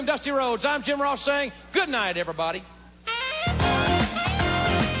American Dream Dusty Rhodes, I'm Jim Ross saying good night, everybody.